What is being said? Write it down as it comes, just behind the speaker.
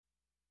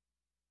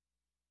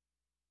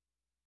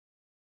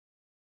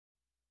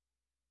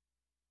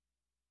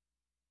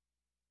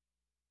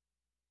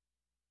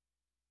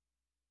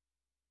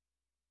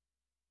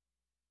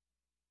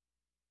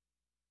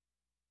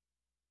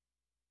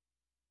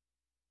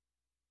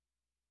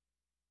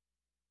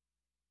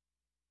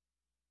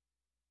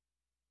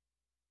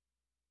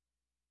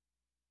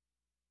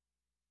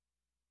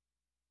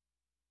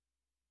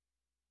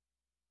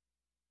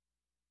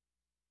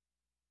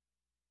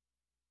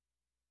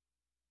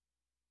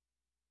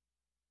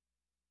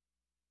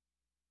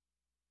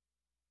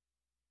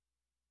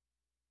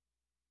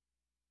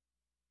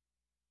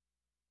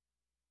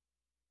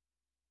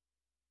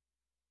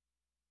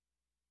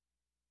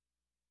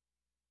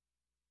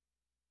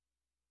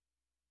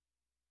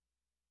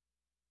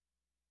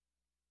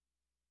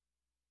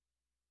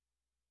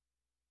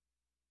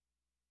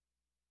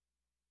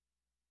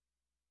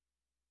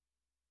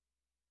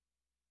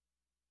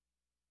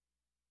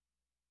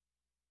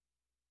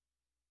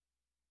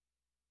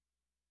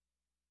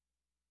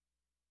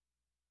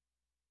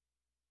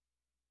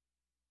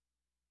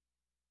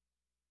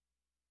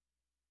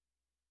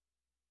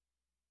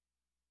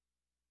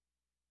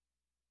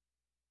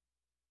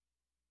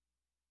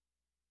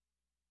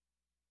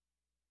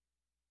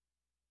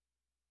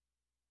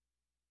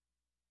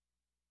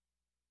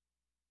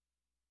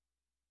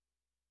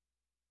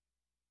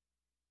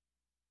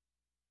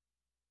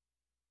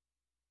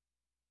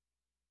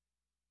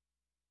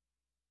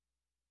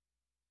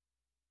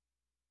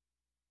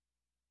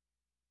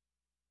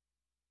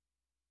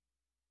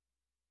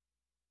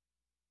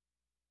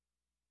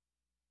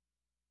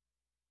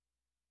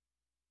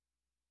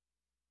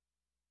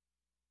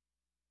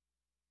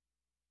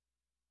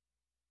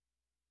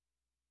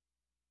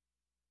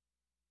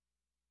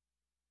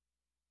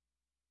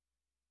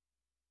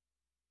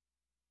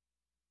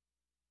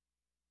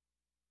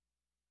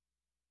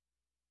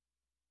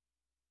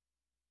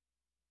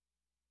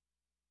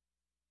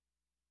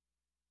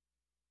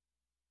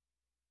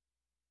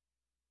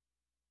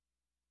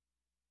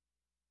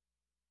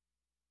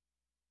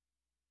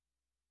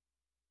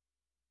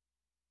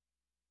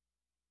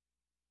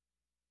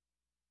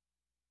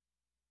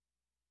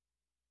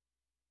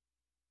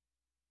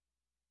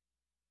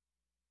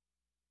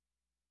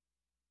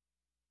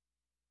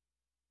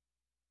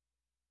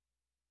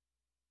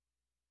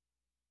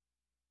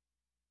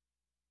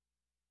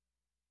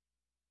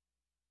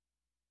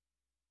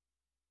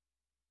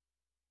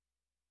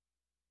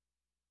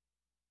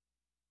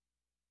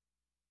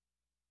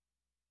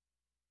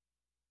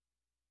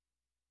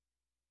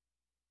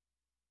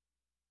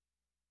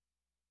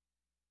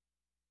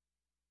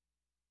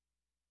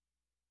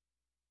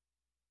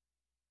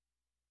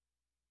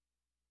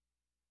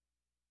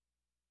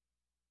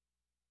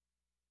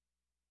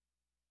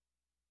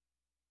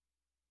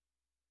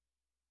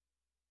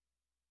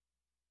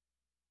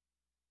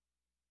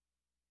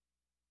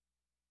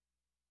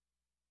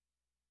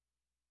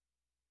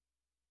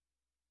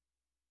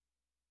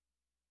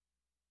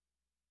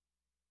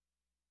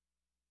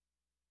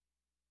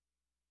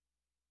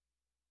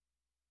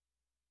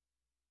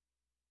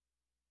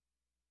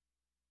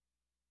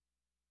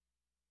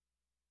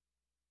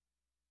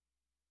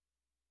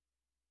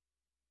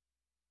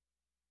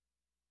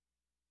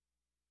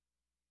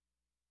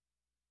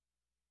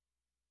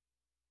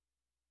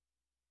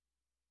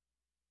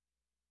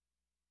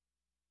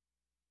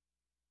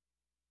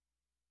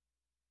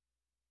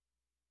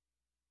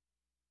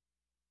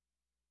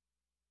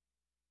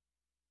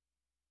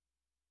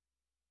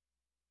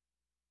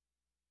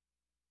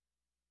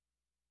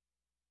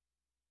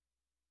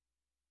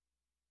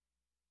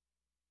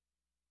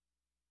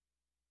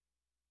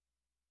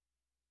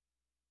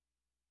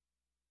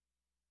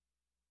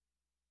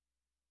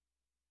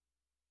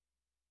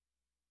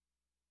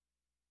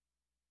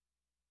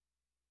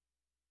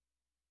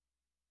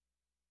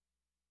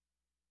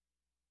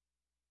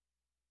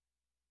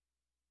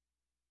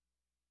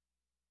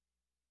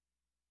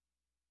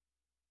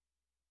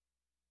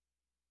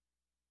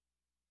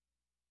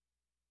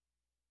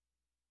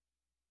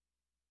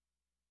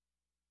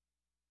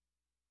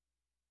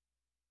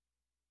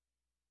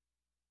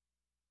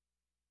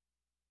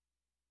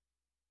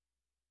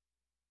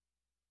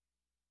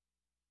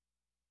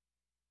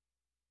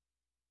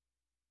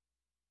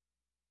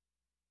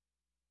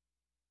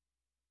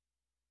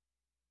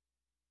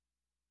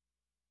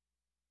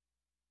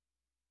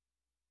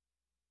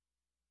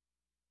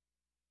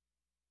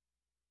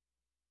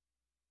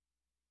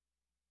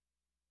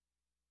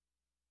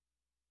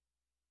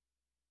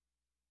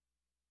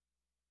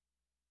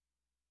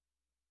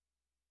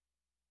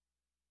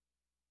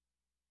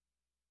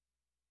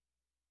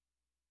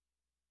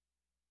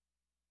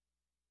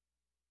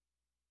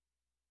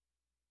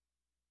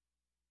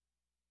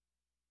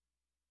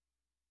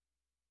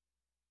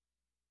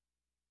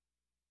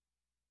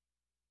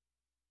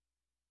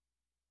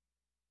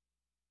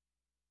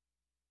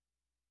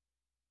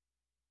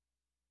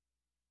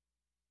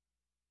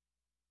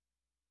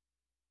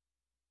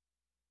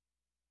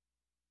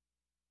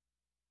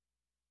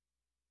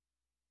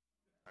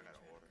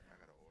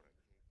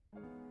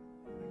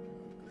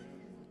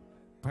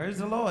Praise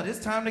the Lord. It's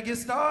time to get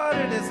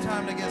started. It's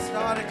time to get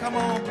started. Come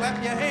on,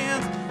 clap your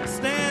hands.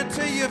 Stand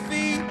to your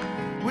feet.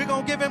 We're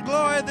going to give him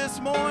glory this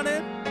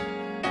morning.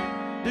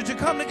 Did you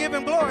come to give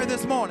him glory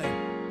this morning?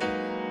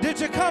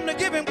 Did you come to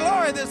give him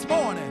glory this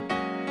morning?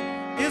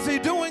 Is he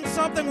doing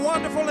something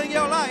wonderful in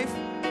your life?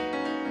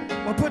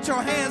 Well, put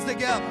your hands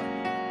together.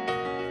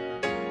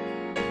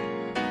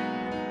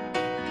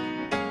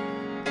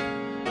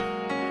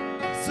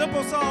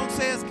 Simple song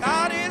says,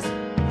 God is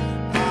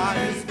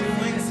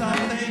doing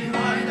something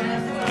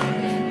wonderful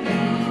in me.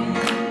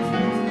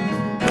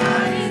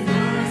 God is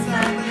doing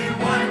something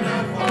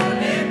wonderful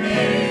in me.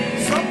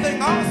 Something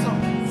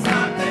awesome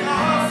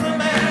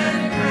and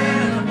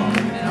incredible,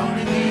 and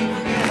only He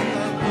will get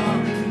the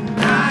glory.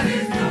 God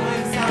is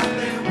doing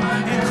something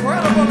wonderful,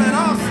 incredible and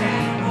awesome.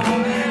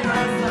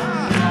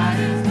 God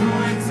is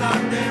doing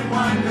something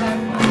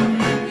wonderful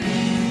in me.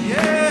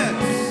 Yes,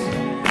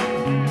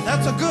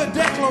 that's a good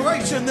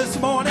declaration this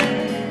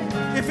morning.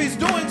 If he's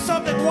doing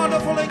something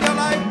wonderful in your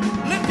life,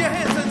 lift your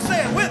hands and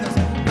say it with us.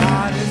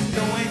 God is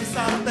doing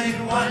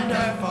something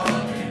wonderful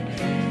in me.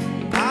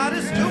 God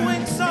is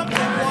doing something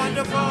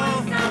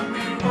wonderful.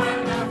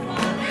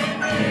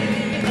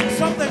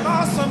 Something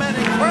awesome and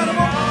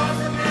incredible.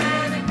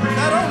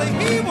 That only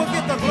he will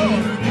get the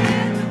glory.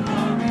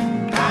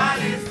 God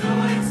is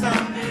doing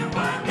something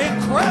wonderful.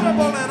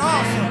 Incredible and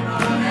awesome.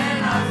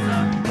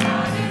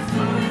 God is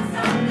doing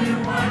something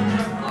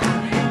wonderful.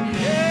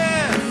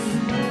 Yes.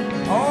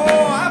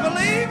 Oh, I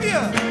believe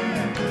you,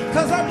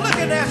 because I'm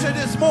looking at you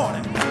this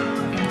morning.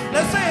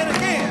 Let's say it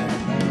again.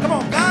 Come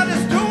on, God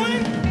is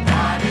doing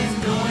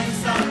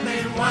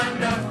something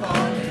wonderful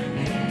in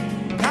me.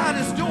 God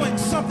is doing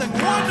something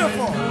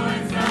wonderful.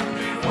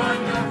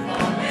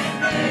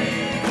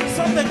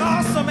 Something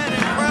awesome and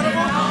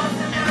incredible.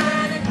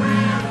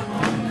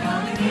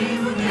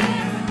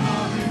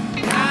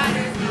 God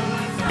is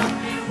doing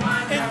something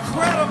wonderful.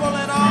 Incredible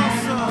and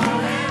awesome.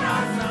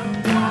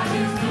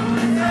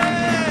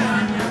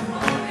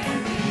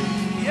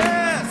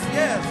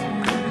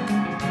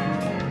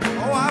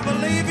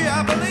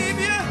 I believe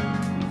you.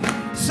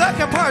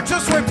 Second part,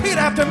 just repeat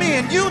after me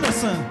in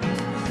unison.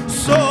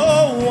 So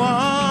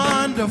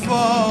wonderful.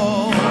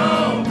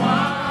 So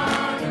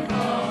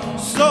wonderful.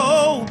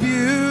 So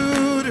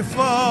beautiful.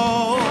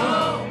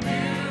 So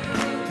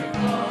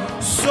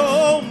beautiful.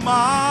 So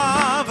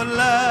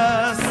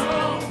marvelous.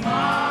 So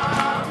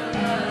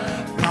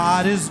marvelous.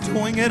 God is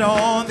doing it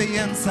on the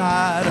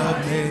inside of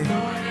me.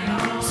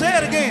 Say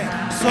it again.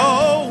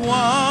 So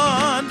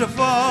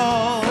wonderful.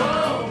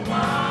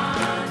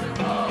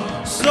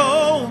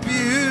 So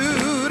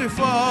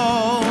beautiful,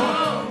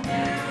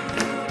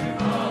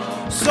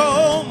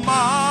 so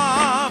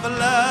marvelous.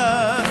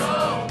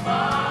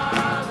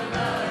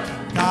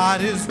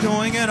 God is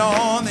doing it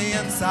on the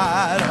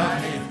inside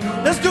of me.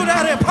 Let's do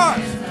that in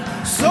parts.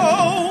 So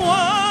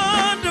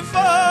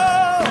wonderful,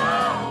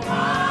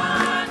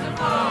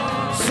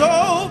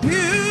 so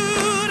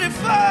beautiful,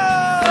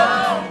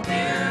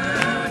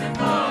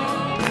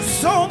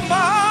 so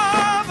marvelous.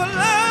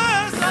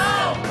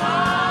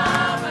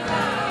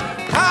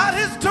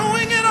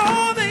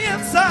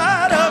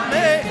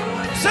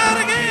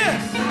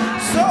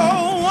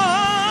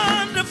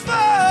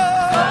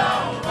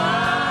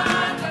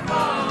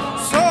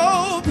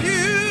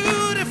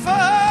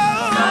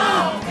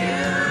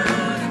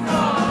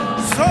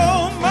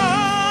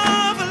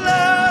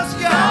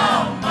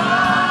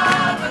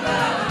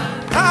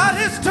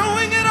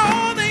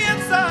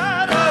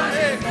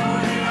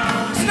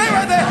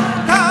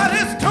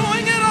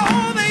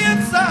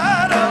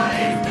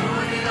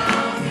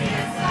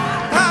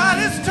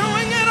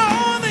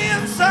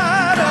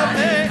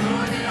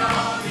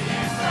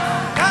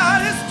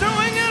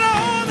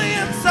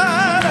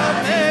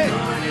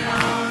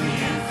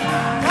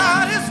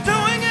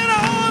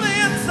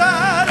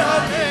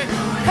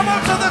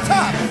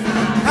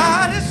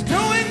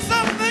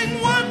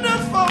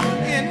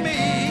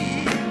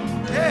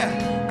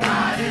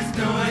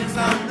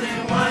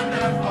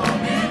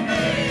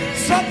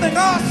 Something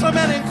awesome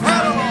and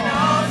incredible.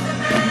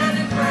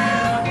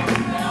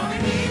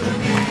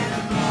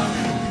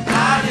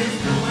 God is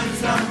doing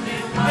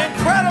something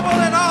incredible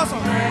and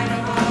awesome.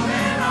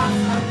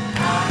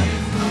 God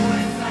is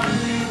doing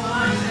something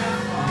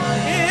wonderful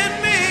in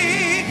me.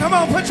 Come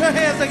on, put your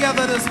hands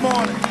together this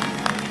morning.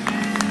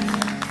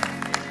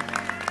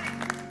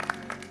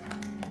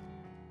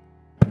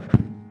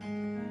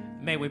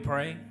 May we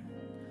pray?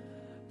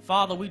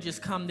 Father, we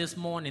just come this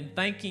morning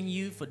thanking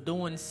you for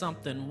doing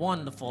something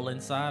wonderful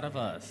inside of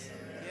us.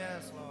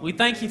 Yes, Lord. We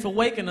thank you for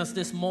waking us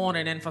this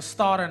morning and for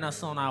starting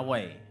us on our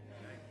way.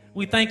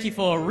 We thank you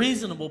for a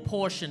reasonable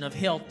portion of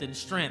health and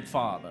strength,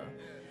 Father.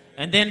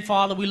 And then,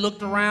 Father, we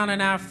looked around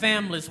and our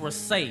families were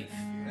safe.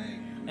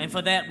 And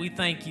for that, we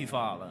thank you,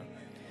 Father.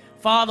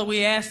 Father,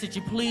 we ask that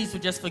you please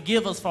would just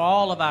forgive us for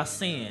all of our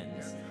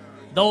sins.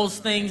 Those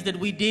things that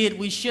we did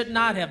we should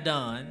not have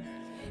done.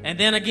 And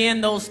then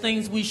again, those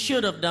things we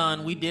should have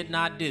done, we did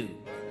not do.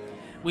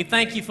 We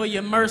thank you for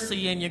your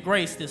mercy and your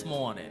grace this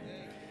morning.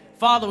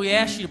 Father, we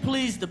ask you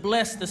please to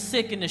bless the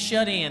sick and the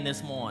shut in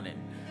this morning.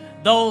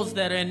 those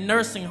that are in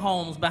nursing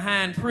homes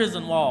behind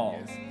prison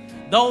walls,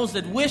 those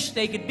that wish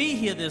they could be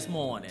here this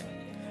morning,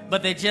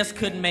 but they just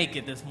couldn't make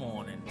it this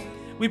morning.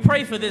 We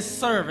pray for this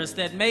service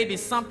that maybe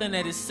something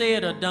that is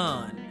said or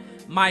done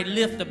might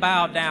lift a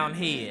bowed down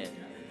head.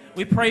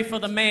 We pray for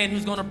the man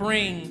who's going to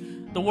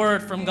bring the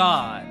word from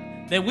God,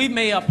 that we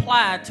may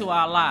apply it to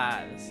our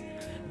lives.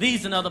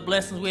 These and other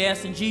blessings we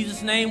ask in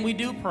Jesus' name we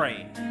do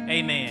pray.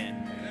 Amen.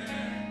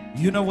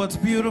 You know what's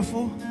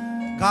beautiful?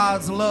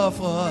 God's love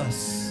for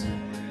us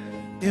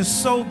is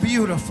so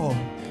beautiful.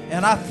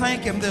 And I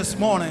thank him this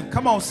morning.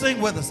 Come on, sing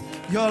with us.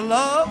 Your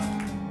love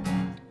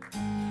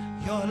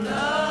for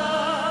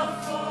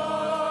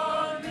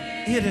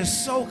me. It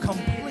is so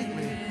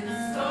completely.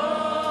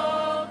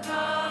 So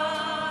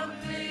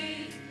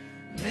completely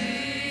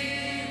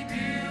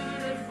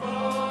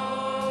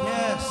beautiful.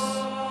 Yes,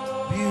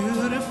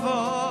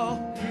 beautiful.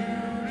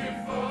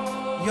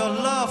 Your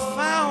love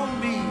found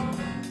me.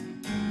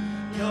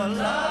 Your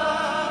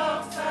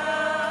love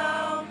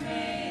found me.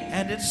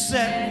 And it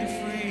set me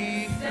free.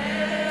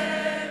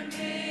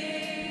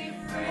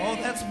 Oh,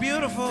 that's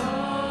beautiful.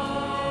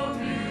 So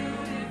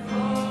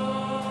beautiful.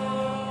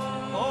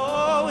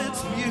 Oh,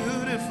 it's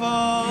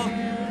beautiful.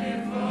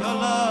 Your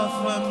love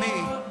for me.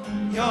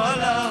 Your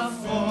love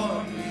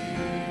for me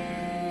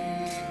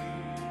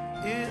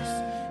is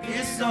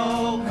so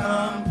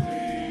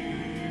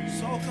complete.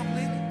 So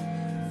complete.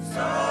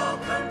 So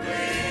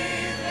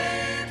completely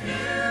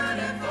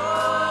beautiful.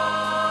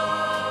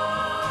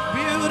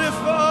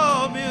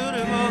 Beautiful,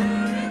 beautiful.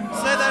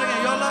 Say that again.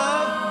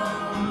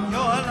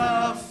 Your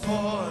love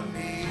for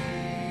me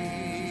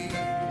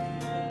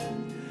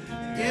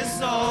is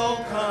so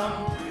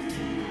complete.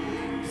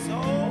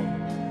 So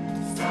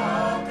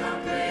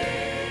completely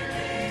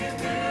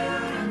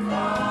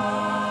beautiful.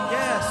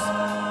 Yes,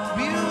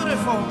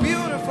 beautiful,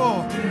 beautiful.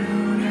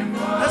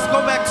 Let's go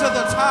back to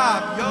the top.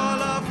 Your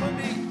love for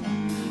me.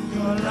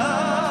 Your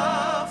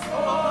love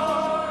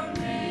for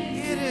me.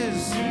 It is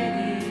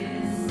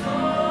so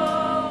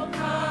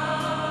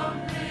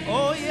complete.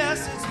 Oh, yes,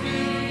 it's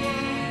beautiful.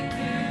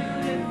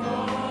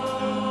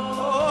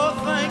 Oh,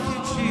 thank you,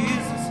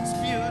 Jesus. It's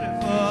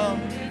beautiful.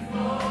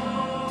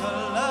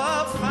 Your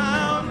love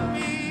found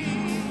me.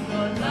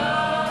 Your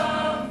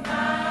love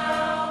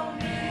found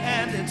me.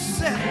 And it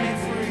set me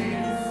free.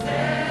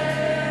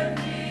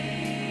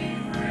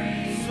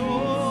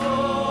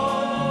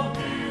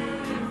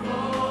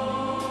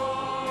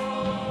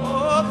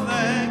 So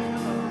thank you,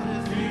 Lord,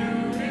 it's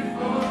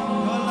beautiful.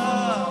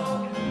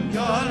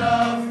 Your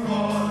love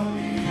for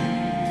me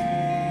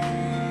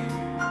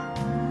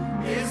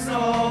is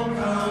so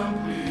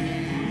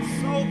complete,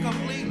 so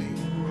completely,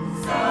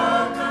 so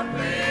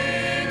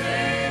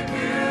completely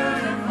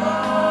beautiful,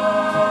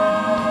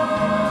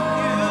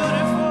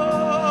 beautiful,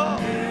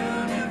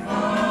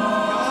 beautiful.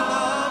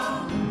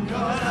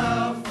 Your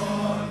love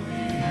for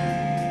me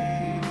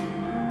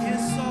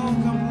is so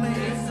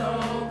complete,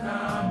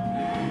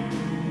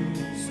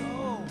 so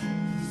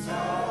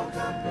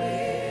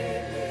completely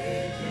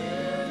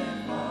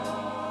beautiful.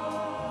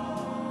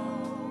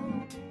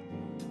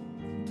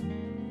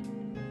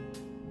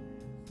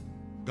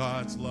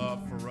 God's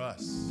love for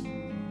us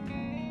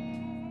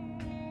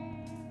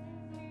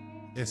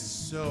is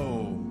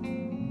so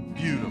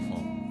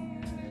beautiful.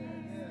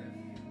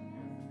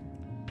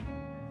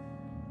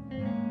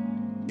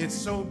 It's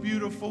so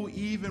beautiful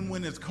even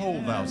when it's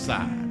cold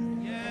outside.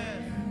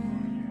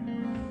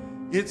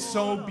 It's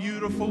so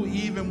beautiful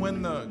even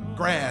when the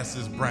grass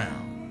is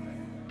brown.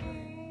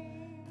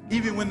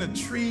 Even when the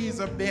trees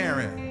are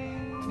barren.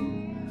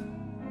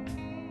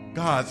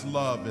 God's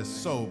love is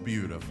so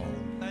beautiful.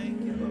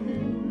 Thank you, Lord.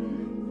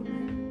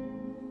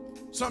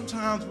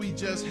 Sometimes we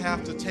just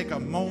have to take a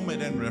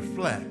moment and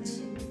reflect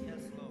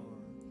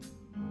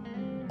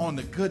on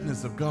the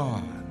goodness of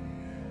God.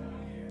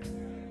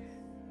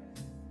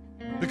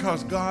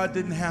 Because God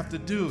didn't have to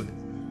do it,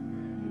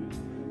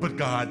 but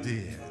God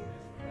did.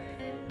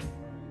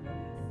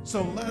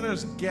 So let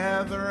us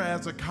gather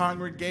as a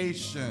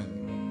congregation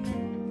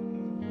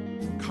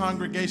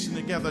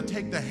together.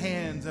 Take the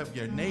hands of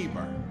your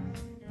neighbor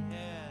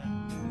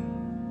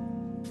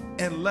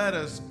and let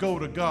us go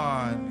to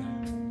God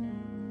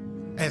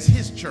as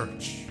his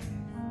church,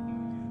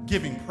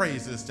 giving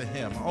praises to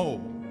him. Oh,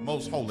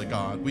 most holy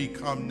God, we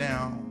come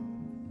now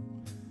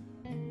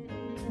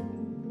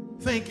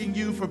thanking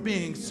you for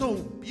being so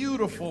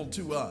beautiful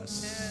to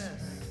us.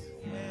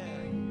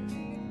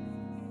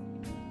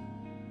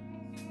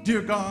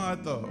 Dear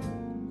God, the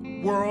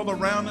world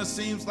around us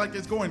seems like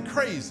it's going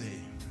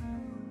crazy.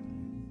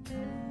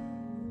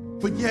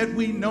 But yet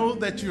we know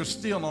that you're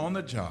still on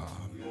the job.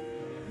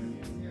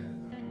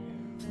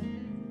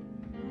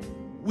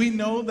 We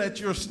know that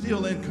you're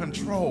still in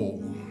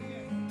control.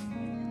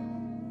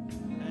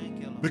 Thank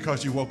you, Lord.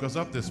 Because you woke us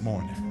up this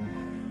morning.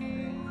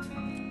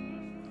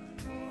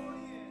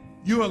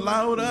 You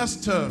allowed us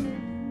to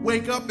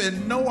wake up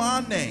and know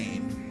our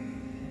name.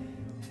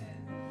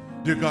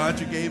 Dear God,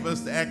 you gave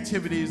us the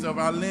activities of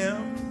our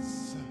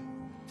limbs.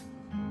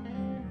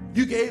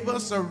 You gave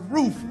us a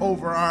roof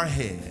over our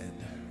head.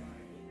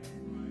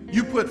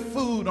 You put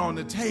food on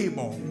the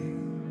table.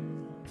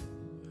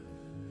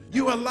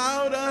 You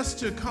allowed us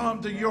to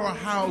come to your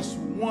house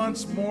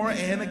once more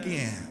and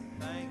again.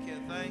 Thank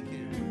you, thank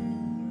you.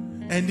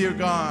 And dear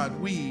God,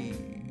 we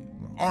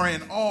are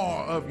in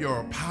awe of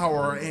your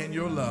power and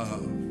your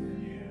love.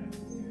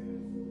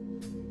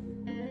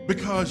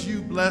 Because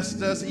you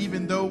blessed us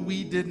even though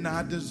we did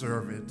not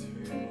deserve it.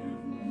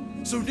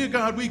 So dear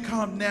God, we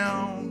come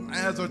now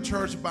as a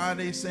church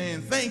body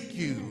saying thank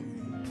you.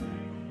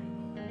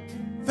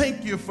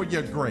 Thank you for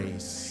your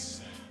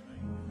grace.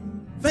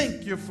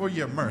 Thank you for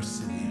your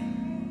mercy.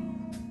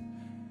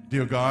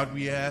 Dear God,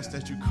 we ask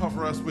that you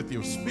cover us with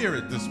your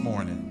spirit this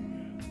morning.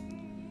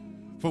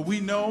 For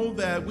we know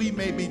that we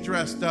may be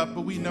dressed up,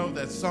 but we know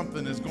that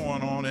something is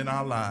going on in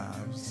our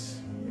lives.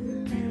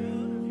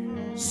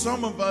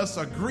 Some of us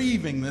are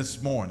grieving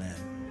this morning.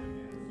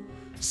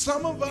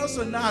 Some of us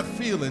are not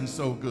feeling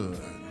so good.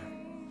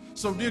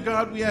 So, dear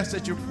God, we ask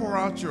that you pour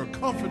out your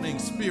comforting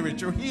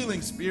spirit, your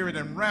healing spirit,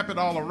 and wrap it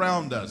all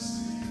around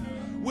us.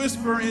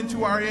 Whisper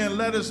into our ear and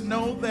let us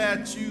know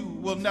that you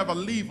will never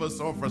leave us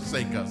or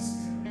forsake us.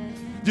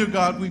 Dear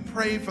God, we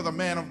pray for the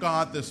man of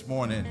God this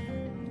morning.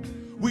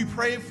 We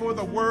pray for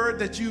the word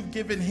that you've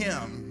given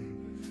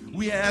him.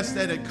 We ask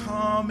that it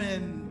come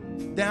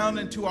and down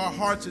into our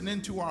hearts and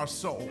into our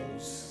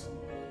souls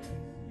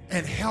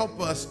and help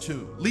us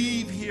to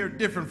leave here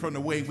different from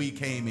the way we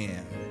came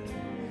in.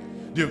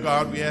 Dear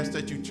God, we ask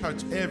that you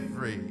touch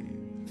every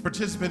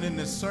participant in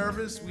this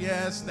service. We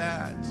ask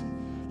that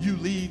you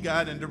lead,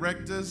 guide, and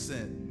direct us,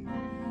 and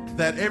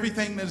that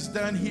everything that's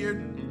done here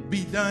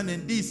be done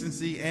in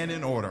decency and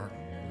in order.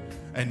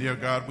 And dear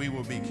God, we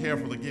will be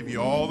careful to give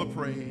you all the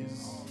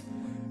praise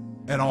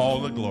and all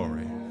the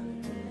glory.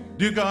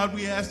 Dear God,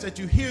 we ask that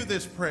you hear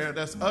this prayer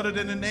that's uttered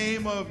in the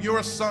name of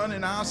your Son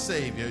and our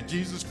Savior,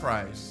 Jesus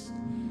Christ.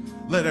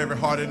 Let every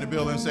heart in the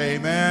building say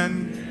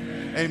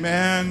amen,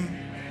 amen,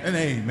 and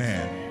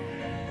amen.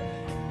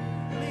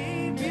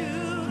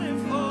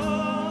 Beautiful.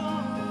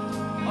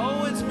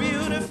 Oh, it's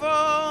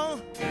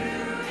beautiful.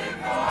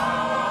 Beautiful.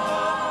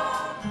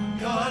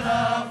 Your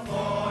love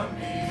for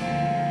me.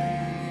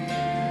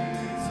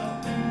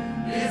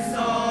 It's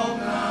so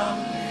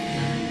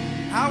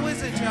complete. How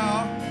is it,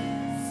 y'all?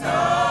 So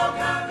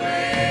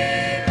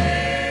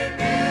completely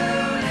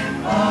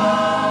beautiful.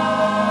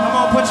 Come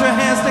on, put your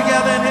hands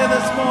together in here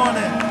this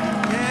morning.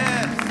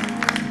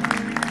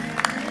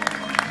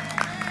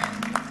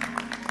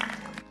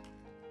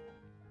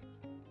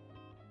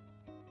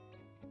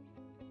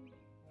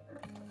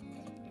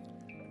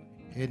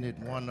 Isn't it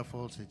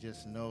wonderful to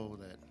just know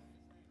that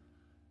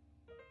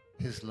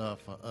his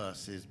love for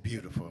us is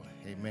beautiful?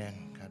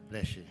 Amen. God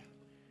bless you.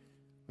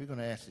 We're going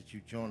to ask that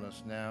you join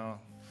us now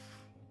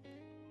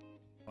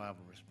for our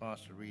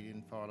response to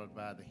reading, followed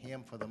by the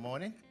hymn for the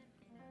morning.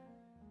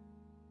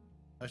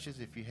 Ushers,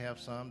 if you have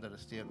some that are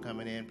still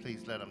coming in,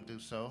 please let them do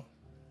so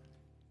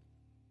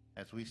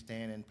as we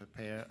stand and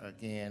prepare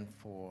again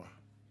for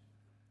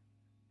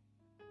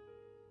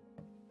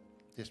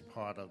this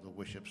part of the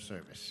worship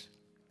service.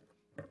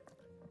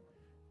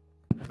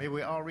 May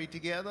we all read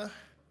together.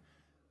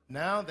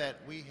 Now that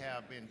we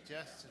have been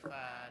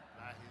justified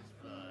by his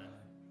blood,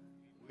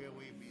 will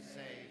we be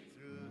saved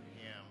through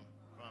him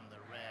from the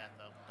wrath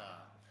of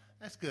God.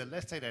 That's good.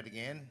 Let's say that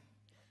again.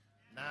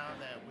 Now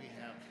that we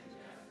have been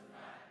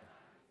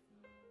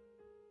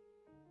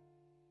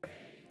justified.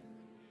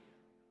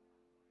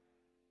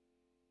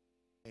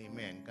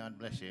 Amen. God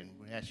bless you. And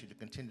we ask you to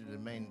continue to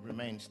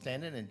remain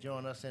standing and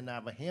join us in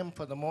our hymn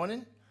for the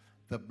morning.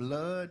 The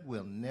blood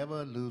will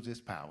never lose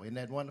its power. Isn't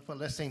that wonderful?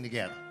 Let's sing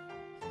together.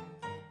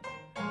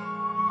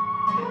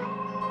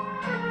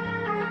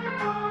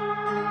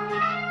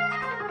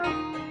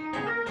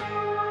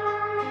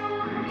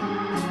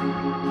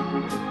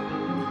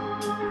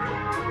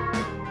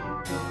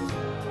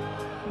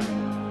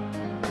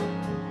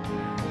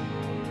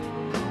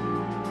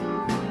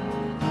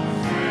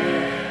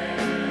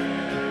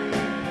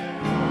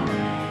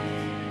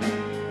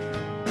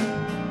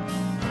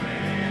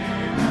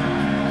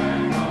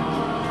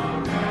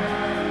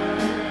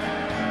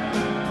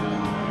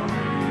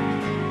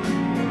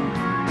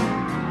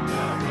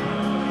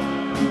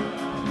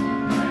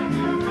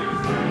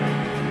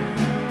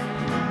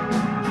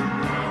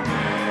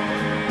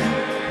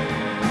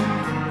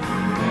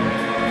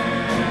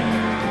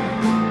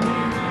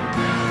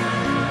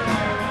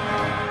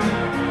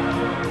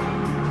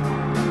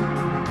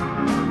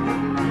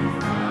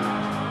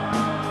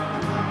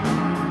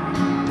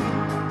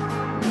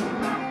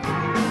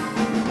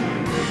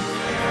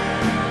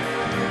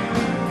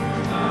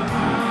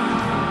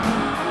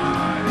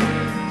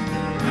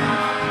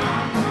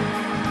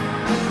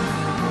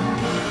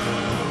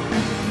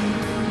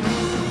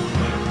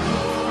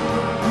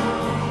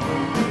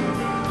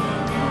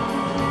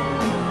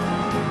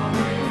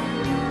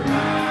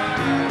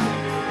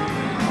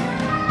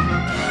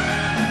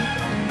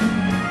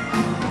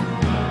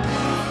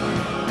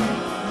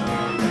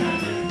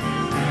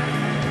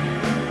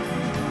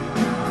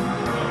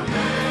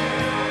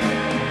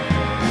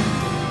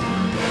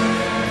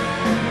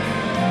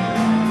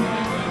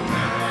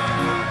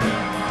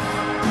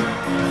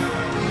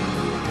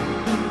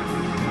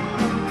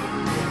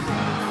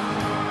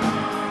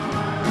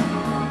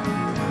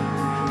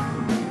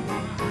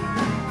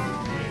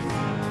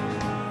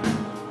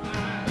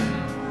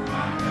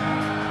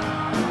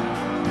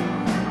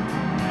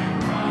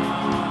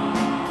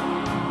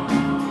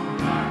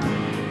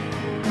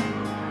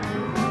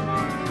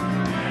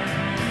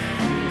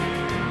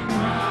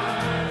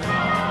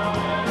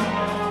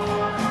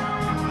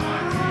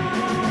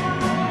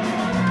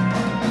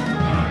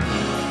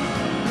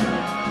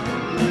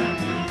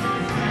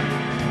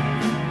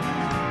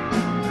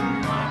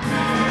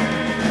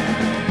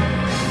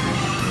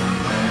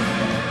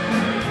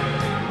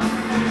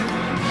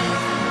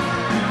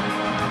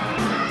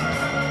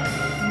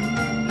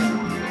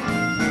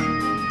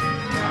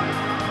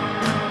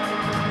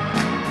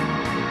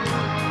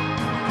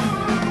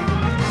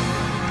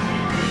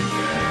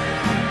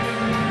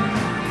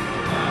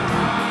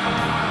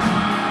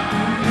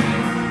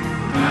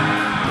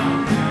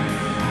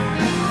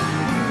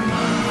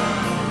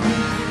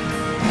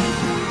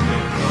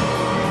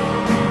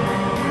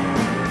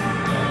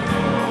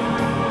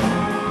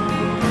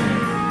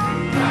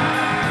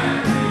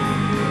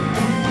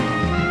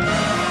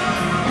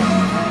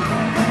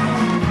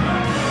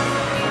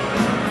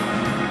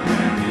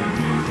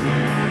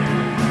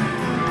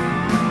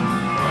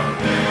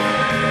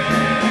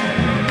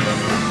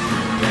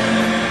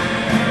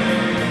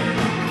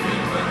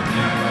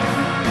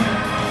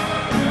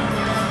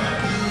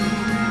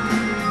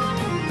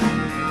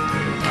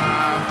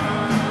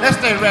 Let's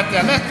stay right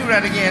there. Let's do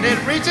that again.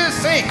 It reaches,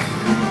 sing.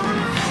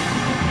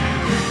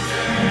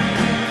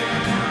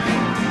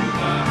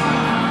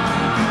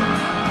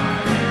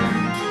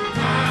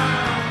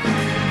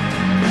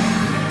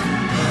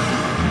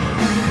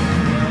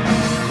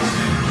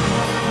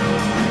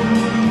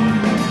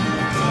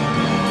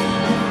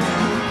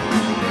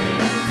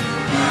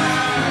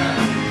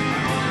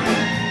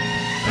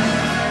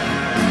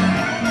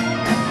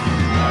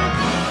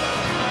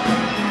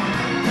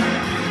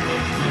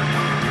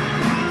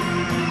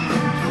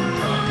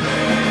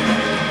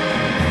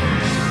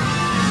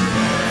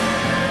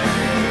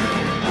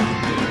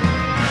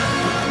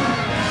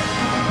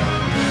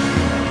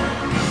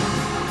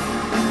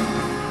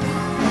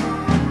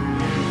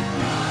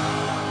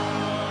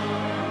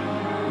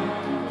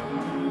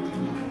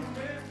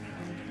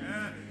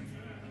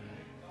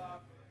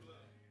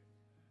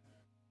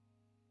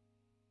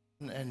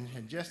 And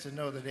just to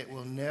know that it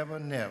will never,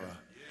 never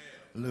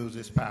lose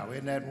its power.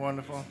 Isn't that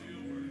wonderful?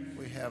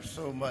 We have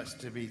so much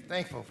to be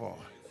thankful for.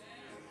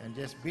 And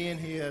just being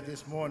here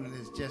this morning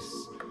is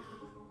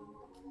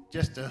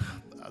just a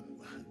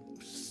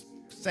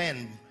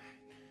sand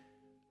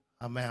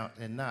amount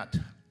and not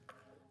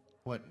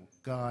what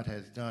God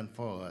has done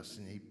for us.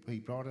 And he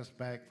brought us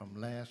back from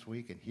last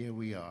week, and here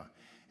we are.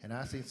 And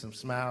I see some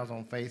smiles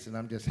on face, and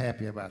I'm just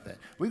happy about that.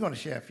 We're going to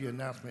share a few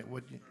announcements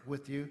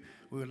with you.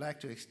 We would like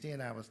to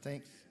extend our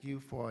thanks to you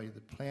for the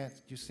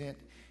plants you sent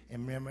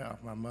in memory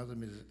of my mother,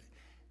 Mrs.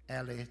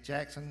 Allie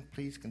Jackson.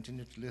 Please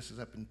continue to lift us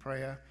up in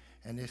prayer.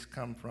 And this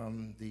comes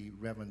from the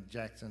Reverend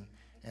Jackson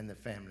and the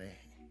family.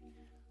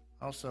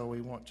 Also,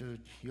 we want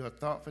your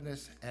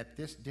thoughtfulness at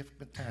this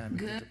difficult time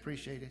is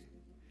appreciated.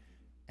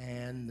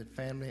 And the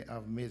family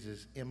of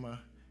Mrs.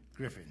 Emma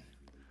Griffin.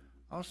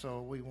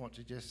 Also, we want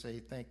to just say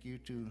thank you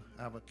to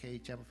our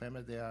Cade Chapel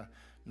family. There are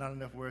not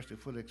enough words to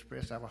fully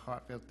express our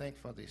heartfelt thanks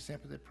for the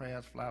sympathy,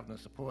 prayers, flowers, and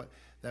support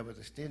that was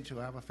extended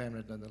to our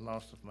family during the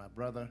loss of my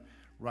brother,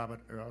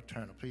 Robert Earl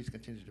Turner. Please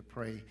continue to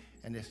pray,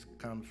 and this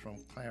comes from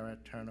Clara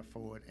Turner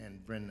Ford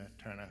and Brenda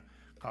Turner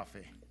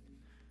Coffee.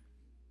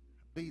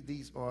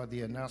 These are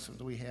the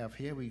announcements we have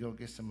here. We go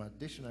get some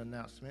additional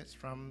announcements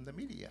from the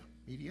media.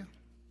 Media.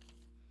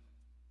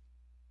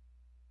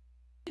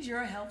 Need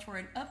your help for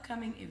an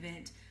upcoming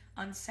event.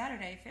 On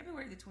Saturday,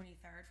 February the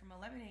 23rd, from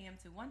 11 a.m.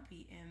 to 1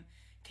 p.m.,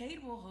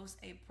 Cade will host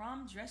a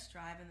prom dress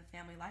drive in the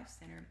Family Life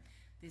Center.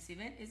 This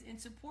event is in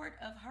support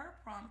of Her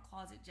Prom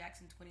Closet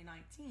Jackson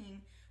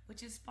 2019,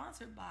 which is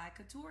sponsored by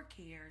Couture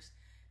Cares.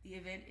 The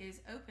event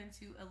is open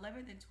to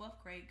 11th and 12th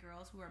grade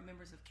girls who are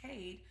members of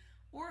Cade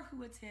or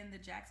who attend the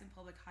Jackson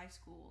Public High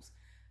Schools.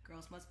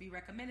 Girls must be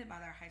recommended by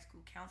their high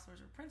school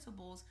counselors or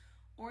principals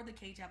or the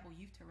Cade Chapel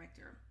Youth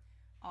Director.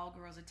 All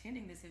girls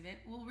attending this event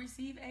will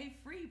receive a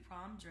free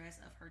prom dress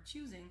of her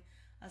choosing,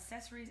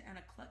 accessories, and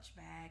a clutch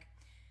bag.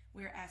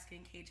 We're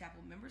asking Cade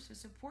Chapel members to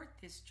support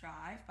this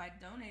drive by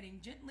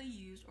donating gently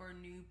used or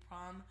new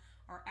prom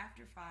or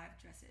after 5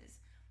 dresses.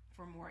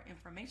 For more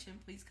information,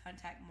 please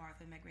contact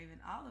Martha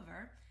McRaven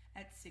Oliver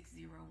at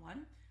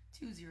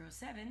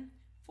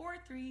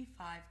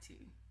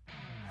 601-207-4352.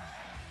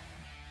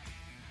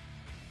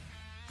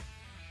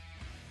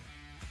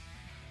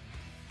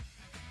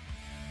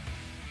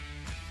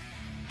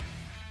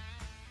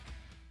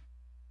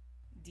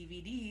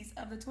 DVDs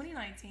of the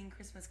 2019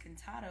 Christmas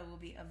Cantata will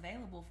be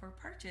available for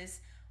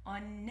purchase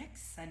on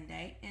next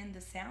Sunday in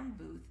the sound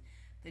booth.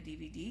 The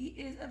DVD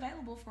is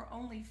available for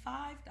only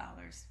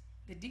 $5.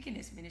 The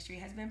Deaconess Ministry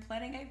has been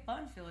planning a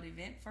fun-filled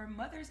event for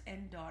mothers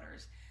and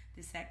daughters.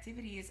 This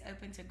activity is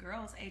open to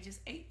girls ages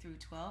 8 through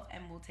 12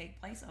 and will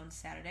take place on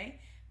Saturday,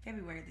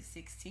 February the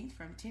 16th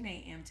from 10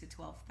 a.m. to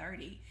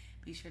 12:30.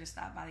 Be sure to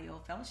stop by the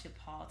Old Fellowship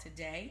Hall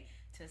today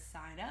to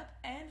sign up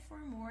and for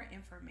more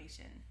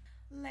information.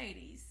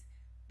 Ladies,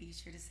 be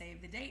sure to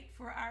save the date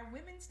for our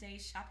Women's Day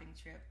shopping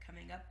trip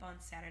coming up on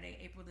Saturday,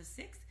 April the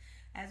 6th,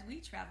 as we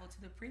travel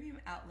to the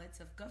premium outlets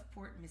of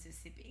Gulfport,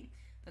 Mississippi.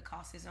 The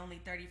cost is only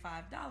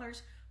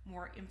 $35.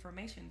 More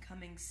information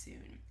coming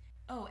soon.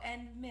 Oh,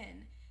 and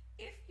men,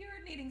 if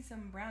you're needing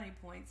some brownie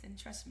points, and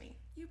trust me,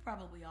 you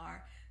probably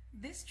are,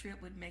 this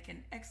trip would make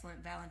an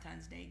excellent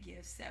Valentine's Day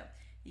gift. So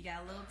you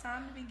got a little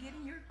time to be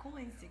getting your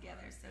coins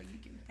together so you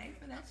can pay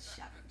for that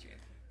shopping trip.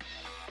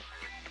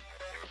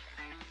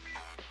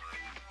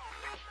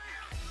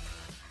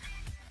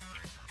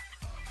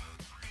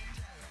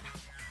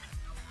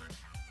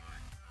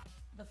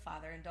 The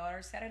Father and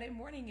Daughter Saturday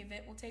morning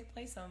event will take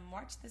place on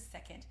March the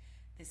 2nd.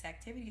 This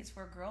activity is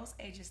for girls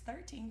ages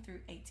 13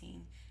 through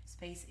 18.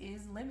 Space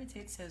is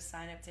limited, so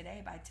sign up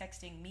today by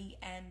texting me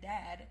and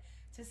Dad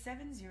to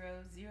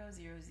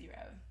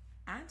 70000.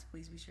 And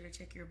please be sure to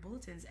check your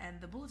bulletins and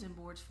the bulletin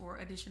boards for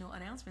additional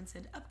announcements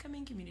and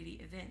upcoming community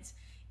events.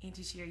 And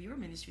to share your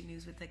ministry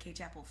news with the Cade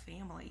Chapel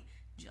family,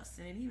 just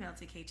send an email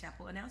to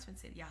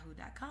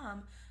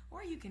cadechapelannouncements@yahoo.com,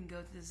 or you can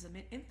go to the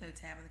Submit Info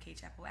tab on the Cade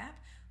Chapel app.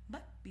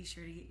 But be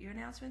sure to get your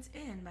announcements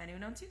in by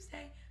noon on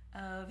Tuesday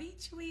of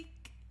each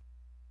week.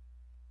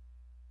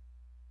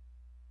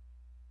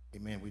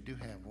 Amen. We do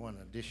have one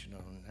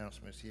additional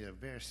announcement here. A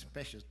very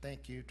special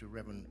thank you to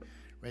Reverend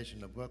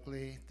Reginald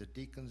Buckley, the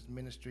Deacons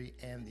Ministry,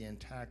 and the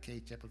entire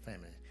Cade Chapel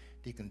family.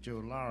 Deacon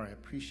Joe Lowry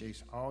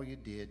appreciates all you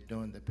did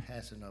during the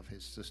passing of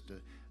his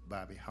sister,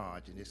 Bobby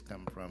Hodge. And this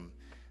comes from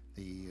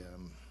the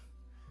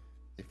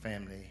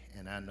family,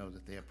 and I know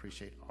that they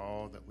appreciate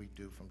all that we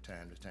do from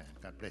time to time.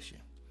 God bless you.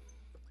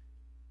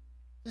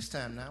 This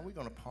time now, we're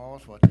going to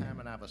pause for a time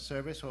in our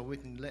service where we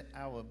can let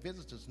our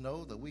visitors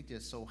know that we're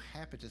just so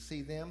happy to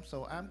see them.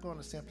 So I'm going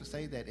to simply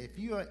say that if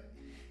you are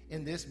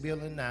in this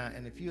building now,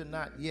 and if you're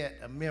not yet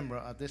a member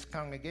of this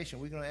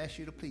congregation, we're going to ask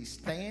you to please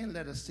stand,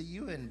 let us see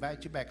you, and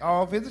invite you back.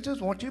 All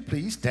visitors, won't you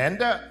please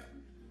stand up?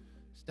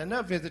 Stand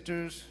up,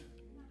 visitors.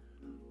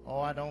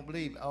 Oh, I don't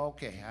believe.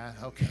 Okay,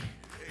 okay.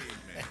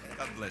 Amen.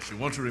 God bless you.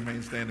 Won't you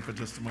remain standing for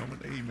just a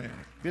moment? Amen.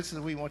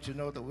 Visitors, we want you to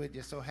know that we're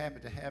just so happy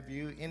to have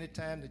you.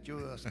 Anytime that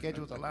your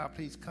schedules allow,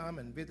 please come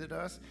and visit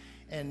us.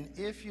 And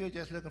if you're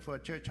just looking for a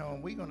church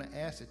home, we're going to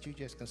ask that you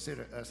just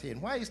consider us here.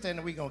 And while you're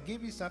standing, we're going to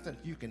give you something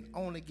that you can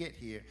only get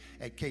here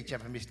at Cade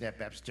Chapel Missionary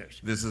Baptist Church.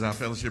 This is our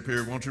fellowship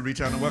period. Won't you reach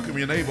out and welcome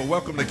your neighbor?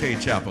 Welcome to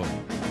Cade Chapel.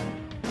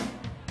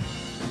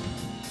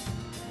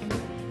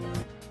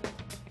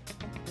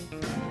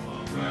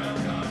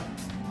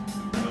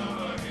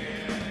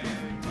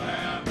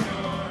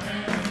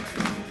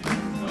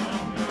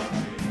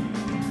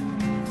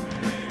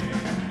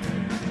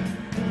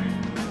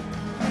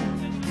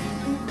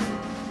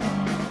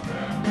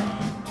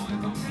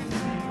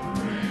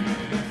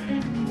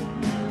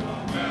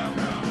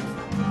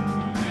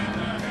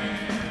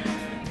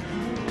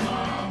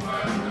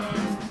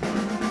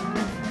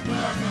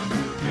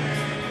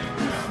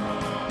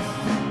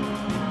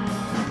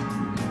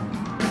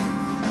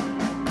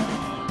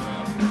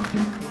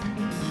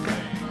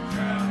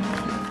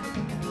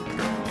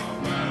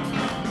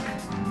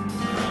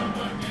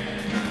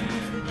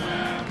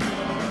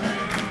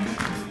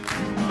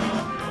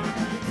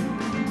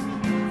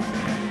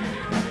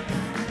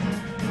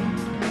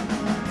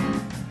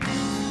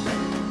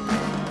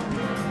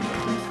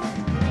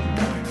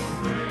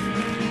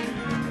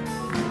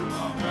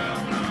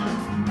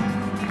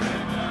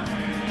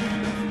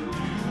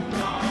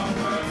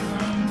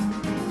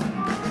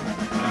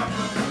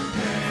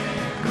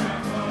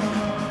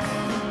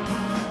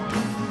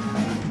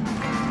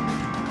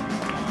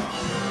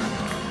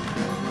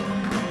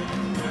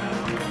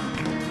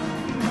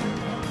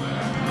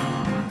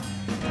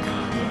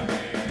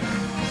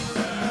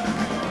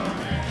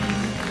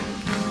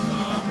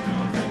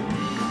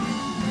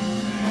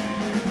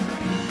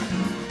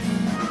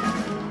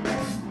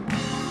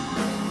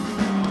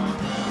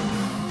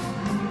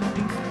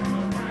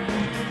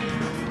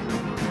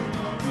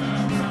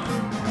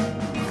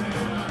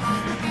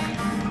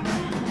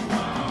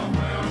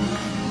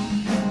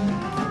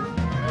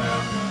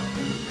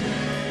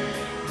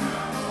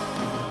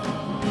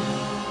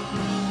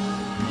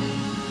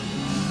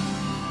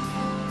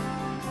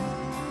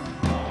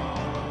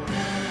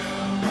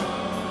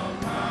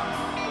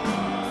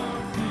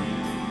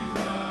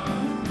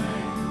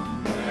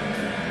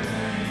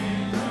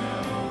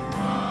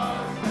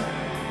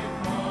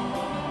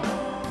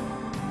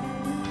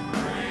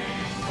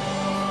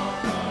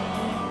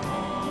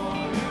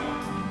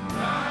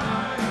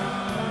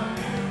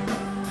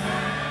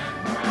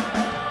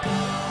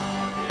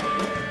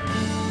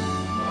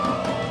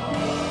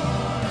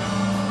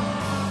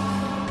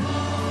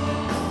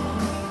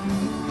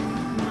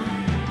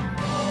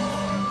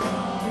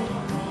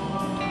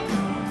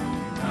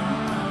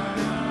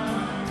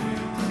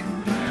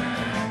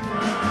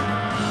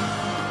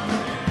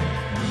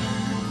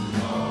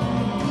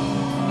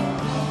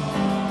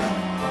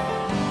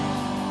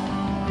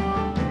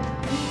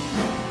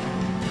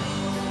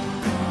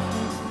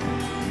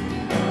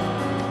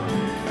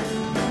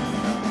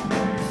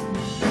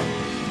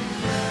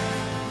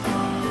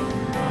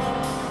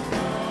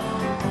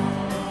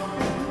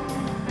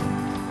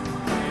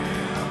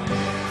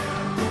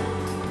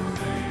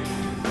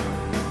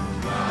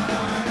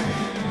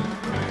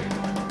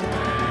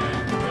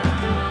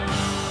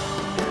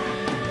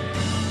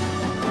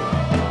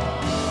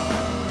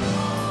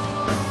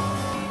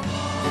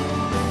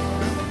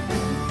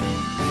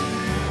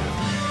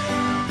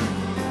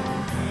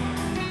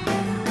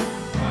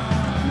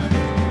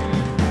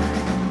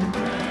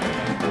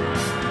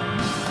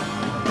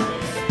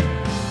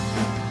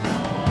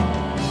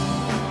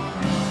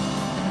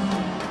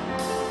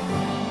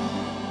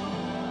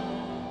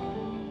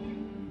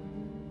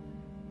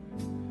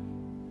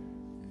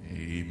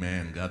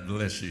 God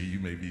bless you. You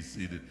may be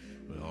seated.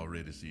 We're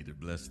already seated.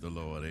 Bless the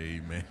Lord.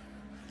 Amen.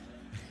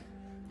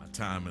 My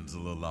timing's a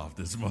little off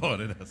this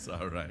morning. That's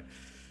all right.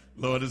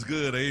 Lord is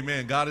good.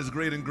 Amen. God is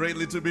great and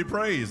greatly to be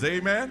praised.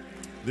 Amen.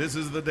 This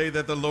is the day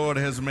that the Lord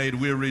has made.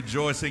 We're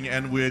rejoicing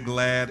and we're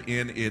glad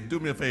in it. Do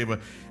me a favor.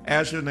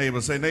 Ask your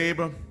neighbor. Say,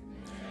 neighbor,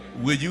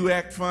 will you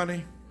act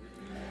funny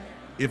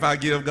if I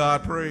give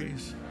God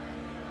praise?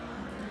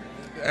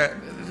 Are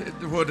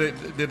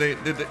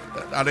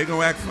they going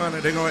to act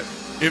funny? They going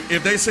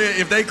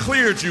if they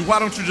cleared you, why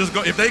don't you just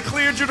go? If they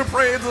cleared you to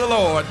praise the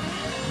Lord,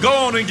 Go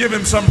on and give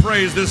him some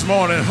praise this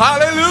morning.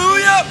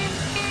 Hallelujah.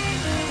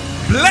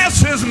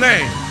 Bless his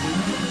name.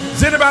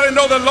 Does anybody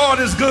know the Lord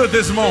is good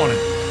this morning?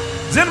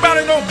 Does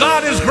anybody know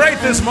God is great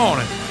this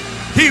morning?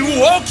 He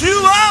woke you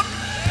up,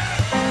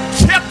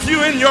 kept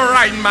you in your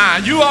right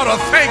mind. You ought to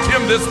thank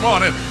him this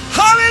morning.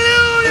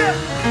 Hallelujah.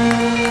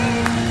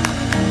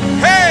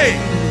 Hey,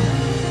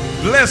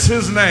 bless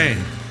his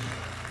name.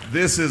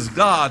 This is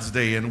God's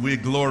day, and we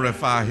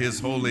glorify his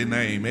holy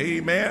name.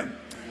 Amen.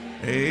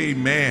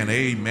 Amen.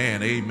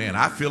 Amen. Amen.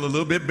 I feel a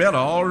little bit better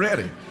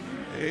already.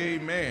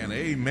 Amen,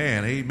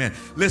 amen, amen.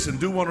 Listen,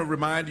 do want to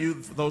remind you,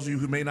 for those of you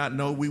who may not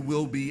know, we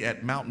will be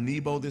at Mount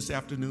Nebo this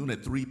afternoon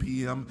at 3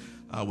 p.m.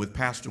 With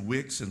Pastor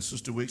Wicks and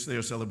Sister Wicks. They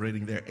are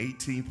celebrating their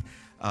 18th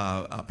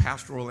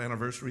pastoral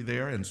anniversary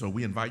there, and so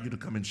we invite you to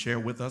come and share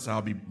with us.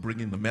 I'll be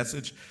bringing the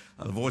message.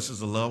 The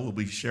Voices of Love will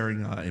be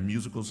sharing in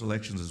musical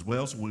selections as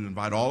well, so we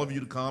invite all of you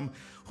to come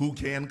who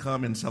can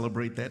come and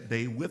celebrate that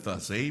day with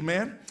us.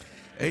 Amen,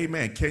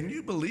 amen. Can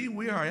you believe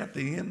we are at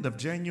the end of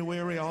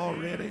January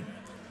already?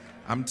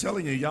 I'm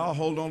telling you, y'all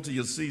hold on to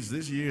your seats.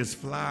 This year is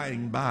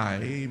flying by.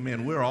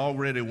 Amen. We're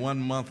already 1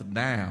 month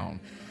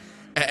down.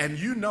 And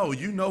you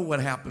know what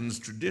happens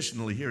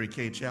traditionally here at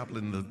Cade Chapel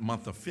in the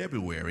month of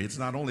February. It's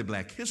not only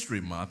Black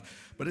History Month,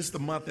 but it's the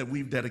month that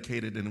we've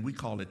dedicated, and we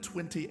call it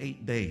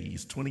 28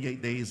 days.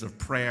 28 days of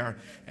prayer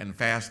and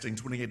fasting,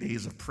 28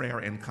 days of prayer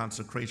and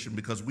consecration,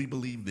 because we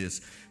believe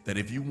this, that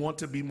if you want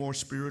to be more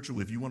spiritual,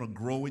 if you want to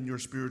grow in your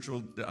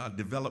spiritual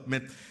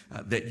development,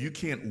 that you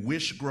can't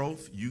wish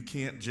growth, you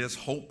can't just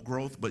hope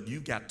growth, but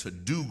you got to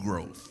do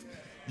growth.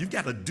 You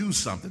got to do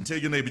something. Tell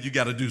your neighbor, you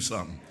got to do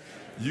something.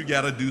 You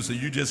got to do so.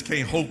 You just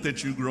can't hope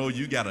that you grow.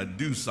 You got to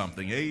do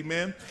something.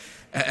 Amen.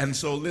 And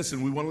so,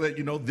 listen, we want to let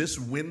you know this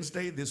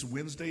Wednesday,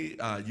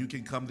 you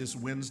can come this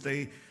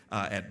Wednesday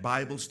at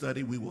Bible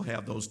study. We will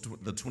have the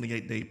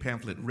 28-day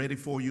pamphlet ready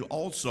for you.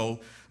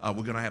 Also, we're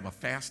going to have a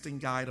fasting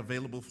guide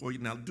available for you.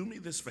 Now, do me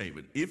this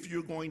favor. If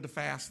you're going to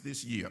fast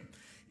this year,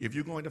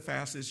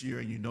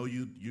 and you know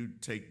you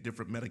take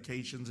different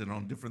medications and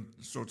on different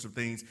sorts of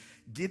things,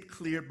 get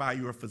cleared by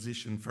your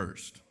physician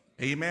first.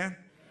 Amen.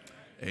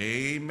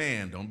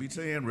 Amen. Don't be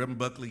saying Reverend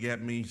Buckley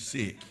got me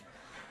sick.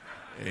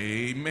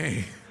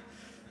 Amen.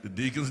 The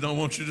deacons don't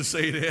want you to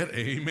say that.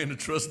 Amen. The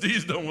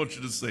trustees don't want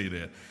you to say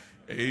that.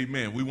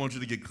 Amen. We want you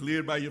to get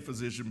cleared by your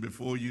physician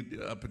before you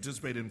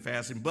participate in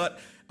fasting.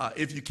 But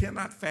if you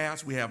cannot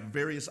fast, we have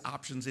various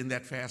options in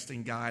that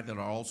fasting guide that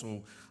are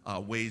also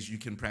ways you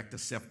can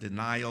practice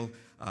self-denial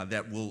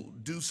that will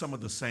do some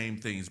of the same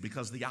things,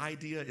 because the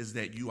idea is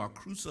that you are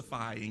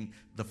crucifying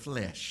the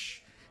flesh.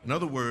 In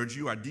other words,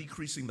 you are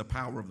decreasing the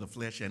power of the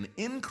flesh and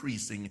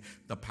increasing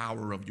the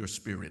power of your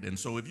spirit. And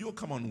so if you'll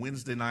come on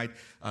Wednesday night,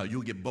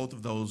 you'll get both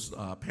of those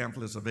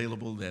pamphlets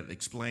available that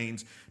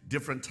explains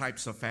different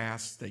types of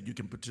fasts that you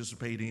can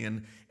participate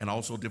in, and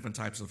also different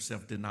types of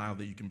self-denial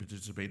that you can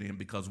participate in,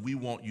 because we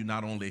want you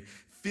not only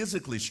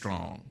physically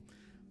strong,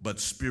 but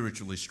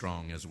spiritually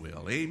strong as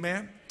well.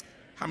 Amen.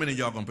 How many of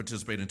y'all going to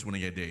participate in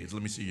 28 days?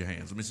 Let me see your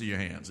hands. Let me see your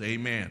hands.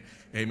 Amen.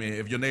 Amen.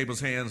 If your neighbor's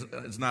hands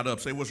is not up,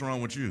 say, what's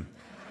wrong with you?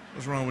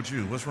 What's wrong with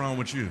you? What's wrong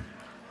with you?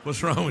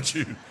 What's wrong with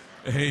you?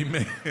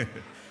 Amen.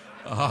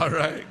 All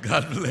right.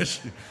 God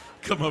bless you.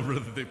 Come on,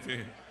 Brother Dick.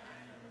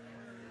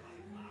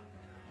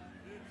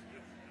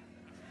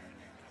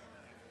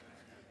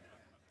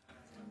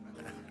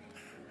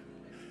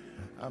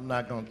 I'm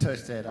not going to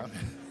touch that.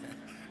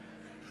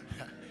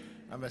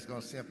 I'm just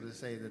going to simply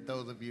say that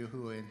those of you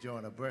who are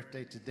enjoying a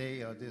birthday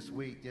today or this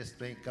week, just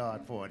thank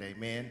God for it.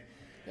 Amen.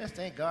 Just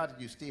thank God that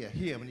you still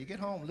here. When you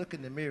get home, look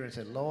in the mirror and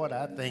say, Lord,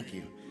 I thank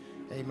you.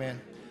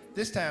 Amen.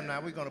 This time now,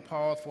 we're going to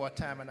pause for a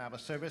time in our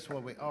service where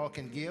we all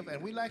can give.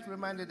 And we'd like to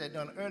remind you that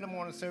during the early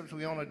morning service,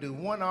 we only do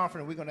one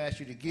offering. We're going to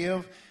ask you to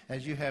give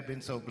as you have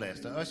been so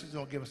blessed. The ushers are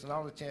going to give us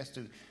all a chance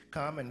to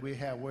come, and we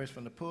have words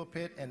from the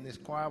pulpit, and this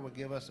choir will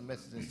give us a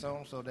message and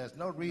song. So there's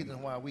no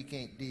reason why we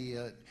can't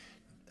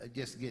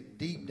just get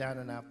deep down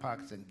in our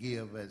pockets and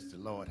give as the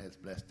Lord has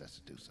blessed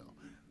us to do so.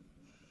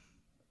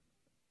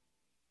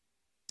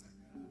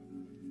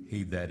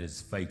 He that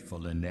is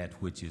faithful in that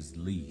which is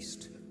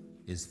least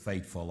is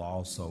faithful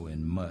also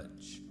in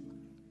much.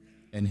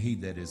 And he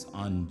that is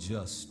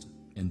unjust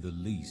in the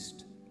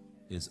least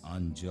is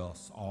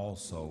unjust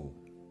also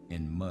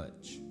in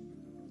much.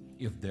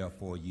 If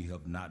therefore ye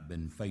have not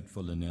been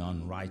faithful in the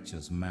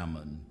unrighteous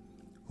mammon,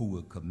 who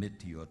will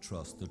commit to your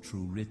trust the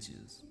true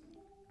riches?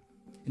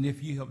 And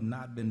if ye have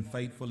not been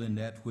faithful in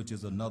that which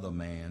is another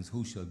man's,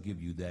 who shall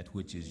give you that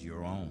which is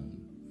your own?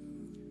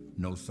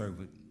 No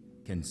servant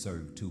can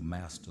serve two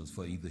masters,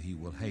 for either he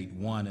will hate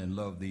one and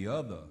love the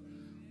other,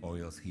 or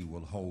else he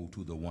will hold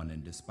to the one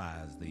and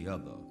despise the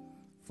other.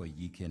 For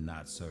ye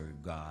cannot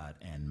serve God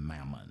and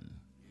mammon.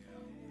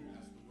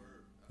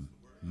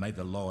 May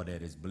the Lord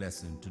add his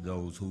blessing to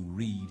those who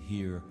read,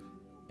 hear,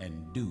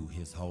 and do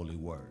his holy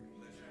word.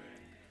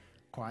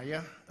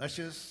 Choir,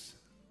 ushers.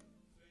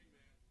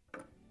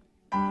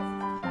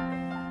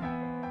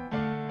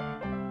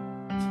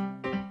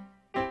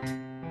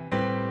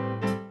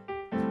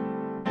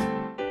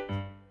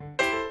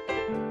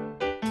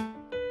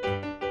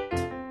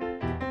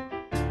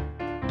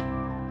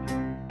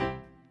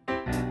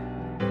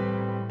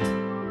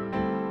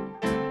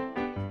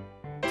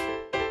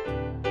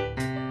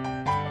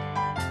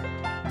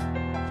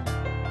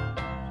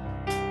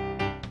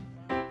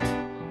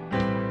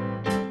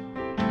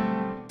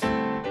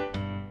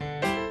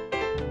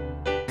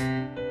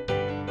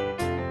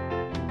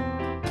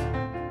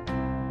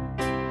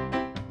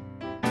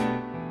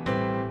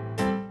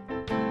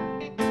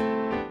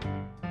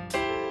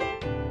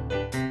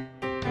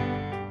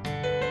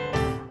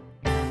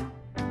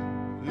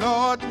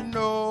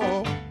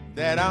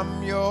 that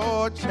I'm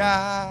your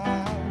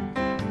child,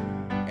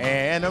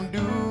 and I'm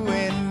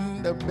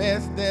doing the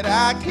best that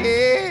I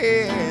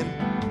can.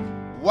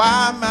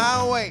 Why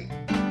my way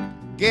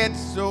gets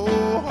so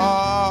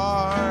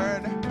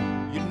hard?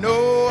 You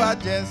know I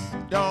just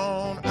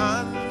don't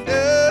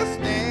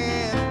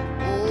understand.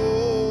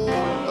 Oh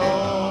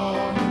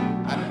Lord,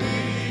 I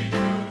need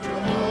you to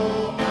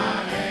hold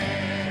my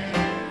hand.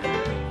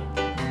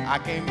 I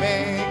can't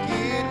make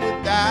it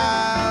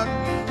without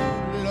you,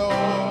 Lord.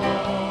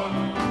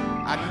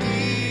 I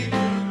need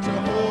you to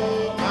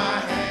hold my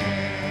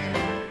hand.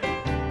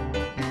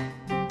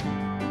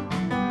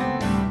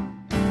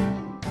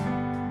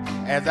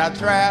 As I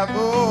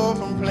travel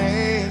from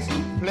place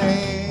to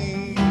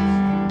place,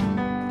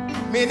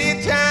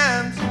 many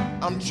times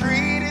I'm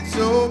treated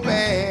so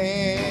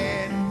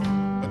bad,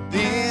 but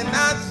then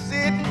I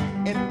sit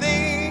and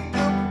think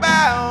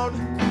about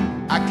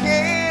I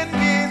can't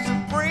miss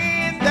a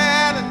friend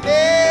that I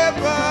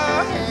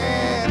never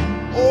had.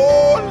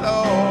 Oh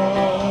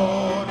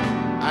Lord,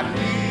 I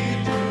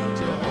need you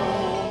to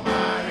hold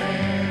my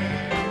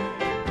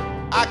hand.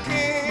 I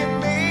can't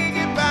make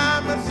it by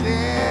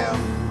myself.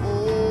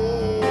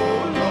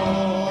 Oh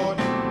Lord,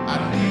 I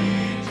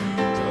need you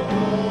to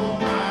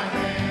hold my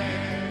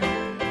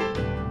hand.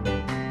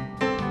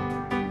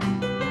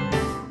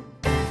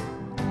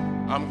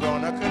 I'm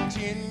gonna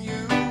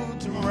continue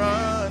to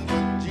run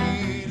with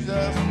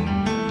Jesus,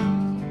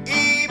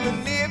 even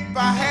if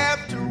I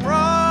have to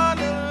run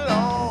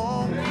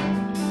alone,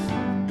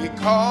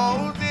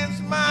 because it's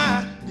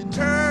my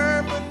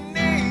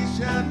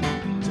determination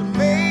to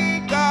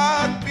make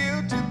God's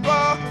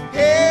beautiful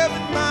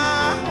heaven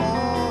my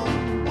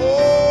home.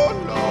 Oh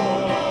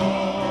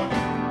Lord,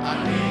 I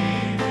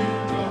need you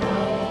to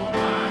hold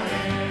my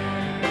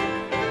hand.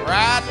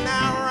 Right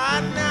now,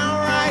 right now,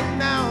 right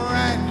now,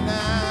 right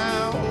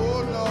now. Oh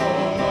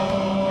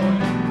Lord,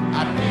 I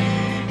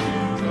need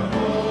you to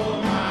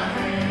hold my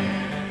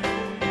hand.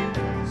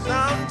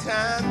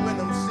 Sometimes when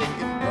I'm sick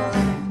and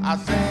burdened, I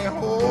say,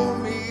 hold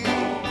me,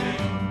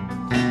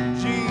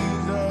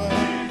 Jesus.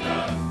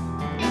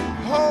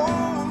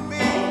 Hold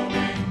me,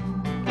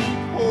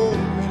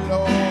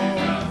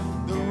 Lord.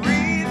 The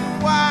reason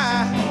why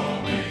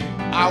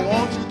I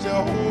want you to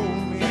hold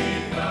me.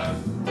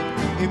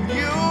 If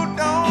you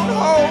don't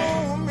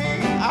hold me,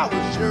 I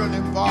will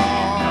surely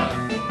fall.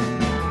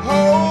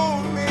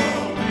 Hold me,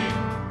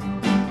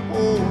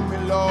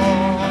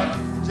 Lord.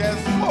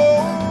 Just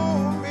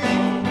hold me,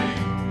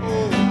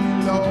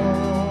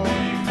 Lord.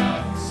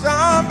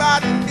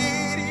 Somebody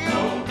need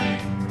you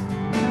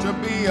to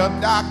be a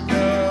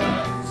doctor.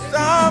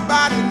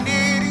 Somebody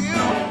need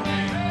you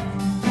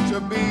to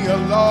be a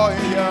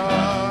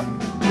lawyer.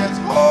 Just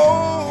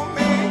hold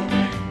me,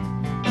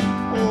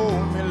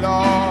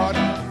 Lord.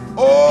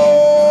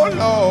 Oh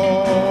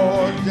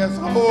Lord, just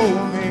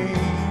hold me.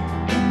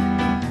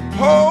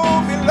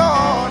 Hold me,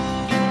 Lord.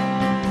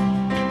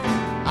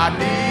 I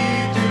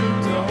need you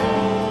to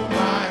hold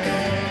my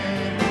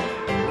hand.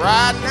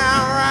 Right now,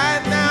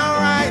 right now,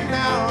 right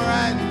now,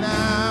 right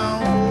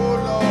now. Oh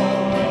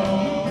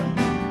Lord,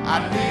 I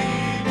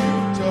need you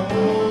to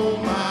hold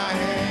my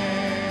hand.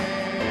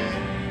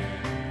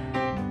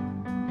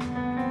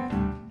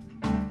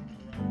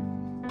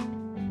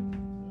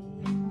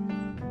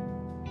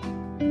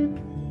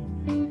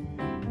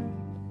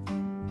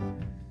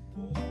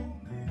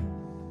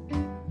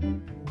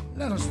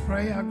 Let us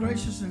pray. Our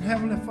gracious and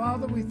heavenly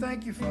Father, we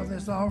thank you for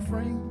this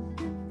offering.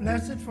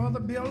 Bless it for the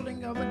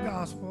building of the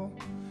gospel.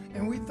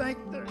 And we thank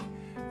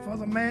for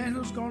the man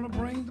who's going to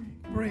bring the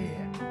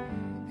bread.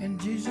 In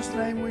Jesus'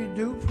 name we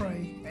do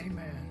pray.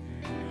 Amen.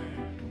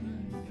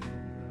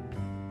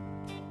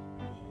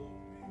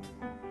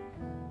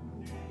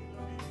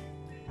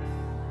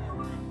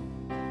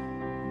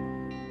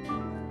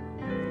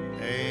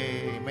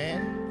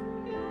 Amen.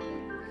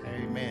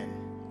 Amen.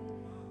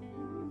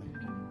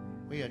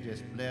 We are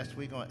just blessed.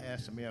 We're going to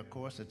ask the mayor, of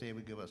course, that they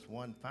will give us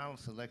one final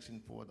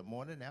selection for the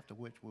morning, after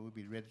which we will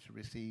be ready to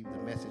receive the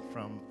message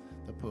from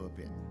the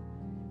pulpit.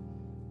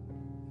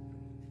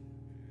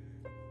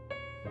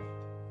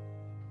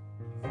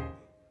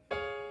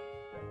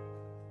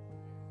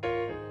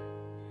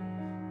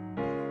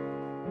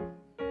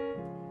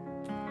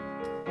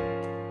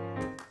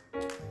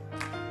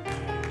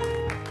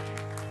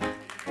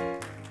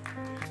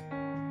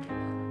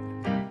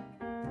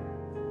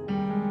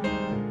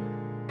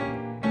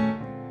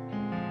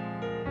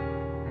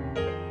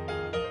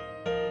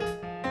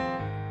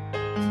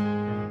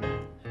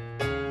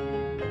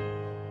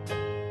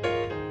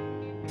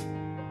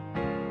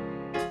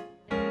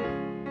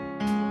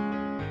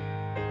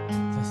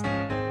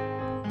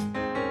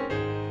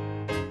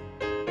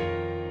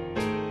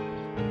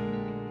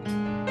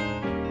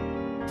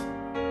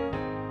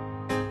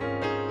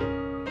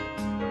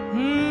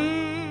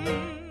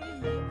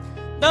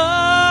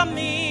 The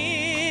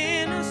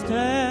minister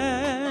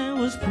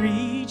was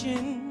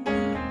preaching,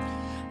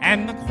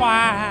 and the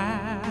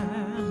choir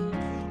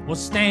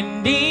was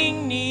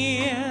standing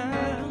near,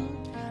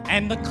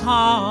 and the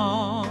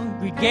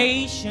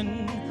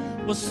congregation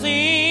was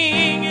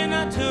singing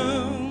a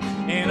tune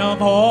in a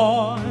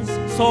voice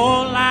so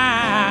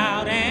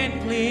loud and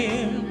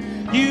clear.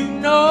 You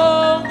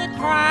know the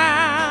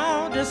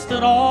crowd just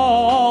stood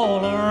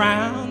all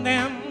around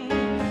them,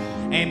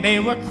 and they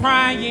were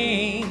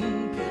crying.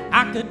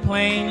 I could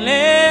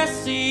plainly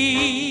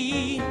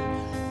see,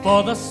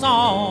 for the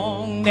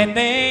song that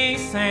they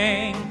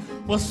sang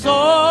was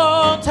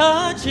so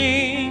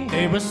touching.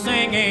 They were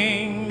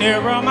singing,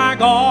 "Nearer, my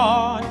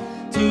God,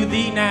 to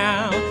thee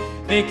now."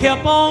 They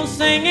kept on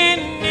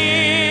singing,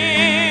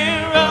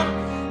 "Nearer,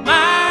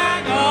 my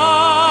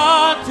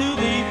God, to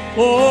thee,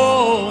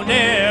 oh,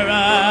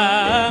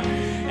 nearer."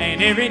 And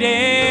every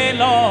day,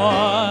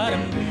 Lord,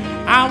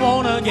 I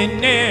want to get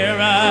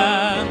nearer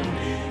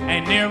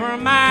and nearer,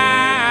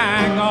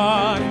 my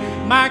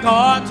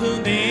God, to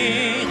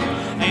thee,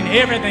 and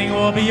everything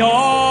will be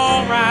all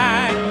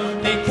right.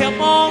 They kept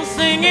on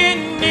singing,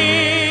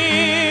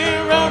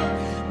 "Nearer,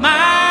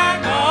 my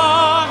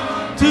God,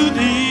 to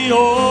thee,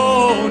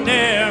 oh,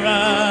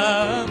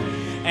 nearer."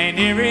 And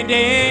every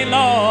day,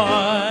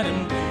 Lord,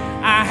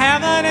 I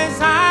have a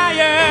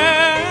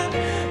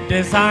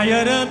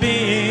desire to be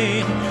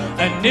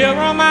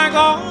nearer, my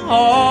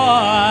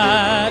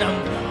God.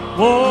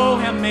 Oh,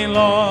 help me,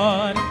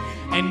 Lord.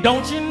 And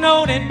don't you know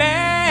that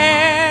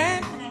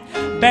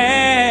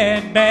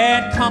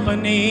bad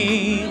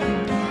company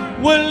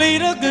will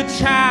lead a good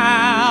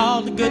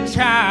child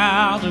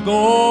to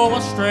go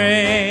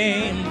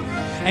astray.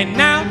 And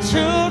now,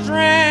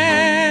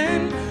 children,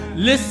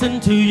 listen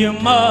to your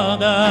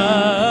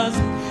mothers,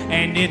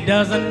 and it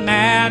doesn't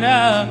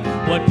matter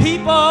what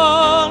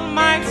people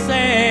might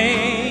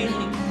say.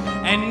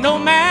 And no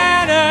matter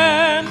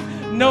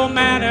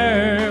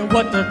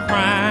what the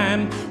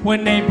crime,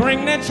 when they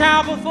bring the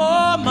child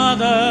before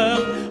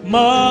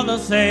mother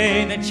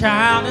say the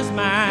child is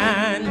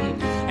mine.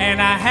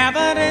 And I have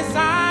a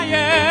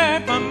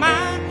desire for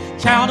my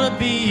child to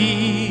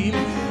be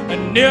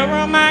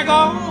nearer, my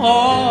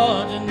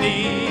God, to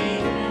thee.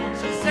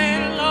 She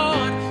said,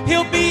 Lord,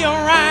 he'll be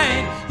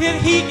alright if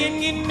he can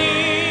get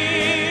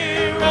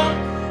nearer,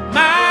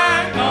 my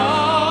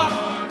God,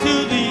 to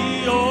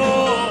thee,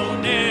 oh,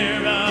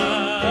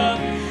 nearer.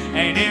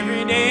 And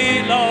every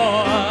day,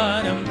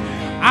 Lord,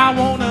 I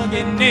want to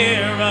get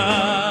nearer,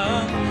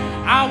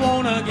 I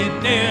want to get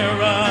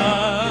nearer,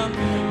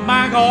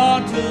 my God,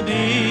 to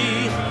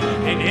thee,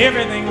 and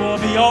everything will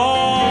be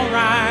all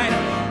right.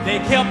 They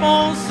kept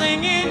on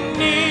singing,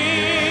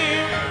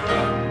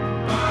 nearer,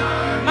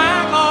 my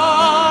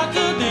God,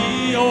 to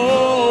thee,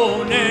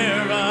 oh,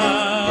 nearer.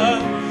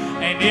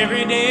 And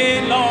every day,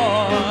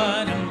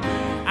 Lord,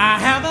 I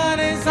have a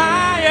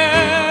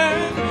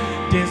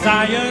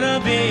desire to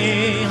be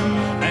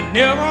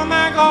nearer,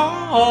 my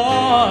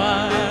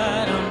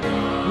God.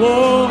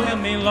 Oh, help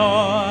me,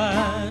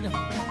 Lord.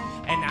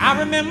 And I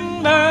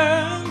remember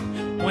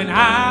when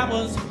I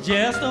was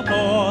just a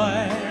boy,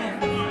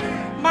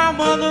 my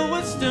mother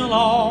was still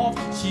off,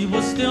 she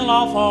was still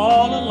off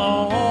all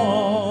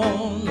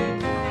alone.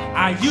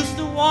 I used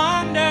to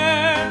wonder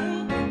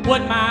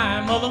what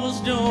my mother was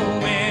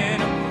doing.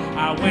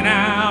 I went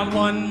out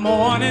one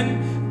morning,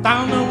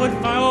 found her with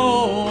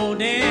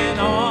folded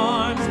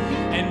arms,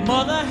 and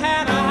mother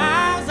had her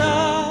eyes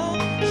up,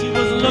 she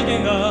was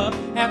looking up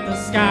at the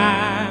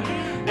sky.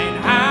 And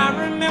I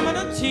remember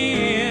the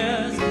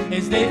tears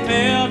as they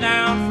fell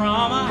down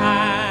from her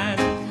eyes.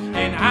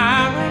 And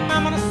I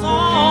remember the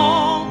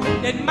song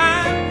that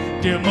my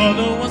dear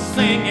mother was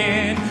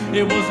singing.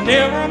 It was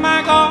nearer,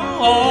 my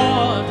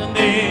God, to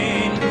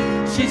thee.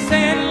 She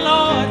said,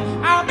 Lord,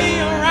 I'll be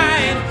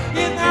alright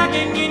if I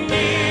can get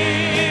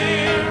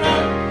nearer,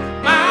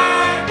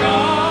 my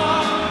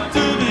God,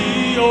 to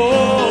thee,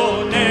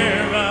 oh,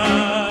 nearer.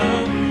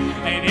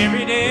 And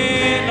every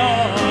day,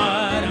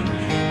 Lord,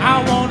 I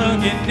want to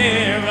get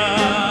nearer,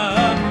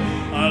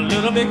 a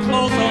little bit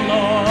closer,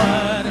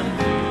 Lord,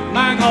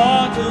 my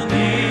God, to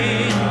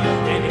thee,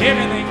 and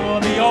everything will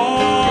be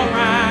all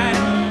right.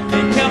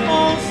 They kept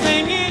on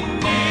singing,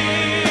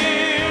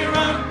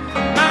 nearer,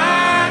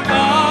 my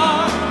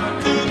God,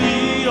 to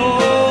thee,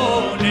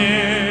 oh,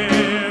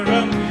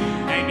 nearer.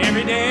 And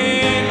every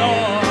day,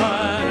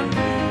 Lord,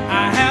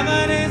 I have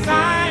a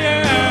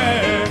desire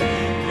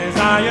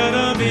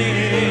to be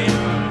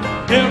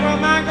nearer,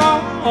 my God.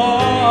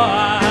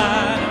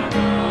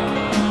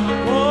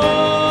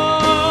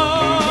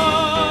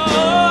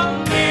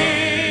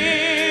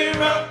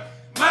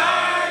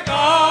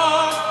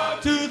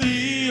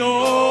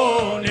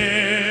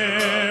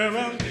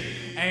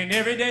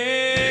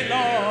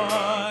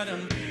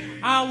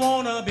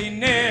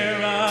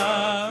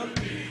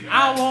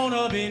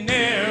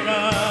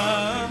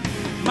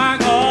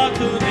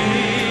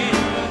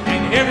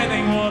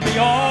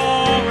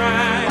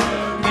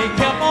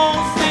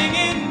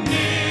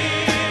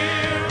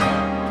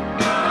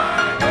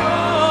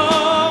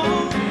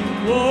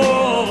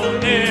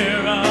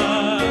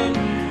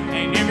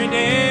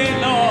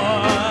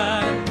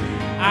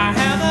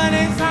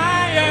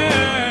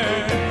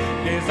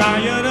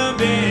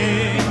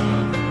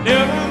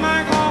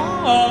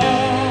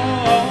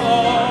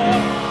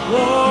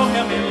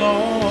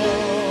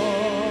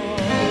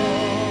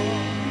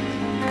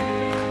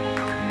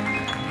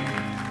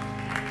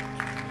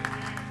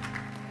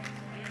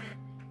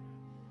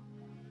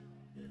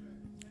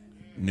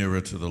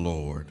 nearer to the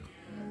Lord,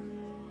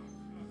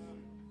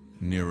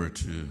 nearer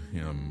to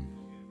Him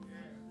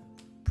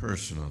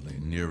personally,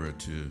 nearer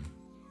to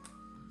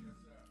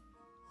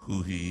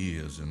who He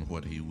is and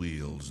what He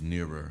wills,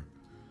 nearer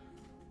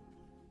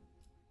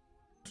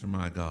to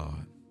my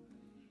God.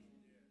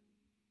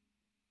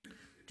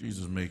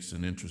 Jesus makes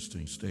an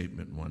interesting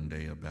statement one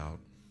day about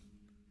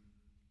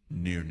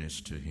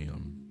nearness to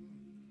Him.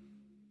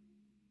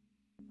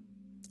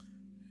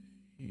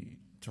 He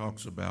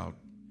talks about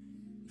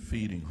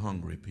feeding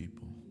hungry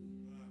people,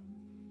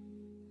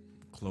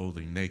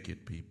 clothing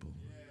naked people,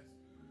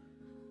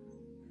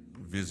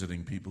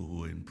 visiting people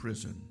who are in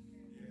prison.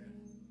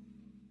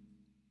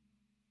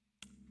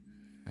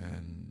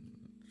 And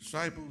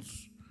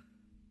disciples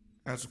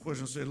asked the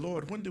question, said,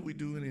 Lord, when did we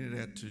do any of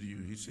that to you?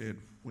 He said,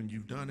 when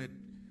you've done it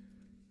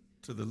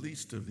to the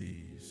least of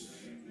these.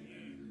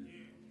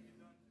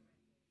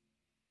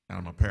 And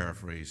I'm going to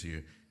paraphrase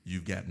here,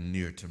 you've gotten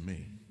near to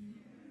me.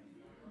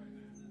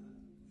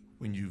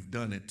 When you've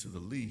done it to the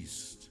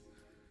least.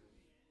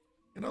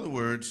 In other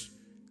words,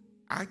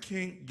 I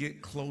can't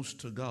get close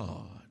to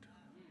God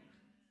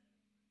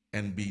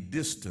and be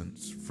distant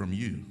from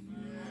you.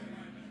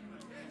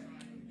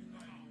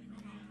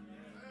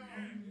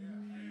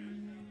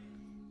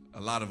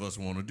 A lot of us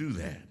want to do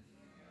that.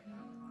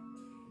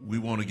 We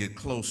want to get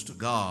close to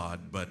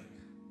God, but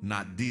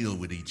not deal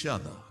with each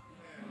other.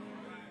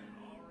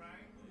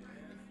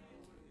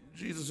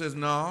 Jesus says,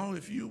 no,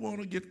 if you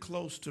want to get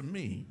close to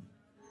me,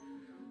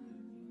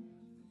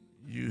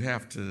 you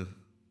have to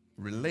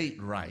relate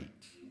right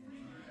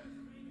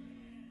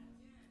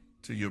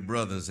to your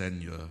brothers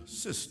and your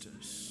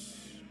sisters.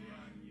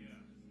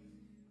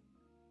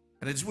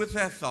 And it's with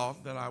that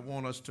thought that I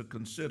want us to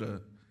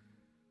consider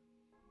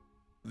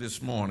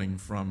this morning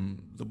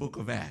from the book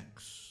of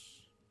Acts.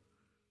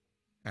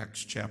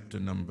 Acts chapter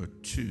number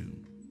 2.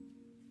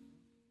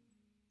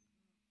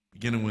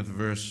 Beginning with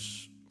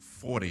verse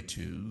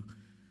 42.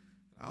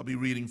 I'll be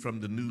reading from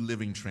the New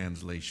Living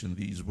Translation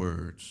these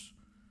words.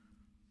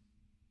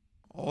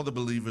 All the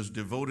believers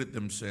devoted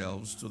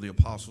themselves to the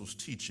apostles'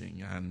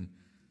 teaching and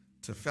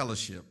to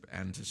fellowship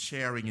and to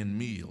sharing in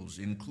meals,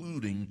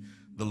 including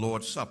the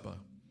Lord's Supper,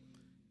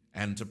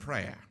 and to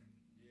prayer.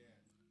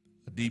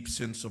 A deep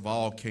sense of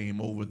awe came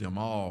over them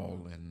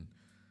all, and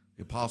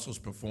the apostles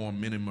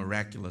performed many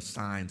miraculous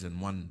signs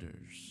and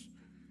wonders.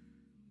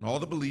 And all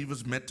the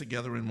believers met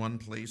together in one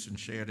place and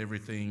shared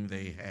everything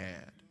they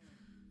had.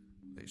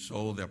 They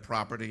sold their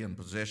property and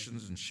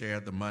possessions and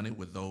shared the money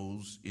with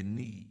those in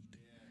need.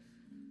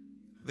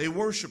 They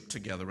worshiped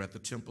together at the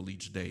temple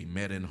each day,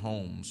 met in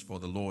homes for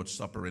the Lord's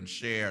Supper, and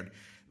shared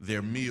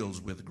their meals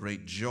with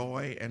great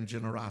joy and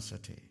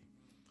generosity,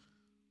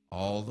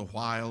 all the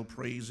while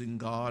praising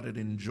God and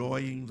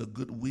enjoying the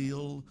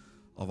goodwill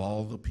of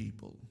all the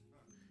people.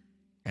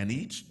 And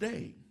each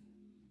day,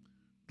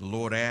 the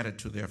Lord added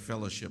to their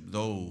fellowship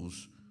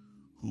those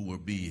who were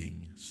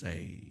being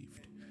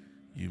saved.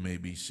 You may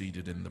be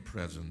seated in the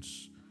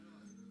presence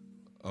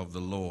of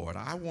the Lord.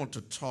 I want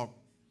to talk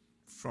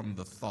from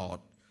the thought,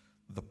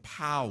 the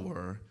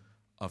power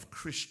of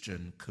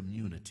Christian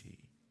community.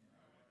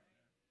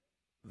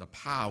 The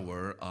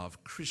power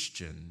of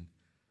Christian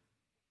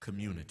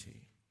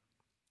community.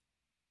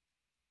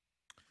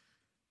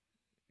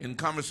 In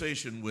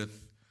conversation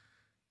with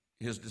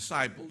his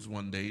disciples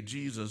one day,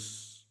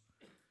 Jesus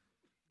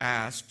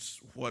asks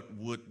what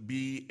would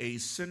be a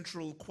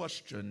central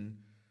question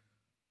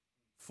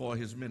for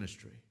his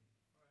ministry.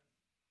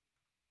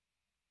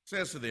 He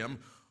says to them,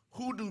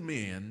 who do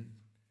men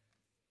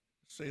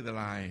say that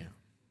I am?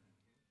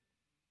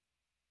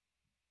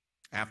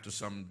 After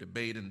some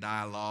debate and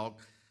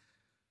dialogue,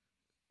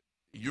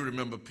 you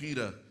remember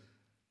Peter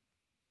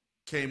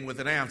came with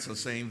an answer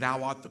saying,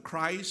 thou art the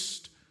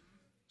Christ,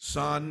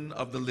 Son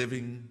of the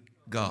living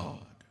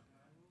God.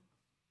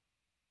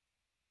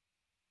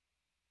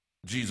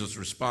 Jesus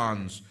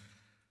responds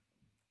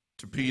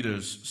to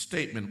Peter's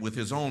statement with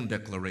his own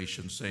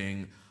declaration,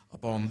 saying,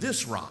 upon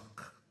this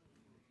rock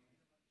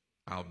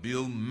I'll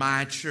build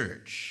my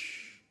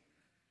church.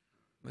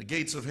 The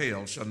gates of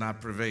hell shall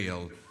not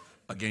prevail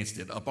against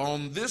it.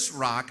 Upon this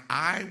rock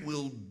I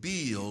will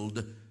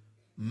build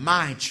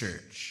my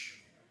church.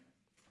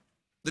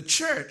 The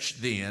church,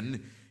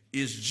 then,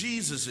 is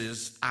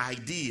Jesus's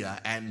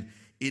idea, and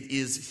it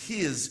is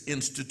his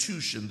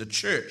institution. The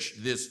church,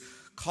 this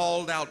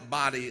called out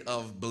body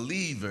of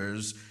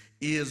believers,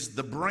 is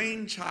the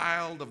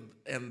brainchild of,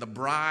 and the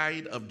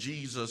bride of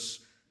Jesus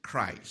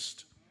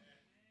Christ.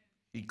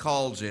 He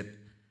calls it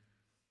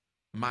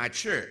my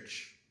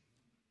church.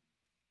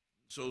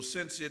 So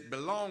since it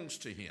belongs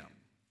to him,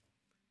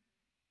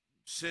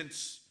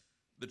 since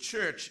the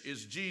church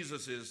is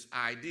Jesus's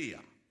idea,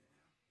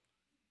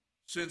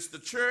 since the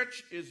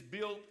church is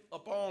built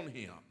upon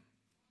him,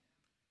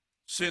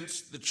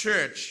 since the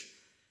church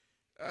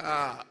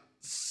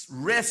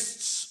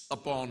rests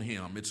upon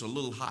him, it's a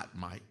little hot,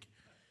 Mike,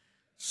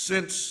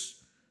 since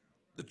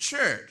the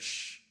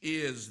church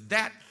is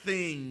that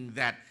thing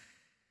that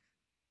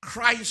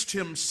Christ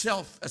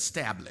himself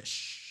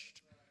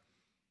established,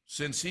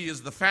 Since he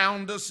is the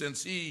founder,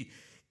 since he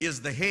is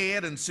the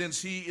head, and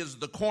since he is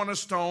the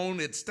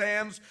cornerstone, it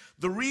stands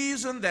the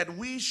reason that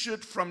we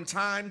should from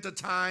time to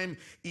time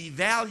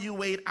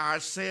evaluate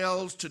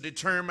ourselves to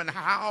determine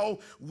how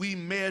we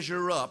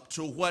measure up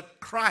to what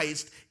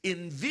Christ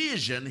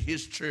envisioned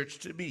his church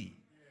to be.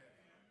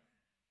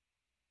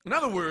 In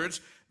other words,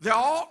 there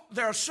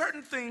are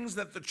certain things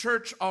that the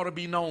church ought to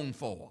be known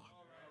for,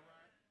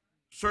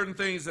 certain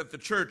things that the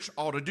church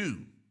ought to do,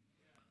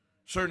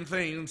 certain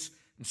things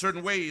in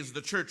certain ways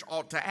the church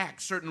ought to act,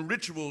 certain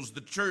rituals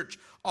the church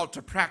ought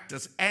to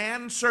practice,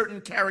 and certain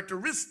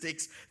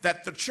characteristics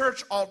that the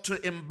church ought to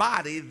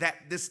embody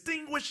that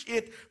distinguish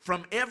it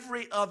from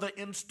every other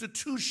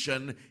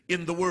institution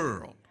in the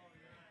world.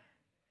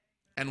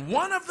 And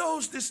one of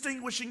those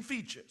distinguishing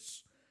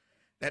features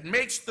that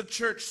makes the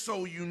church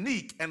so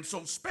unique and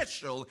so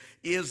special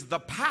is the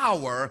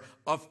power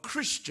of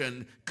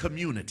Christian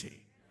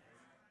community.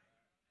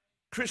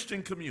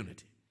 Christian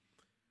community.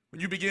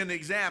 When you begin to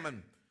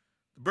examine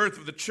the birth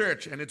of the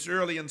church and its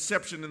early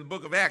inception in the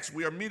book of Acts,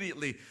 we are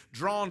immediately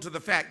drawn to the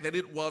fact that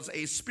it was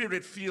a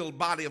spirit-filled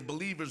body of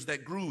believers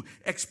that grew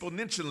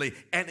exponentially,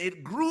 and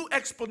it grew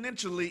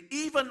exponentially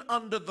even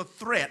under the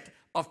threat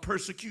of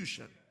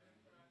persecution.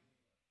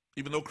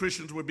 Even though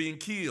Christians were being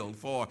killed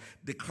for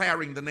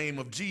declaring the name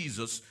of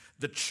Jesus,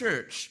 the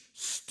church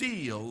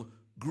still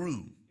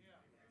grew.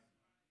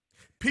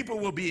 People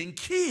were being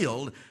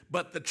killed,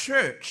 but the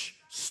church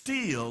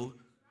still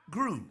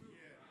grew.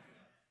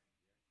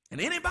 And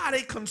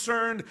anybody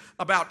concerned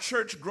about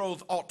church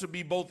growth ought to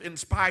be both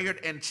inspired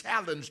and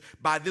challenged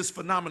by this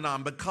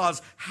phenomenon,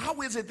 because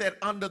how is it that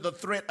under the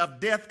threat of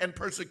death and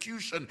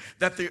persecution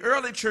that the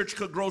early church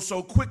could grow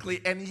so quickly,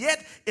 and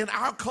yet in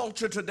our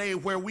culture today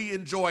where we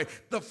enjoy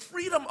the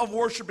freedom of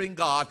worshiping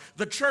God,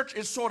 the church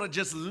is sort of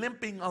just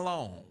limping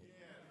along,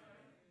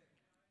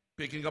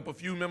 picking up a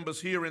few members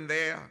here and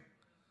there?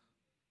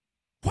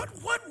 What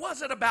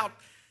was it about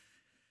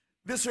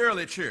this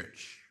early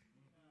church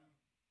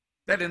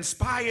that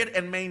inspired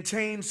and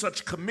maintained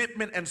such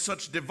commitment and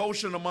such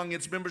devotion among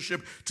its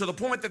membership to the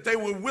point that they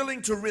were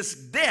willing to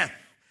risk death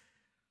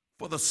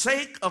for the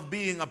sake of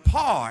being a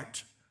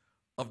part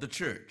of the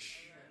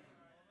church?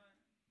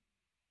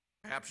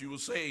 Perhaps you will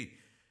say,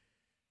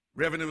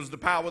 Reverend, it was the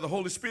power of the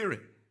Holy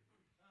Spirit.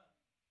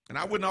 And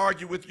I wouldn't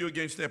argue with you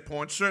against that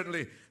point.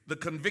 Certainly, the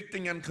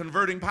convicting and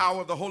converting power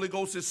of the Holy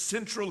Ghost is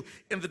central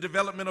in the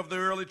development of the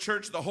early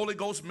church. The Holy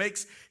Ghost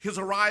makes his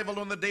arrival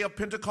on the day of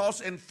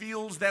Pentecost and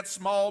fills that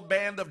small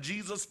band of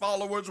Jesus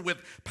followers with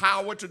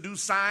power to do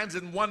signs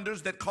and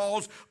wonders that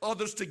cause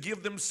others to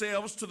give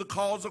themselves to the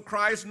cause of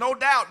Christ. No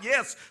doubt,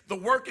 yes, the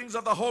workings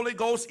of the Holy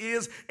Ghost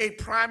is a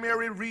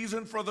primary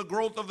reason for the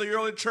growth of the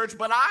early church,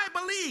 but I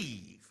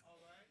believe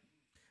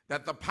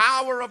that the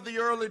power of the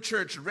early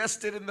church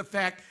rested in the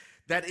fact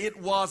that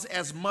it was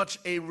as much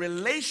a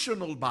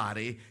relational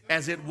body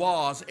as it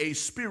was a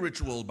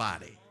spiritual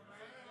body.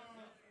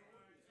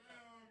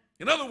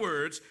 In other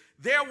words,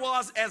 there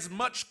was as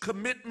much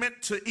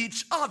commitment to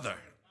each other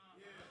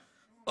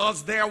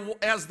as there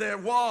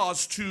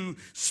was to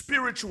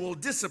spiritual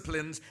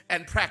disciplines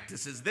and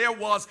practices. There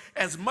was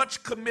as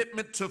much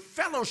commitment to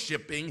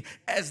fellowshipping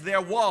as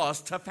there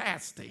was to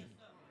fasting.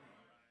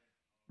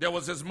 There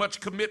was as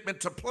much commitment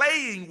to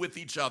playing with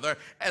each other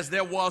as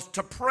there was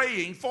to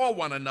praying for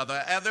one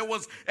another. And there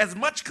was as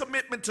much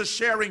commitment to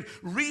sharing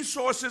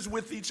resources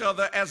with each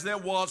other as there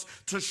was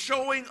to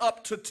showing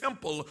up to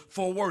temple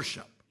for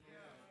worship.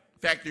 In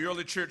fact, the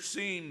early church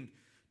seemed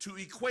to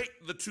equate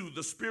the two,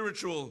 the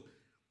spiritual,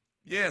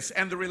 yes,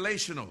 and the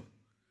relational,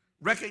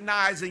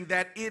 recognizing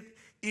that it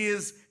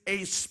is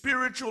a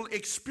spiritual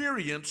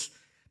experience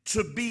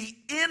to be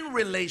in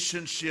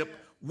relationship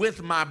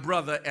with my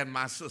brother and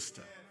my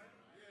sister.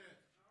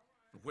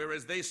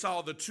 Whereas they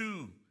saw the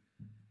two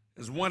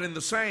as one and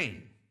the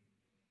same,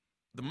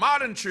 the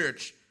modern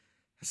church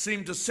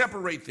seemed to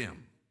separate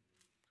them,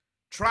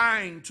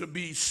 trying to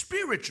be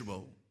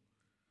spiritual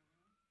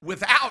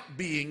without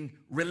being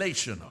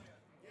relational.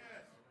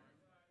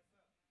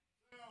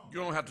 You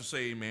don't have to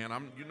say amen.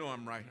 You know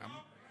I'm right.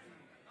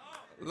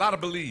 A lot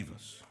of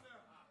believers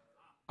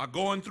are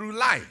going through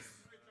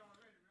life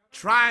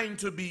trying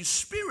to be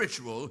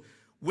spiritual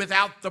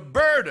without the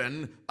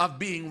burden of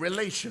being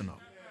relational.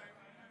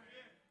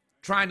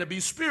 Trying to be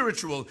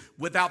spiritual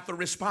without the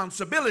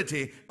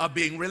responsibility of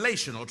being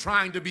relational.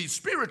 Trying to be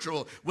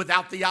spiritual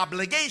without the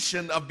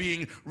obligation of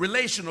being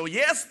relational.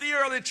 Yes, the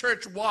early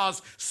church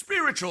was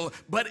spiritual,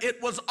 but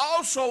it was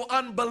also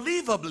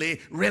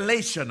unbelievably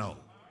relational.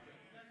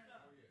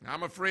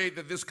 I'm afraid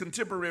that this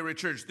contemporary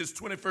church, this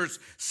 21st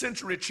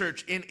century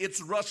church, in its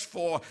rush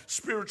for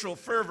spiritual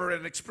fervor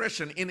and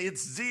expression, in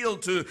its zeal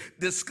to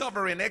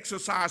discover and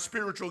exercise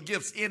spiritual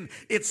gifts, in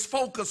its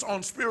focus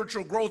on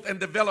spiritual growth and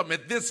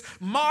development, this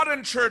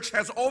modern church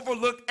has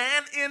overlooked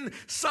and in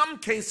some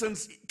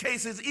cases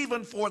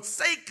even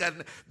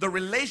forsaken the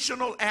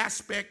relational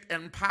aspect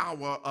and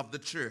power of the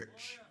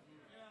church.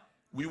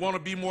 We want to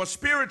be more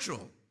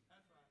spiritual,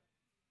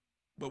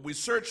 but we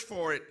search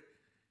for it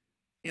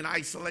in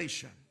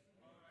isolation.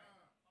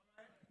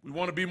 We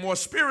want to be more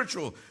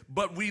spiritual,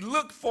 but we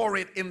look for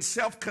it in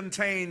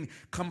self-contained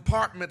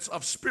compartments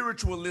of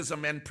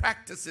spiritualism and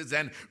practices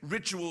and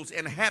rituals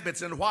and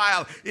habits. And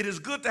while it is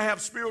good to have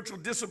spiritual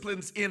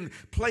disciplines in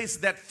place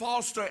that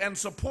foster and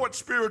support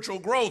spiritual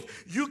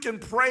growth, you can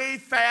pray,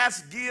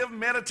 fast, give,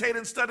 meditate,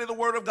 and study the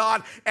Word of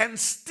God and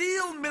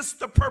still miss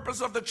the purpose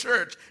of the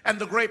church and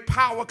the great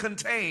power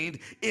contained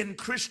in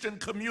Christian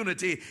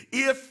community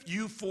if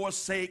you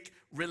forsake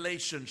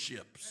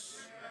relationships.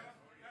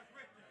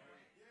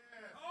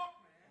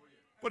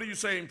 What are you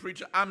saying,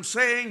 preacher? I'm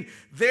saying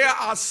there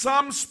are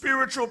some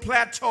spiritual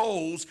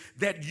plateaus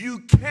that you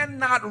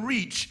cannot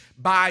reach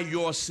by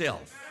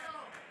yourself.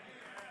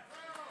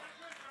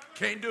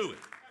 Can't do it.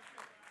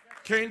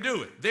 Can't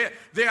do it.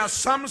 There are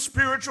some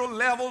spiritual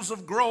levels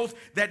of growth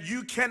that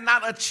you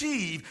cannot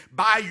achieve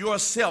by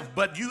yourself,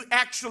 but you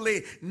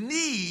actually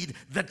need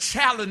the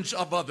challenge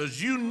of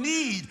others. You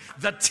need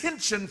the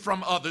tension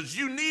from others.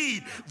 You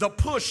need the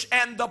push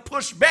and the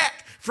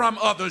pushback from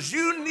others.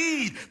 You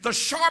need the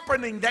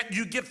sharpening that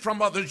you get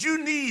from others.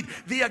 You need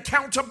the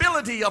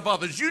accountability of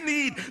others. You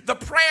need the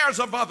prayers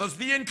of others,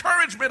 the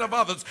encouragement of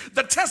others,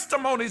 the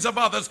testimonies of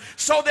others,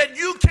 so that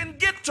you can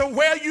get to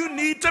where you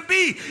need to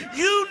be.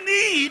 You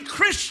need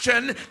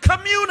Christian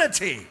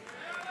community.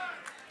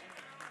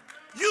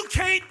 You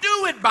can't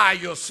do it by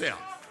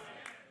yourself.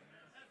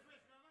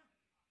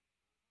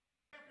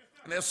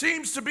 And there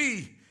seems to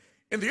be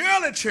in the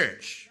early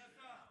church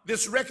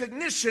this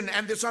recognition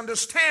and this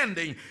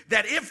understanding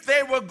that if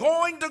they were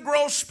going to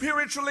grow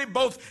spiritually,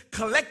 both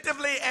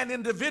collectively and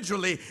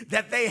individually,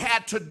 that they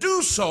had to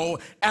do so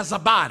as a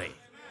body.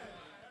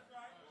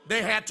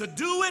 They had to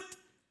do it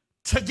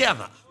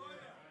together.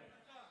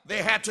 They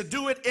had to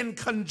do it in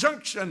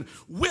conjunction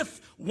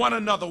with one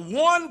another.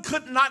 One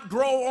could not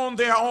grow on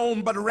their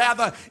own, but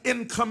rather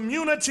in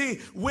community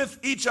with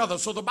each other.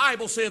 So the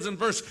Bible says in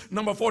verse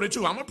number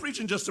 42, I'm going to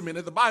preach in just a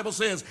minute. The Bible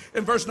says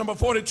in verse number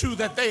 42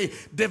 that they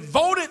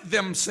devoted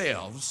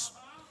themselves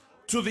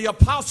to the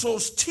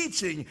apostles'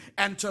 teaching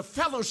and to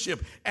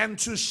fellowship and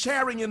to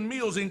sharing in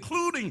meals,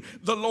 including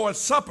the Lord's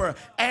Supper,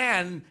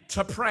 and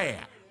to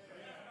prayer.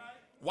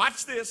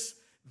 Watch this.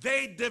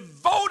 They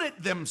devoted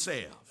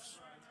themselves.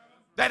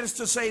 That is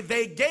to say,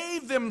 they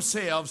gave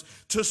themselves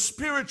to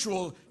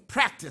spiritual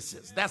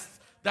practices.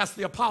 That's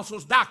the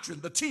apostles'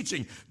 doctrine, the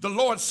teaching, the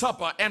Lord's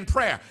Supper, and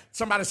prayer.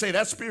 Somebody say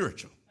that's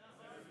spiritual.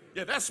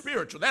 Yeah, that's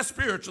spiritual. That's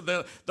spiritual.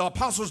 The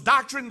apostles'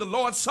 doctrine, the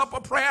Lord's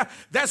Supper, prayer,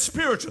 that's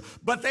spiritual.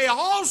 But they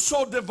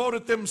also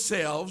devoted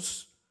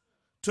themselves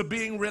to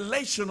being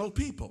relational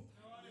people.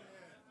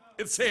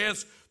 It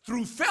says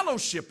through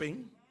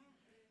fellowshipping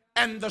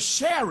and the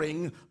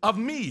sharing of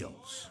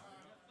meals.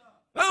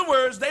 In other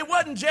words, they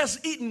wasn't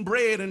just eating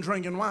bread and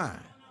drinking wine.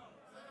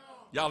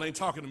 Y'all ain't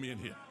talking to me in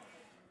here.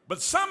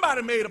 But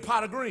somebody made a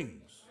pot of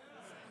greens.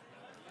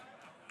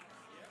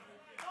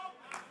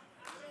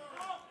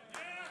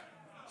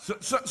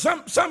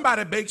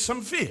 Somebody baked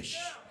some fish.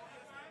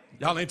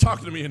 Y'all ain't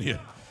talking to me in here.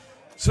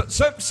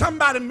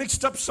 Somebody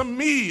mixed up some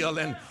meal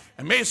and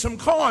made some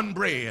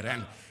cornbread.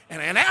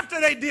 And after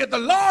they did the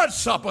Lord's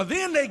Supper,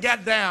 then they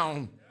got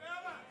down.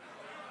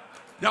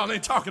 Y'all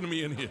ain't talking to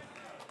me in here.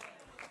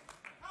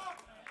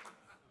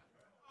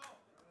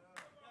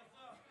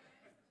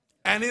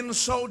 And in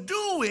so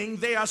doing,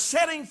 they are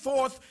setting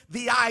forth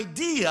the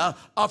idea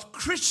of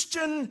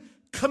Christian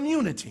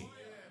community,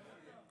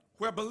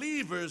 where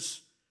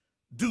believers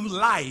do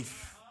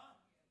life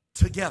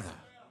together.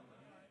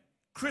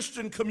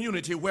 Christian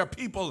community where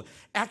people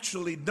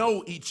actually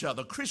know each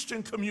other.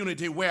 Christian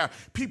community where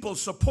people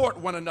support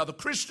one another.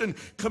 Christian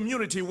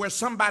community where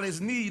somebody's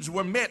needs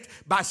were met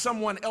by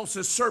someone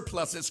else's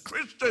surpluses.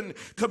 Christian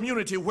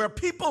community where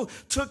people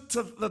took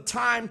the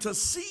time to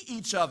see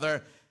each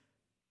other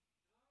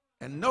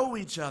and know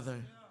each other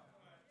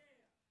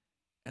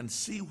and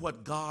see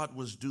what God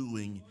was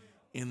doing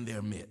in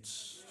their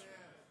midst.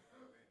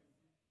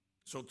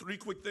 So 3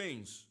 quick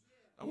things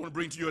I want to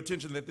bring to your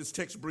attention that this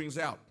text brings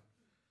out.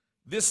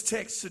 This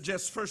text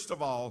suggests, first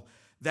of all,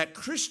 that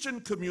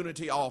Christian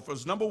community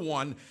offers, number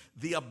 1,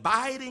 the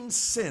abiding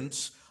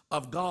sense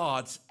of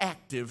God's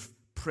active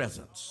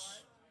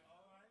presence.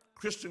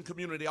 Christian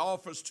community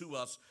offers to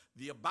us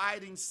the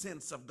abiding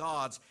sense of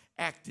God's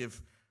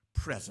active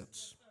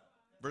presence.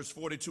 Verse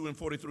 42 and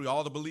 43,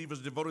 all the believers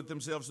devoted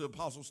themselves to the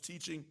apostles'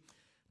 teaching,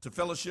 to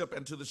fellowship,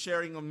 and to the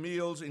sharing of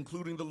meals,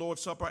 including the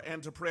Lord's Supper,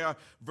 and to prayer.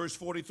 Verse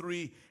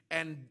 43,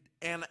 and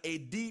a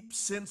deep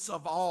sense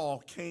of awe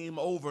came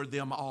over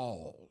them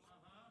all.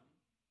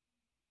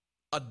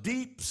 A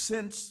deep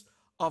sense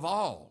of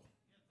awe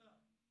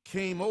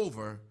came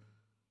over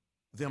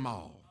them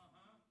all.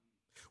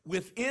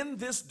 Within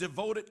this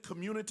devoted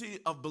community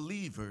of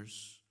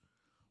believers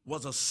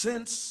was a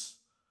sense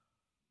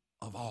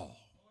of awe.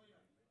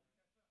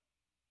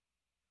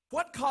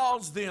 What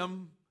caused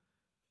them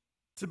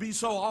to be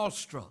so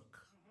awestruck?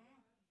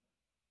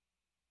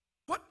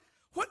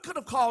 What could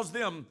have caused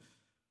them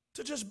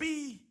to just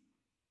be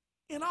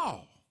in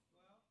awe?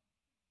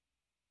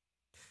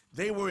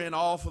 They were in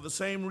awe for the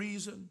same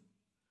reason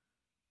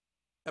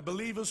that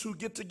believers who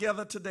get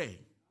together today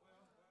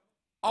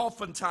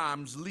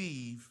oftentimes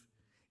leave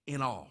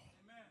in awe.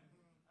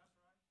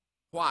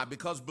 Why?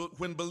 Because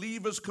when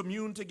believers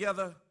commune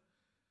together,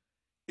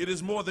 it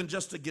is more than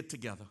just a get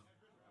together.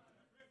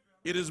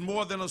 It is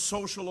more than a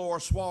social or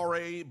a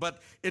soiree,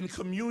 but in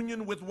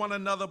communion with one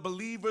another,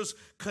 believers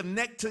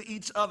connect to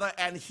each other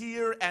and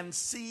hear and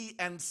see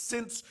and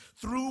sense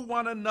through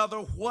one another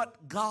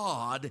what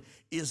God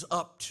is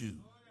up to.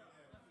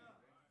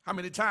 How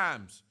many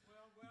times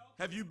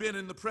have you been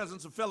in the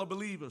presence of fellow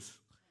believers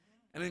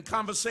and in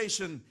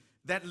conversation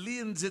that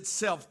lends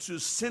itself to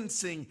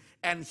sensing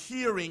and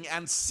hearing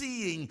and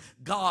seeing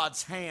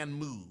God's hand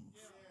move?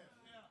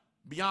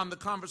 Beyond the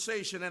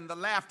conversation and the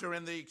laughter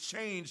and the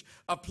exchange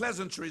of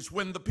pleasantries,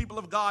 when the people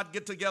of God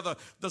get together,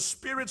 the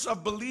spirits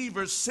of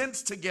believers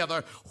sense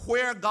together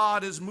where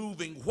God is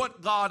moving,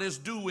 what God is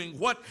doing,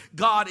 what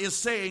God is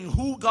saying,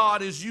 who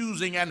God is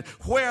using, and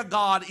where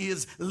God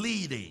is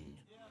leading.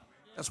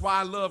 That's why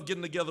I love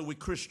getting together with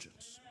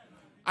Christians.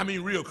 I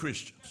mean real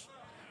Christians.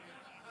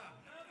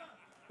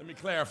 Let me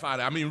clarify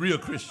that. I mean real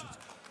Christians.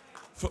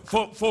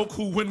 Folk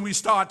who, when we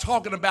start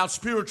talking about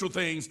spiritual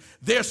things,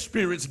 their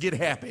spirits get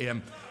happy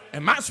and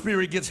my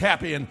spirit gets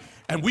happy, and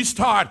we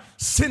start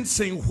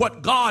sensing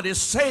what God is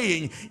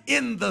saying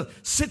in the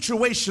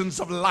situations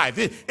of life.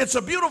 It's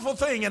a beautiful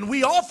thing, and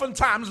we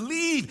oftentimes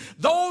leave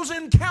those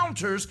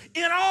encounters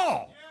in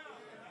awe.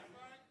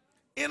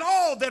 In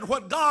awe that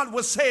what God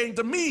was saying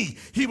to me,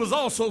 he was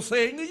also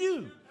saying to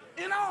you.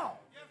 In awe.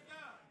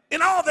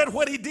 In awe that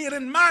what he did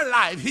in my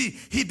life,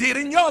 he did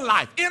in your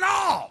life. In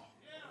awe.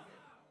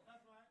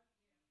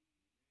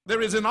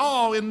 There is an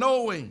awe in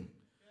knowing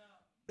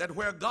that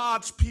where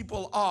God's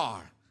people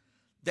are,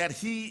 that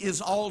he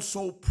is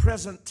also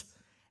present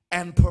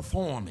and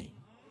performing.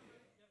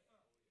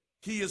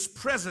 He is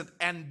present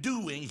and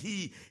doing.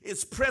 He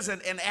is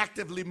present and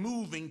actively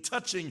moving,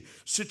 touching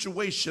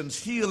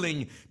situations,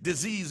 healing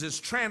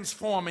diseases,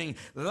 transforming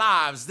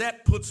lives.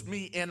 That puts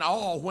me in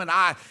awe when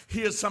I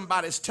hear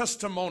somebody's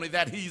testimony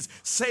that he's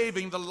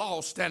saving the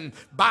lost and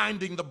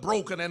binding the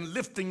broken and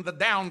lifting the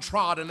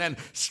downtrodden and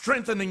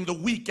strengthening the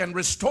weak and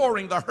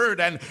restoring the hurt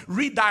and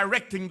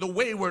redirecting the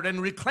wayward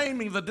and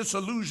reclaiming the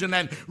disillusioned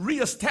and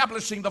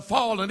reestablishing the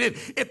fallen.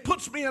 It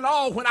puts me in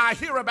awe when I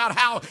hear about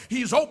how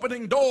he's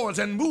opening doors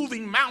and moving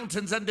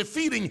mountains and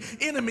defeating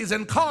enemies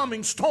and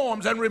calming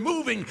storms and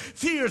removing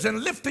fears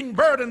and lifting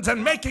burdens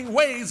and making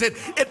ways.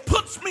 It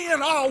puts me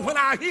in awe when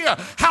I hear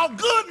how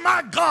good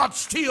my God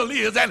still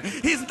is, and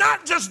he's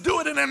not just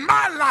doing it in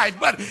my life,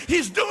 but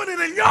he's doing it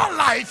in your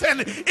life,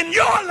 and in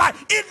your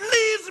life it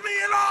leaves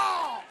me in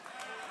awe.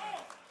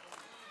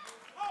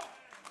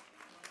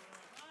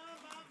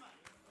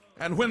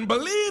 And when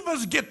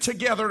believers get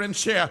together and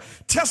share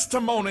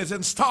testimonies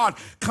and start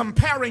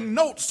comparing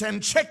notes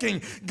and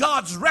checking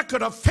God's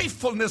record of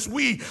faithfulness,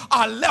 we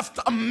are left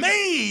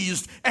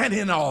amazed and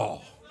in awe.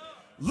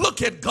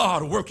 Look at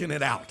God working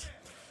it out.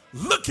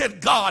 Look at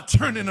God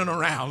turning it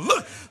around.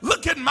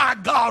 Look at my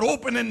God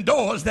opening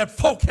doors that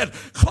folk had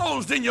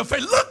closed in your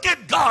face. Look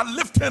at God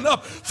lifting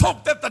up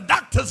folk that the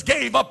doctors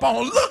gave up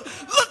on.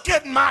 Look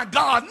at my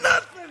God.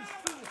 Nothing's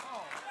too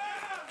hard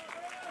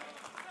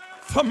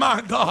for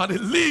my God.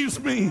 It leaves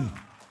me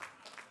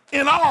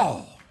in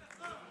awe.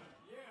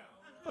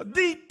 A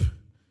deep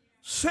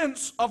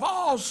sense of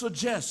awe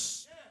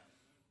suggests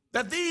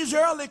that these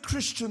early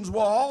Christians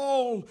were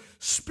all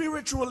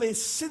spiritually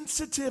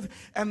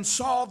sensitive and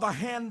saw the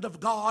hand of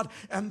God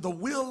and the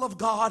will of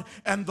God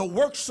and the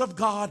works of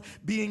God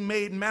being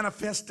made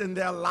manifest in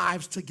their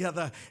lives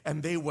together,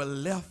 and they were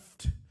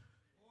left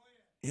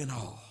in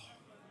awe.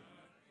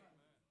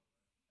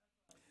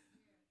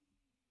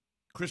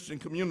 Christian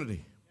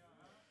community,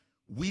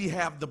 we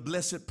have the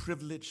blessed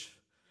privilege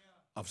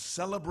of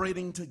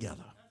celebrating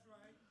together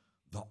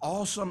the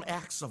awesome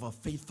acts of a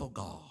faithful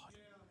God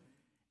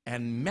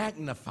and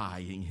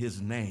magnifying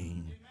his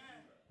name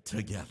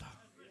together.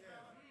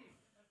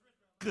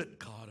 Good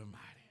God Almighty.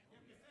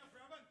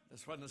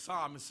 That's what the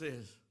psalmist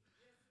says.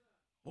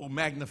 Oh,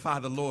 magnify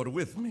the Lord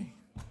with me.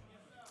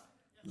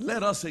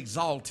 Let us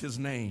exalt his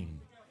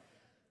name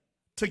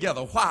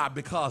together. Why?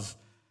 Because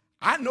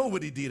I know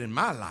what he did in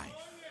my life.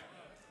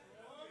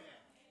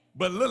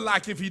 But look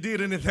like if he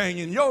did anything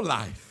in your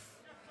life,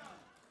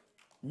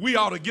 we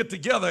ought to get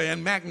together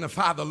and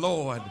magnify the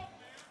Lord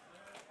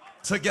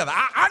together.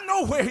 I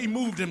know where he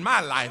moved in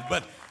my life,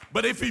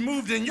 but if he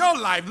moved in your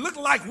life, look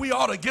like we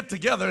ought to get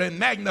together and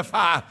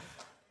magnify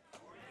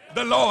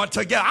the Lord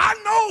together. I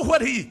know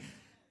what he...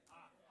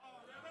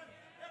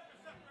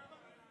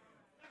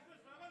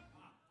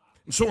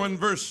 So in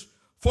verse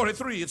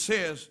 43 it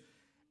says,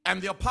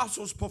 and the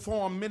apostles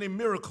performed many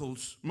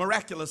miracles,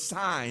 miraculous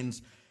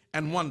signs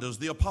and wonders.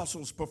 The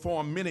apostles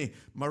performed many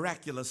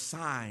miraculous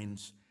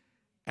signs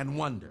and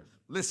wonders.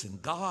 Listen,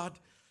 God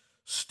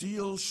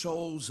still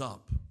shows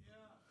up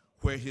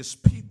where his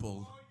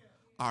people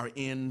are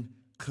in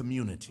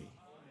community.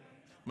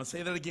 I'm going to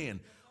say that again.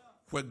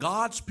 Where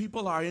God's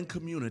people are in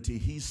community,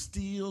 he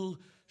still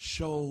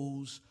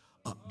shows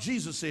up.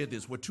 Jesus said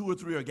this, where two or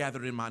three are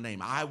gathered in my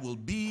name, I will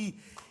be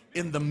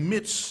in the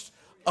midst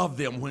of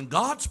them. When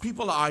God's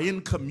people are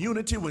in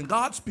community, when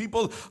God's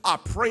people are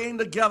praying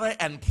together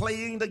and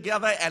playing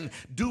together and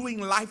doing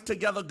life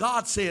together,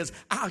 God says,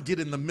 I'll get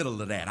in the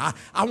middle of that.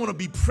 I want to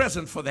be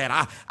present for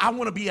that. I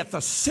want to be at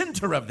the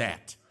center of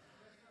that.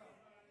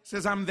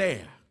 Says, I'm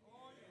there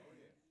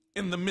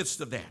in the midst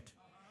of that.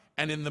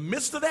 And in the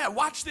midst of that,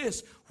 watch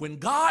this, when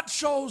God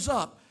shows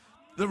up,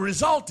 the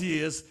result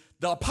is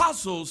the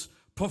apostles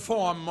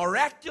perform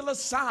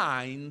miraculous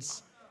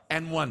signs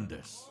and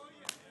wonders.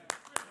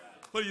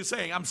 What are you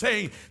saying? I'm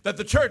saying that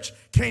the church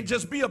can't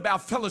just be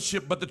about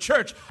fellowship, but the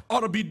church ought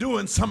to be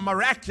doing some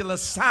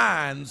miraculous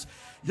signs.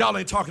 Y'all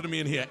ain't talking to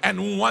me in here.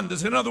 And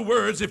wonders. In other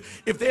words,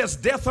 if there's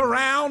death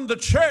around the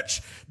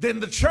church, then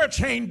the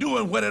church ain't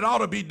doing what it ought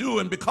to be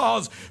doing,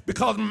 because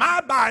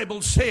my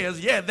Bible says,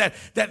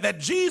 that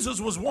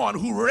Jesus was one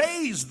who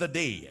raised the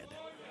dead.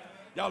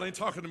 Y'all ain't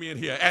talking to me in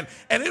here.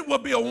 And it will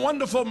be a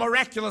wonderful,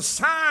 miraculous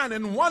sign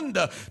and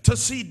wonder to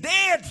see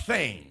dead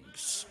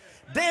things,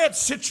 dead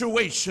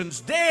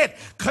situations, dead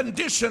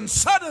conditions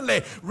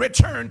suddenly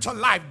return to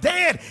life,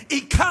 dead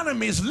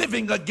economies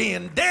living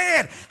again,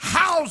 dead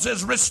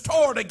houses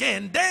restored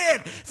again,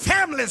 dead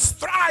families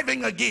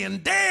thriving again,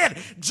 dead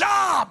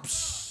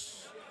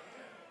jobs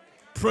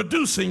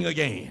producing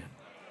again.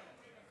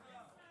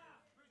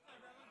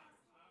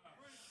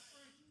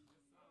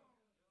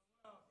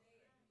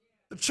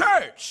 The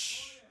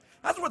church,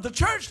 that's what the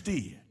church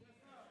did.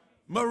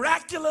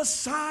 Miraculous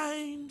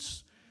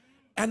signs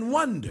and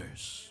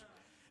wonders.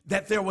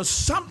 That there was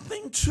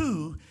something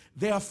to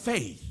their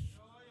faith.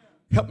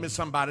 Help me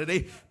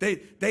somebody. They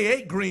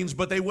ate greens,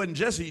 but they wasn't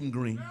just eating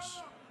greens.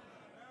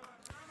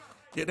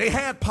 Yeah, they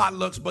had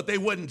potlucks, but they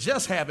wasn't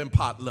just having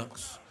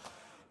potlucks.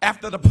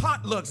 After the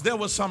potlucks, there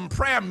was some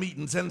prayer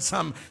meetings and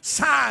some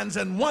signs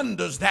and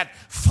wonders that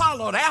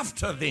followed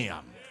after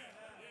them.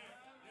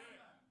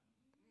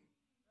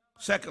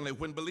 Secondly,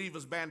 when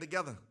believers band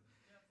together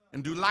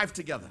and do life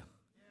together,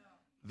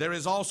 there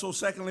is also,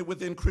 secondly,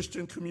 within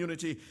Christian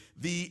community,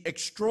 the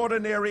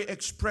extraordinary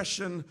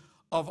expression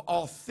of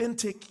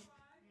authentic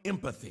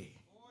empathy.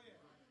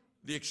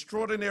 The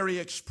extraordinary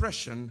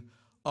expression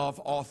of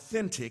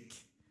authentic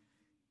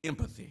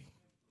empathy.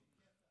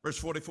 Verse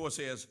 44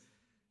 says,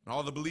 and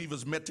all the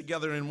believers met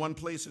together in one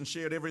place and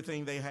shared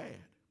everything they had.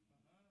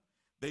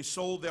 They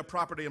sold their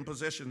property and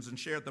possessions and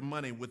shared the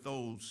money with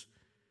those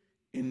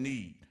in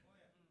need.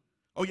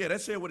 Oh, yeah,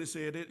 that said what it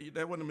said.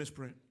 That wasn't a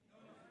misprint.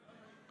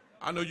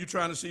 I know you're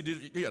trying to see this.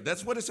 Yeah,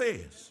 that's what it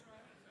says.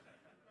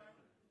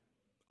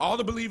 All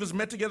the believers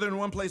met together in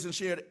one place and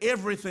shared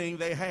everything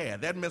they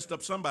had. That messed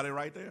up somebody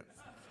right there.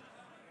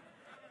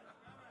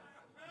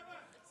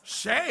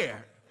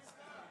 Share.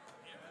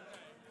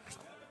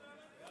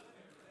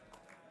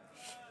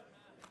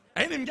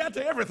 Ain't even got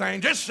to everything,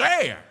 just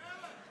share.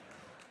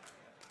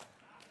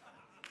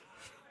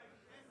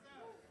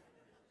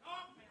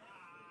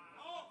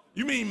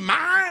 You mean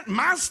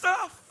my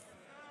stuff?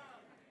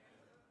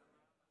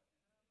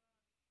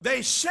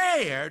 They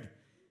shared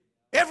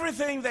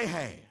everything they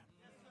had,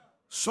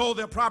 sold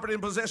their property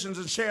and possessions,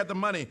 and shared the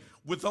money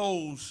with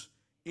those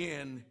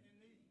in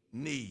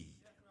need.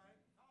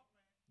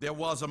 There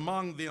was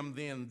among them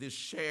then this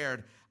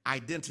shared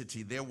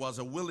identity. There was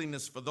a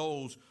willingness for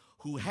those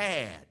who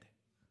had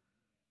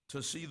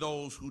to see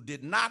those who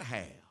did not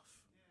have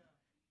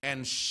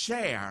and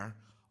share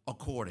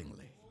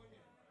accordingly.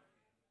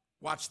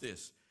 Watch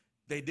this.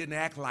 They didn't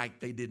act like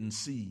they didn't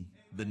see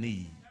the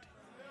need.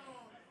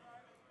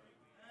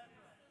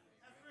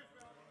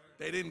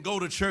 They didn't go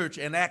to church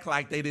and act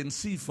like they didn't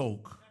see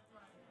folk.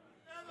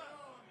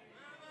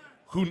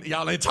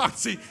 Y'all ain't talking.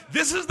 See,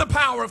 this is the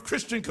power of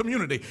Christian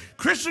community.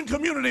 Christian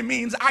community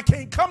means I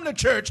can't come to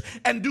church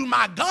and do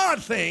my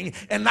God thing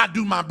and not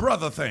do my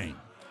brother thing.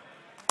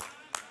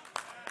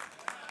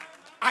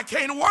 I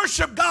can't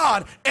worship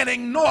God and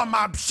ignore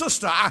my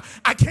sister.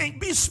 I can't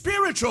be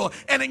spiritual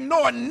and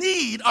ignore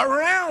need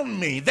around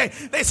me. They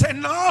say,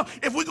 no,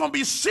 if we're going to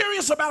be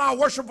serious about our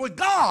worship with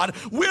God,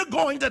 we're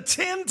going to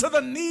tend to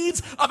the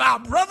needs of our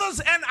brothers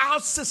and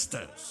our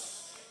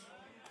sisters.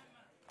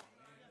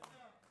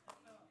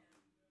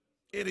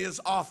 It is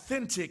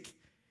authentic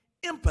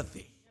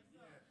empathy.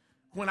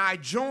 When I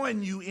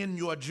join you in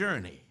your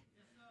journey,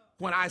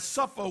 when I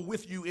suffer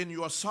with you in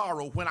your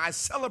sorrow, when I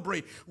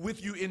celebrate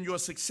with you in your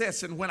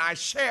success, and when I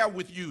share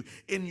with you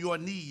in your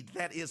need,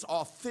 that is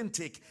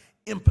authentic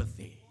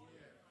empathy.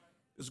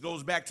 This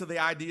goes back to the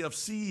idea of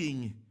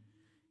seeing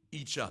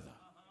each other.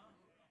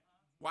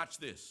 Watch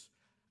this.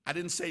 I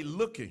didn't say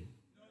looking.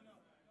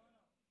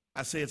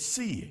 I said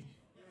seeing.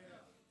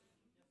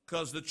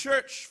 Because the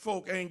church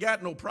folk ain't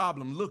got no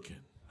problem looking.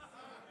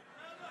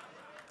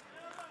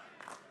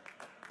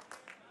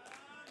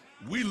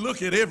 We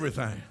look at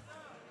everything.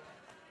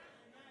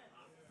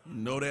 You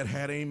know that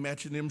hat ain't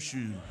matching them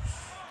shoes.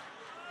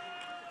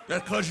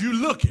 That's because you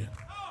looking.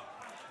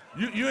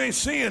 You ain't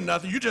seeing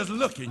nothing. You just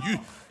looking.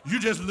 You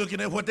just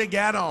looking at what they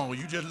got on.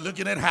 You just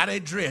looking at how they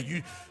dress.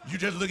 You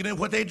just looking at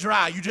what they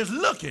drive. You just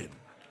looking.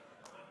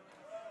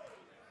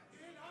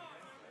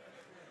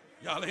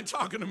 Y'all ain't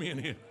talking to me in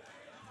here.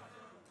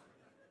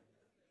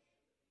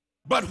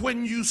 But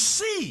when you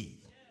see,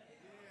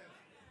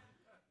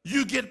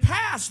 you get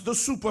past the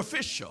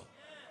superficial.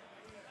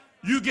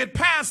 You get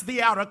past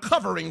the outer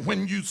covering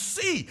when you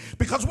see.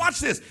 Because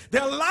watch this.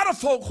 There are a lot of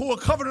folk who are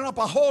covering up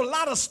a whole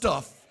lot of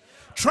stuff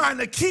trying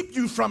to keep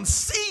you from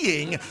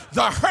seeing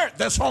the hurt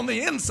that's on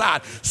the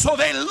inside. So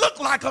they look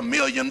like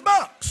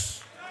 $1,000,000.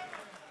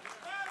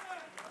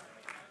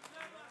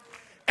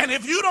 And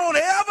if you don't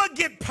ever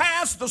get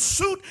past the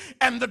suit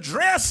and the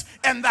dress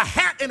and the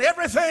hat and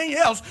everything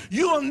else,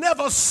 you'll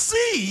never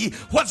see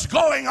what's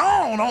going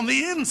on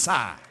the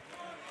inside.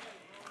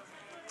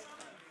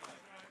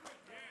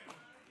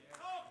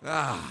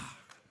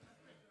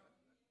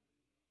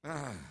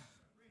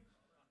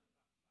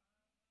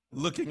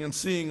 Looking and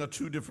seeing are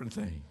two different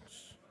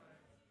things.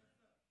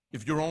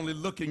 If you're only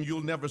looking,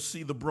 you'll never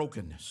see the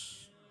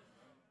brokenness.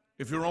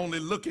 If you're only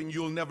looking,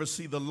 you'll never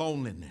see the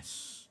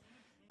loneliness.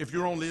 If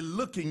you're only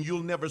looking,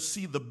 you'll never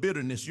see the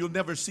bitterness. You'll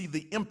never see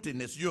the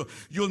emptiness.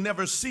 You'll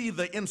never see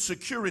the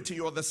insecurity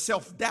or the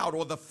self-doubt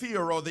or the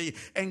fear or the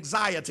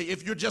anxiety.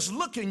 If you're just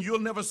looking, you'll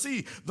never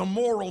see the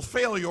moral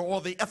failure or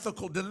the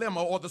ethical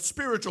dilemma or the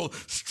spiritual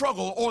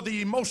struggle or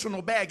the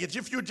emotional baggage.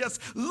 If you're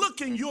just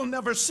looking, you'll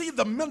never see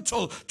the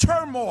mental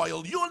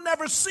turmoil. You'll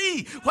never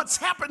see what's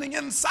happening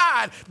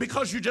inside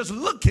because you're just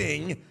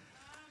looking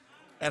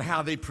at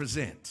how they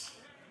present.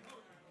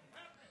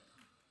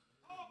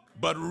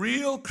 But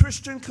real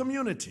Christian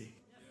community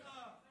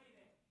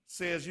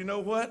says, you know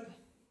what?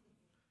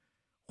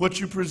 What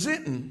you're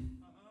presenting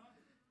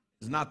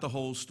is not the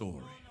whole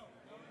story.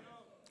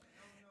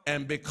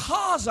 And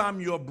because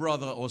I'm your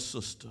brother or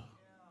sister,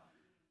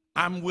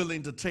 I'm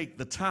willing to take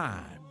the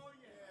time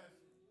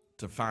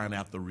to find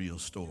out the real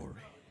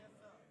story.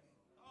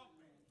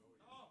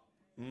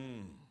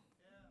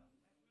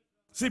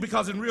 See,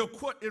 because in real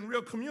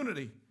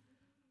community,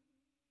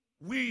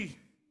 we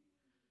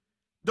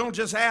don't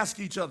just ask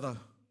each other,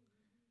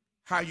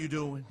 how you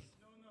doing?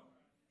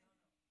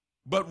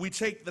 But we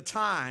take the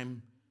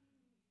time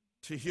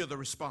to hear the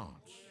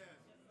response.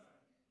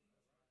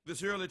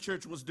 This early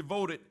church was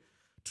devoted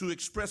to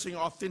expressing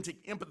authentic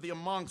empathy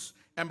amongst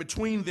and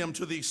between them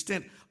to the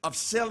extent of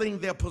selling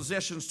their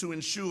possessions to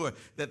ensure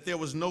that there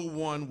was no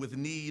one with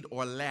need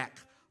or lack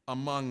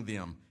among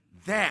them.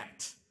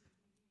 That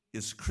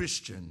is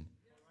Christian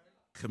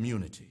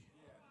community.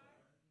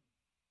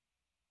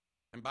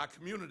 And by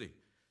community,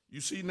 you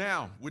see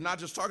now, we're not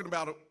just talking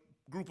about a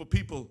group of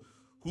people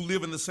who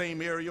live in the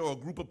same area or a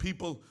group of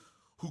people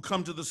who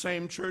come to the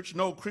same church.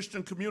 No,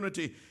 Christian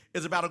community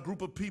is about a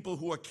group of people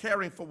who are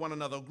caring for one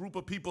another, a group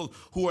of people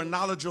who are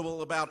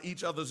knowledgeable about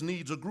each other's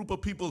needs, a group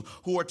of people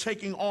who are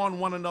taking on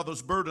one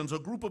another's burdens, a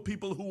group of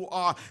people who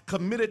are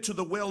committed to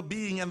the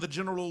well-being and the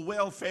general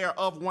welfare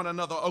of one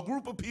another, a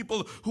group of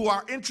people who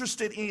are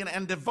interested in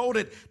and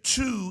devoted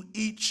to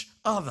each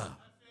other.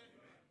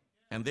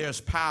 And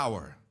there's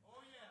power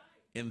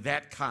in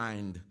that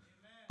kind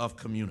of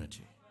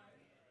community.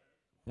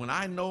 When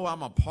I know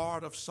I'm a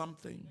part of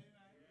something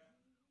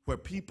where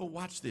people,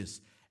 watch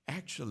this,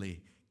 actually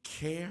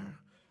care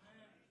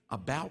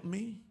about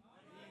me.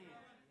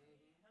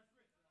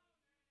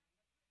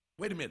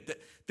 Wait a minute,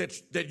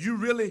 that you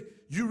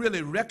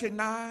really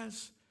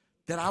recognize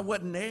that I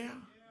wasn't there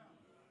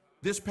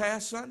this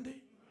past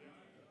Sunday?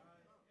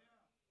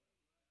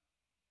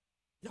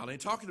 Y'all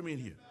ain't talking to me in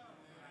here.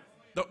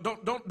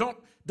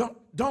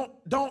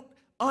 Don't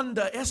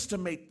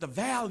underestimate the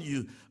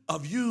value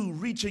of you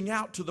reaching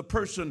out to the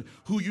person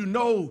who you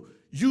know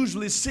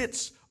usually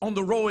sits on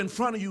the row in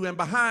front of you and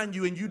behind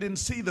you and you didn't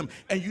see them,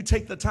 and you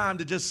take the time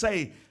to just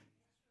say,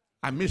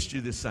 I missed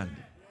you this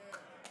Sunday.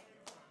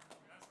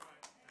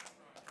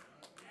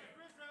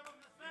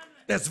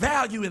 There's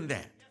value in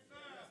that.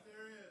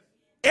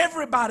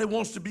 Everybody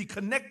wants to be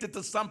connected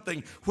to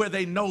something where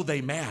they know they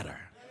matter.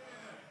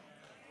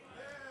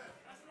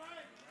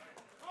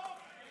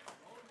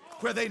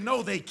 Where they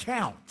know they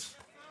count.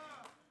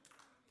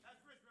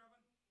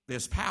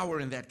 There's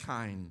power in that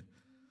kind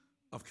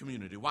of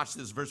community. Watch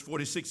this. Verse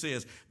 46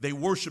 says, they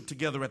worshiped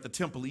together at the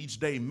temple each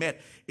day,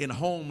 met in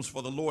homes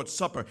for the Lord's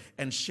Supper,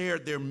 and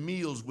shared their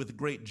meals with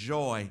great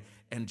joy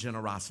and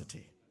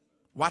generosity.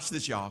 Watch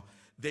this, y'all.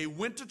 They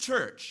went to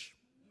church.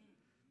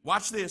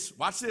 Watch this.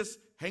 Watch this.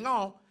 Hang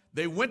on.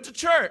 They went to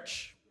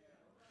church,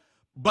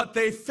 but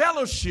they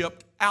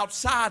fellowshiped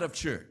outside of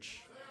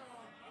church.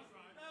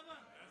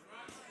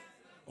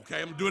 Okay,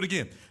 I'm going to do it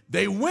again.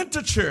 They went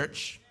to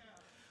church,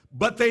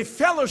 but they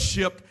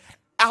fellowshiped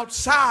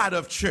outside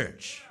of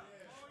church.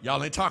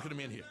 Y'all ain't talking to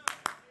me in here.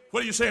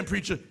 What are you saying,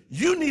 preacher?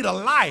 You need a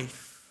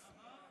life.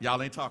 Y'all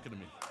ain't talking to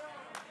me.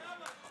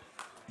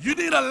 You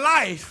need a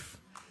life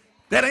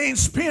that ain't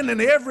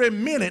spending every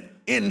minute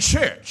in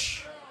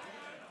church.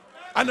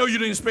 I know you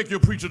didn't expect your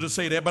preacher to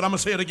say that, but I'm going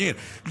to say it again.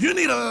 You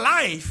need a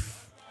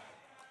life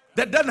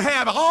that doesn't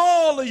have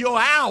all of your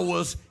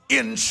hours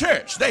in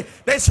church. They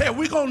say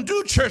we're going to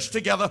do church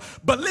together,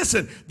 but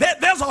listen,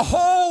 there's a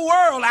whole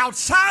world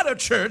outside of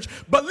church,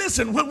 but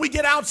listen, when we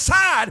get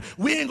outside,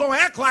 we ain't going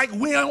to act like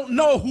we don't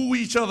know who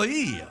each other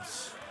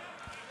is.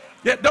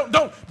 Yeah,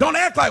 don't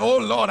act like, oh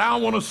Lord, I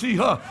don't want to see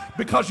her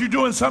because you're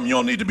doing something you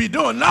don't need to be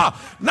doing. No.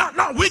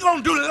 We're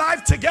going to do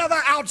life together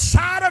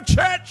outside of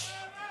church.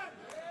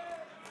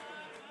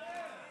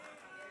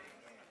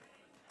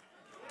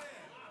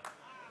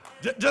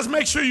 Just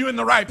make sure you're in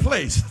the right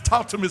place.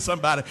 Talk to me,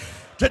 somebody.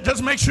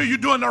 Just make sure you're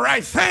doing the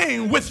right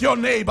thing with your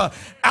neighbor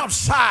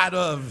outside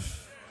of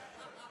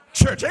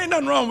church. Ain't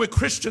nothing wrong with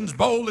Christians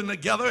bowling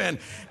together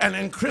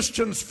and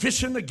Christians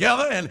fishing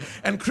together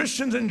and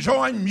Christians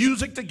enjoying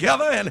music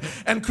together. And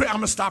I'm going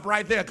to stop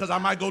right there because I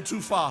might go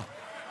too far.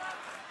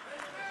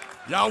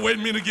 Y'all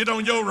waiting me to get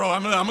on your row.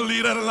 I'm going to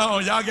leave that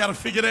alone. Y'all got to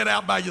figure that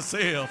out by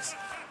yourselves.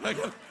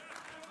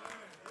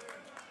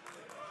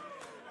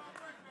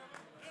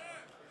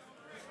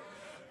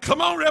 Come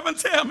on, Reverend,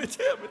 tell me.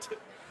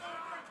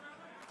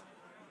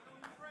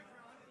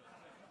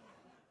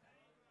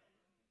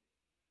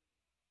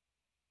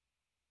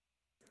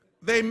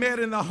 They met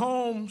in the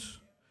homes,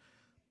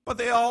 but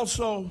they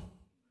also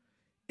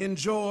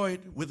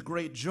enjoyed with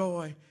great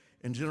joy,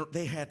 and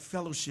they had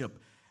fellowship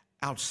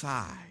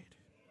outside.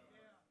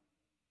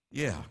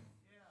 Yeah.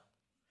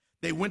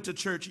 They went to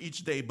church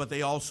each day, but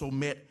they also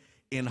met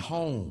in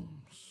homes.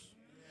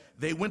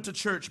 They went to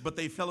church, but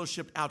they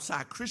fellowshiped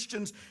outside.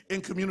 Christians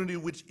in community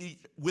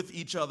with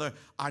each other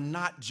are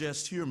not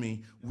just, hear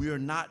me, we are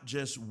not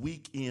just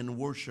weekend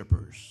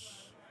worshipers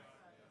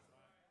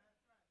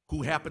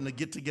who happen to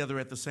get together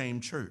at the same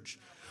church.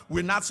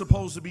 We're not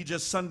supposed to be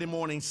just Sunday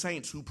morning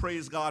saints who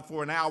praise God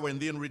for an hour and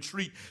then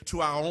retreat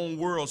to our own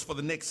worlds for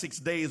the next 6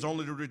 days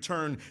only to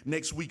return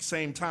next week,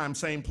 same time,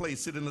 same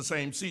place, sit in the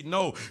same seat.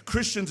 No,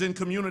 Christians in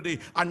community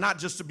are not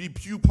just to be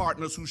pew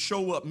partners who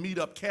show up, meet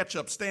up, catch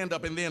up, stand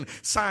up, and then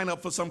sign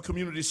up for some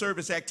community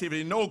service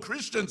activity. No,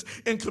 Christians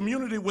in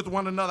community with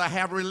one another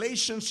have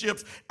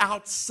relationships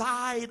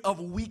outside of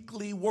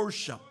weekly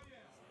worship.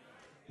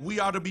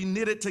 We are to be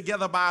knitted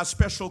together by a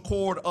special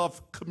cord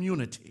of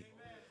community.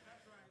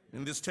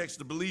 In this text,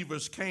 the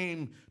believers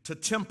came to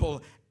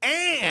temple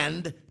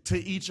and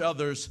to each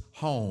other's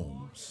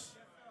homes.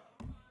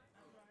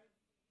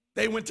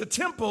 They went to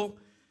temple,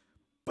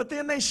 but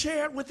then they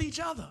shared with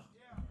each other.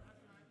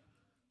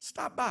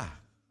 Stop by.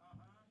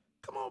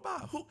 Come on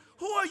by.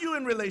 Who are you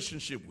in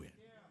relationship with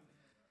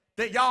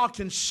that y'all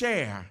can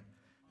share?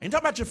 Ain't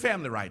talking about your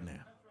family right now.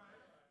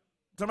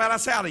 I'm talking about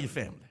outside of your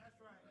family.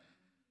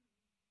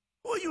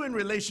 Who are you in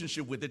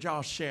relationship with that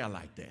y'all share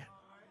like that?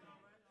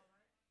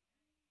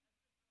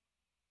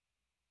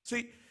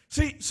 See.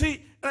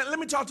 Let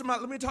me talk to my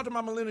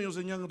millennials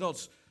and young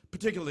adults,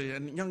 particularly,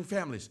 and young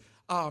families.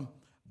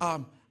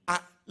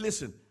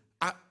 Listen.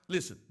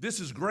 This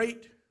is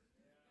great,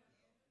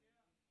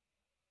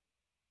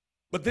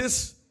 but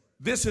this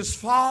is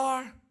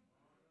far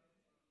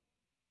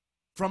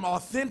from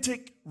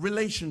authentic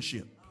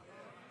relationship.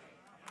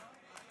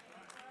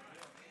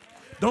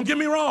 Don't get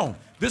me wrong.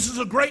 This is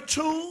a great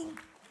tool,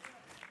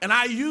 and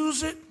I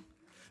use it.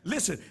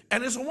 Listen,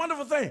 and it's a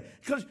wonderful thing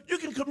because you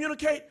can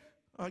communicate.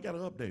 I got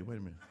an update. Wait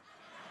a minute.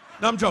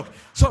 No, I'm joking.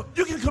 So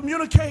you can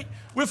communicate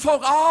with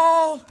folk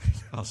all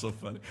so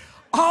funny,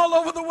 all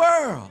over the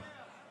world.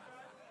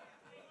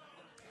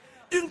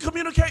 You can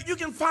communicate. You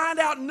can find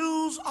out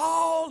news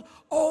all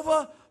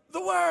over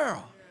the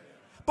world.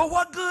 But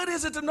what good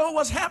is it to know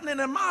what's happening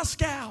in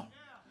Moscow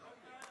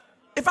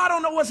if I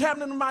don't know what's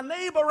happening to my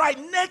neighbor right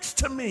next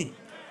to me?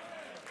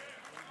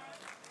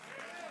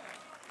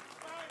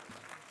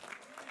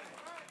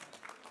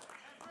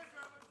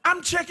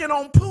 I'm checking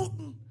on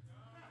Putin.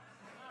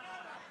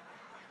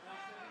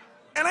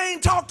 And I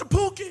ain't talked to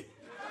Pookie.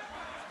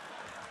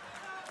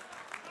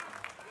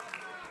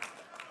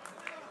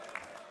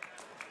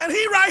 And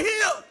he right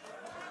here.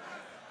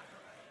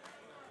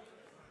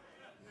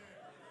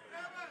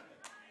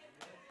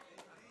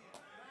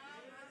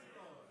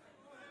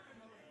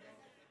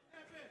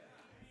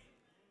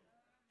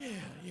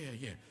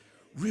 Yeah.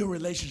 Real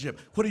relationship.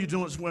 What are you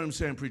doing? That's what I'm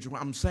saying, preacher.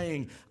 I'm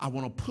saying I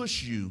want to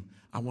push you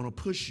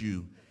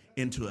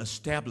into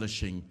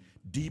establishing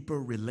deeper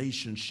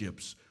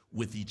relationships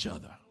with each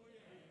other.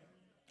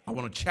 I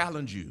want to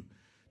challenge you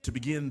to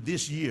begin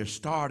this year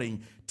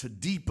starting to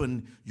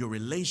deepen your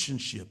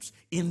relationships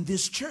in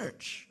this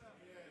church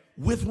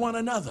with one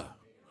another.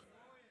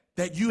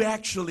 That you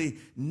actually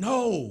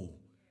know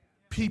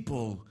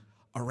people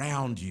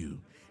around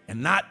you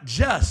and not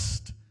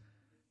just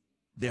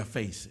their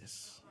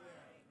faces.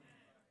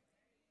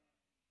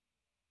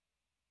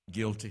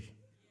 Guilty.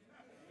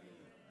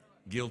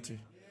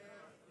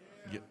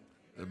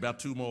 About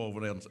two more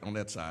over there on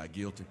that side.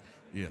 Guilty.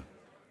 Yeah.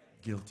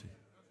 Guilty.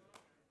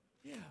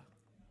 Yeah.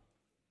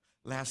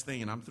 Last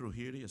thing, and I'm through.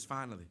 Here it is.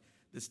 Finally,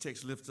 this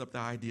text lifts up the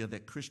idea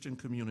that Christian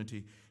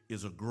community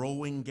is a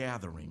growing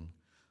gathering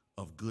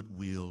of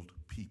good-willed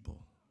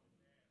people.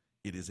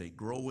 It is a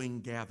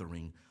growing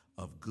gathering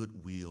of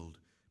good-willed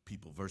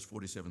people. Verse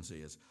 47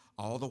 says,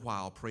 all the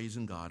while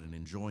praising God and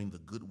enjoying the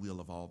goodwill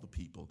of all the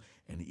people,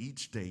 and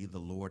each day the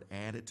Lord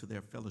added to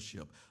their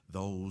fellowship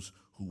those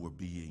who were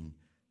being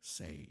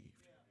saved.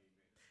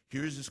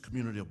 Here is this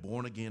community of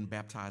born-again,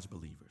 baptized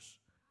believers,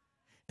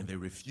 and they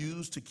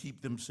refuse to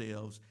keep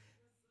themselves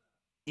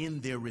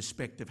in their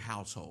respective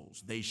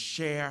households. They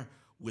share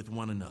with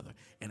one another.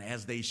 And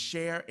as they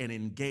share and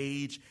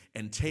engage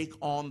and take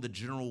on the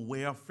general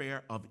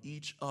welfare of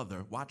each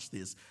other, watch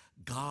this,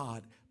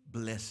 God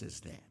blesses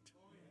that.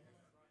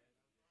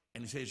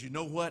 And he says, you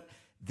know what?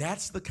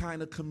 That's the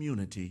kind of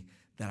community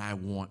that I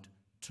want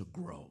to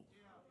grow.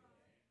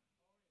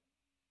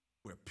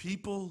 Where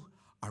people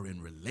are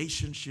in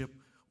relationship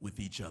with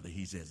each other.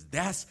 He says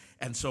that's,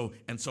 and so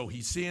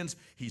he sends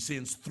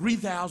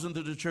 3,000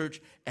 to the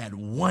church at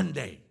one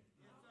day.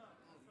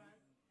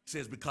 He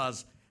says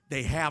because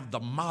they have the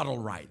model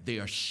right. They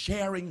are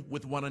sharing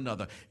with one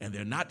another, and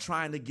they're not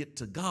trying to get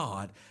to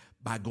God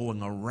by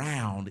going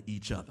around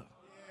each other.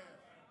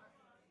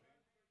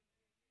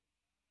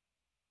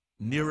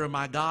 Nearer,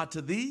 my God,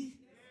 to thee?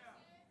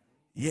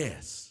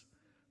 Yes,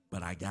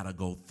 but I got to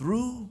go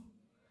through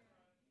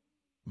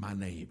my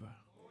neighbor.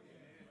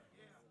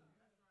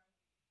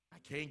 I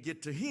can't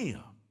get to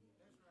him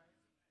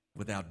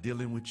without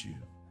dealing with you.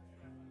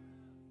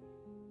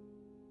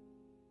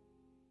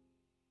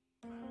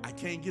 I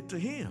can't get to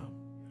him.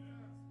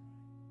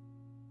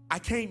 I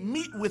can't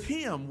meet with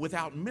him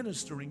without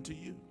ministering to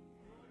you.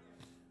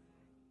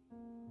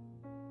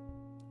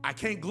 I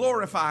can't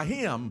glorify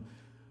him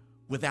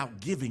without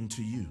giving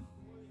to you.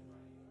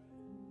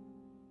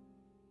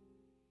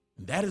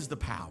 And that is the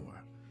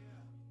power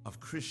of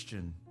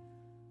Christian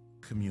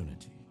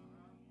community.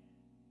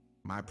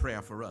 My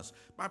prayer for us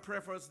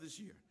this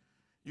year,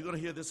 you're going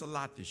to hear this a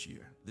lot this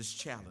year, this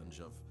challenge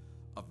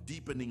of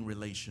deepening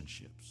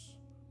relationships,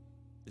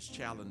 this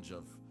challenge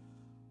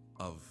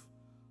of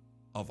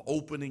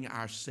opening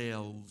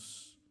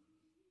ourselves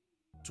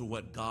to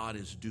what God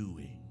is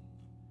doing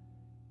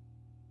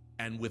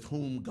and with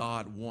whom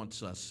God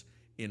wants us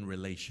in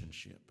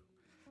relationship.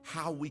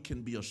 How we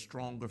can be a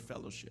stronger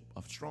fellowship,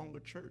 a stronger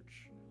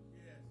church.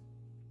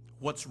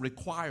 What's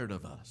required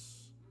of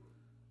us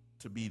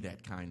to be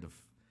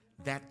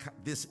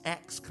this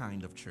Acts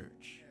kind of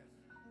church.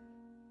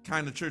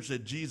 Kind of church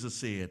that Jesus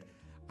said,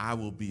 I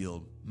will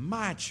build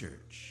my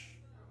church,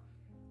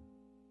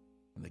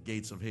 and the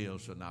gates of hell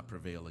shall not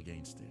prevail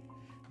against it.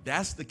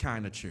 That's the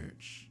kind of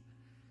church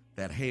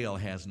that hell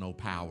has no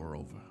power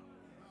over.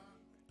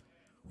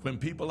 When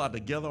people are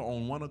together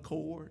on one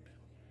accord,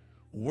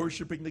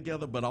 worshiping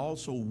together, but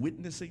also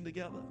witnessing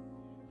together,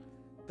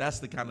 that's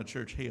the kind of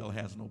church hell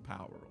has no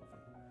power over.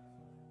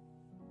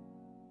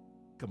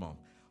 Come on,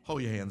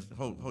 hold your hands,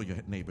 hold your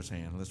neighbor's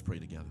hand. Let's pray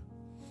together.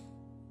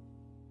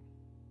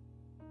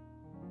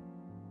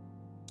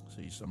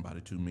 See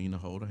somebody too mean to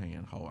hold a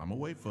hand. I'm gonna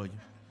wait for you.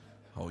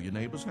 Hold your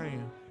neighbor's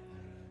hand.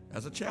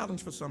 That's a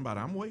challenge for somebody.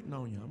 I'm waiting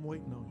on you. I'm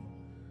waiting on you.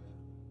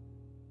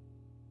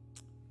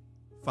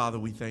 Father,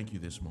 we thank you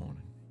this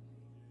morning.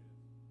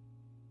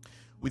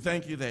 We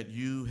thank you that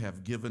you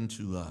have given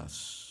to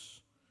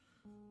us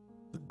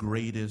the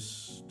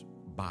greatest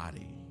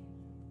body,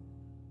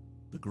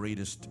 the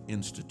greatest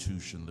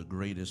institution, the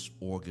greatest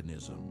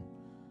organism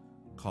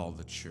called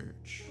the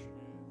church,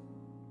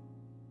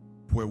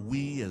 where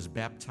we as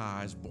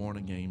baptized,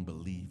 born-again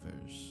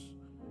believers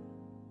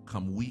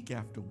come week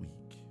after week.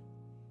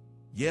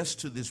 Yes,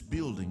 to this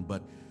building,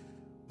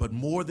 but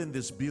more than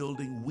this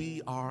building,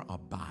 we are a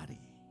body.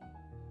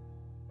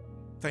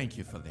 Thank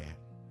you for that.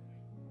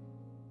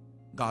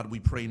 God, we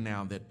pray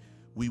now that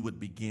we would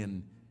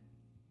begin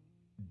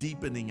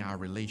deepening our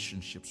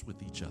relationships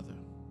with each other.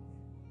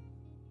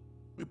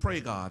 We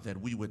pray, God,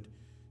 that we would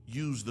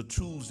use the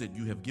tools that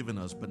you have given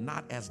us, but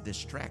not as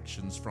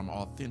distractions from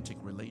authentic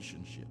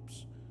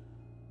relationships.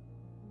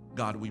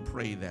 God, we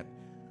pray that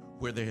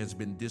where there has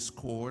been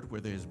discord, where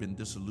there has been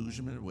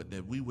disillusionment,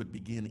 that we would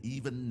begin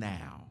even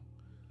now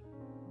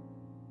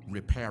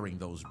repairing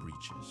those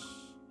breaches,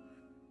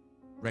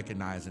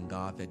 recognizing,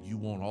 God, that you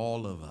want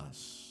all of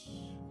us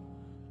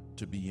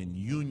to be in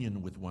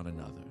union with one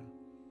another.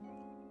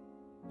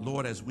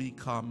 Lord, as we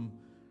come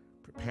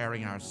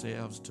preparing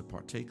ourselves to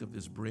partake of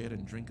this bread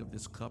and drink of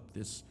this cup,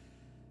 this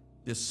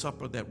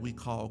supper that we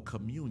call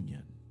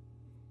communion,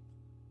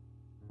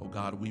 oh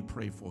God, we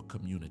pray for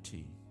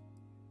community.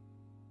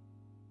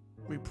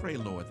 We pray,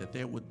 Lord, that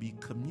there would be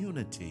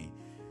community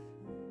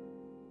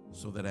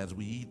so that as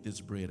we eat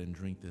this bread and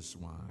drink this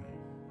wine,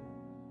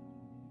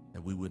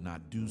 that we would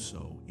not do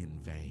so in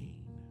vain.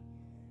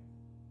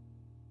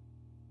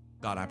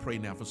 God, I pray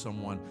now for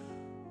someone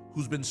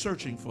who's been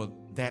searching for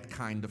that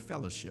kind of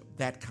fellowship,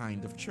 that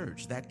kind of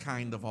church, that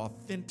kind of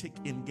authentic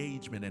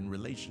engagement and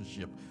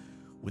relationship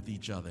with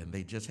each other, and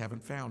they just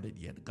haven't found it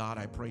yet. God,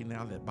 I pray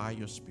now that by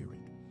your Spirit,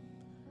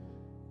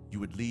 you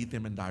would lead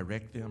them and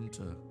direct them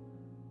to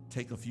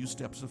take a few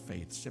steps of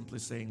faith, simply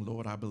saying,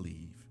 Lord, I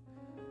believe.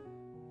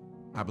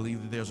 I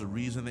believe that there's a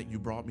reason that you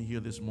brought me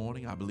here this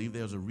morning. I believe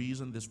there's a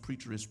reason this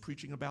preacher is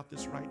preaching about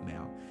this right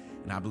now.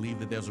 And I believe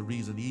that there's a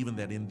reason even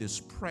that in this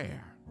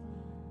prayer,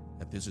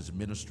 that this is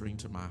ministering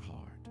to my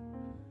heart.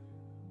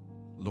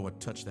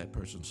 Lord, touch that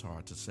person's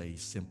heart to say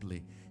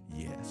simply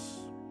yes.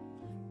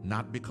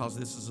 Not because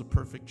this is a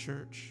perfect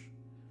church,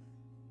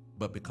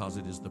 but because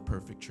it is the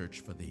perfect church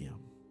for them.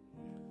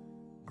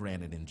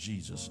 Grant it in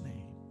Jesus'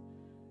 name.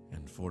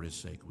 And for his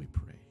sake we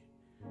pray.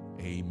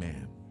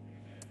 Amen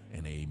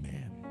and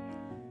amen.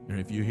 And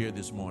if you're here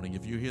this morning,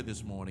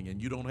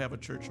 and you don't have a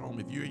church home,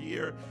 if you're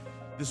here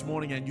this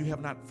morning and you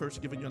have not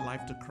first given your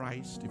life to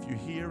Christ, if you're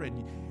here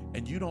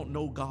and you don't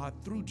know God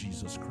through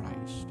Jesus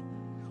Christ,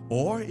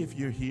 or if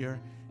you're here,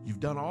 you've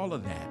done all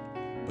of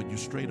that, but you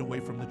strayed away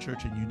from the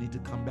church and you need to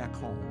come back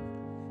home.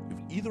 If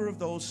either of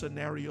those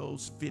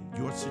scenarios fit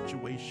your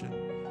situation,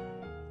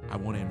 I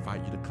want to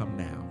invite you to come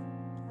now.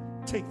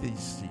 Take these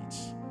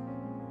seats.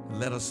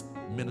 Let us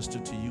minister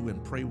to you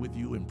and pray with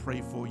you and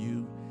pray for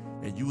you,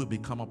 and you would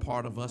become a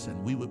part of us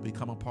and we would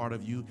become a part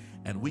of you,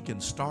 and we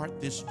can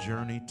start this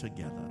journey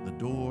together. The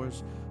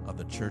doors of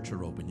the church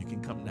are open. You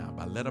can come now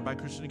by letter by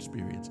Christian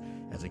Experience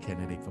as a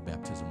candidate for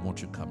baptism.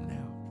 Won't you come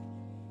now?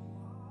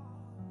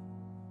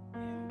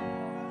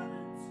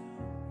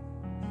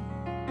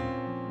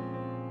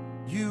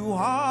 You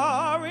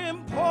are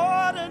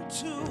important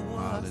to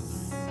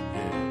us.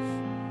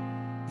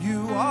 Yes.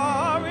 You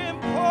are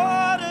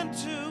important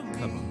to me.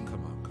 Come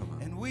on.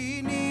 And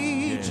we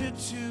need Yes. you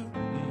to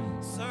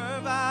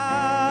survive.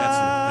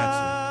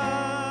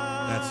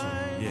 That's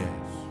it.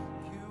 Yes.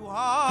 You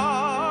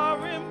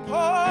are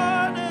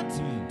important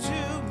to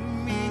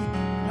me.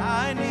 And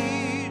I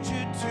need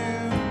you to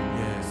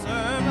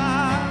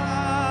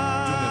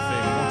survive. Do me a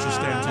favor. Won't you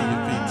stand to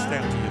your feet?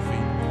 Stand to your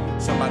feet.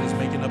 Somebody's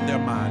making up their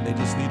mind. They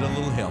just need a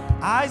little help.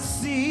 I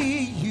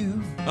see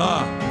you.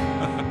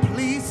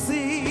 Please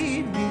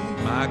see me.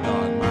 My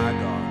God, my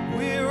God.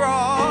 We're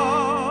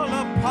all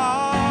a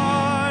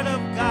part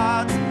of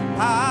God's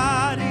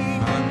body.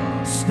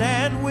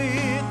 Stand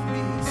with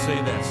me.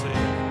 Say that.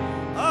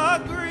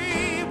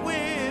 Agree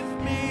with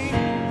me.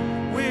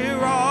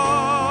 We're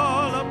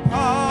all a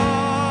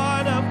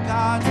part of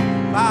God's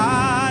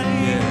body.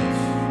 Yes.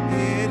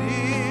 It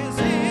is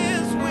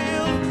His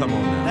will Come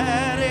on now.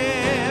 that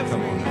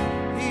every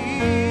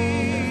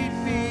need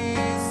be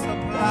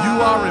supplied. You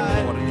are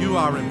important. You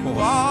are important.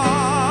 You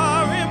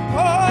are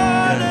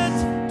important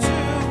to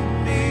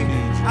me.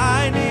 I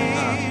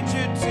need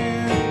you to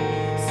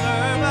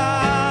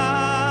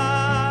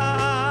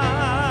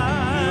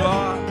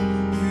survive.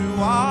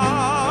 You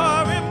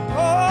are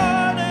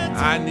important. I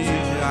need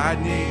you. I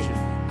need you.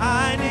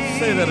 I need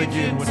Say that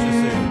again, what you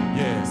said.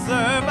 Yes.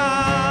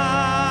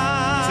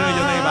 Survive. Tell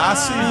your neighbor, I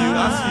see you.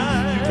 I see you.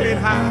 You can't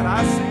hide. I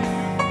see you.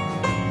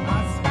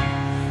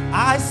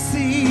 I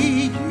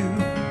see you.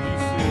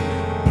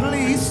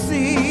 Please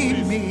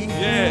see me.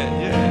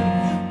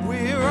 Yeah.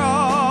 We're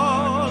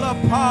all a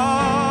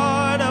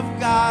part of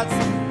God's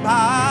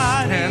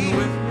body.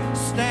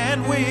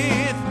 Stand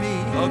with me.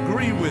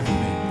 Agree with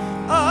me.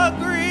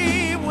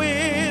 Agree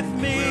with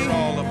me. We're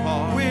all a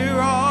part.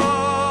 We're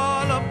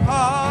all a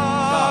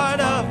part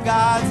of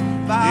God's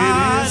body.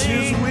 It is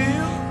His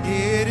will.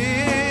 It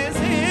is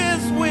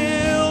His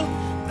will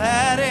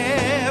that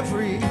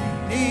every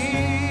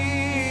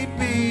need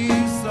be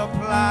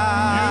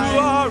supplied. You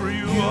are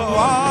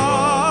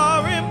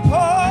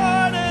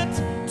important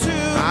to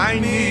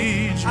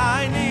me.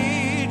 I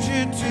need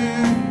you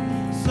to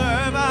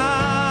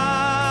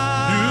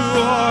survive.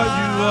 You are.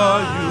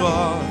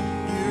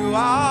 You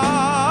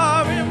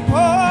are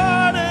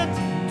important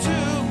to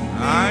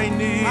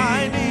me. I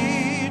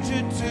need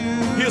you to.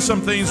 Here's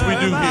some things we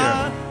do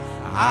here.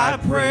 I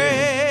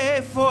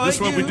pray for This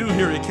is you. what we do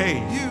here at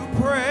Cade. You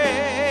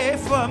pray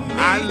for me.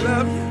 I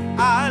love you.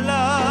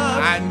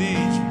 I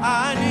need you.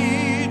 I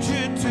need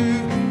you to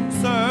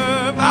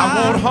survive. I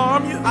won't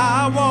harm you.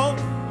 I won't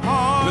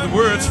harm with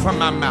words from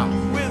my mouth.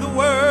 With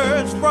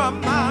words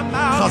from my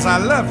mouth. Because I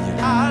love you.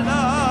 I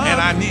love and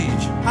I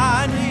need you.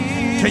 I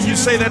need Can you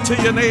say that to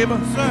your neighbor?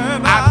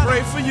 Survive. I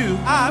pray for you.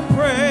 I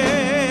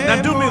pray.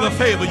 Now do me the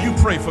favor. You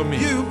pray for me.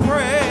 You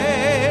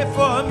pray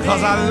for me.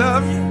 Because I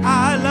love you.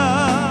 I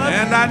love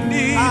and I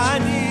need you. I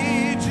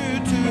need you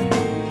to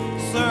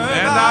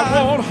survive. And I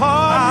won't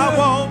harm you. I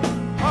won't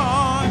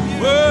harm you.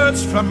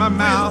 Words from my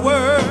mouth. With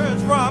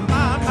words from my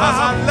mouth. Because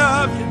I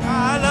love you. I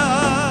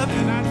love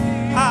you.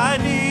 I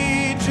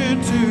need you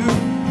to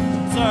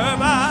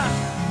survive.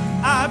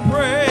 I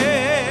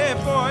pray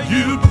for you.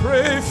 You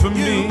pray for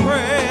me. You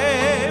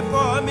pray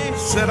for me.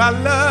 Said I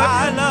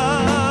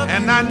love you.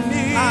 And I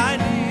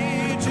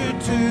need you to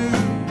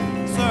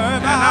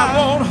survive. And I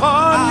won't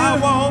harm you. I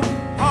won't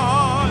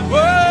harm you.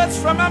 Words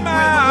from my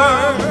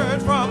mouth. With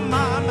words from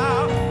my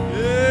mouth.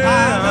 Yeah, I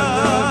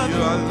love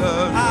you. I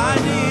love you. I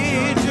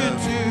need you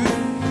to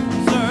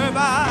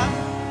survive.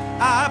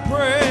 I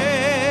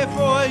pray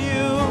for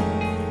you.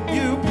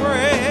 You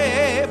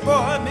pray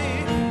for me.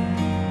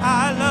 I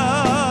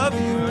love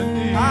you.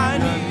 I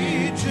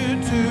need you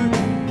to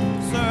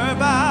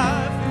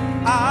survive.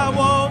 I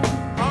won't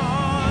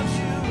harm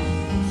you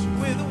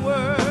with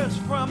words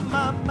from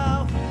my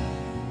mouth.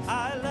 I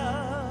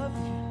love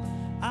you.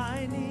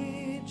 I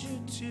need you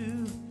to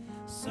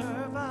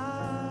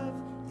survive.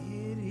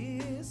 It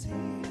is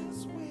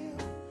His will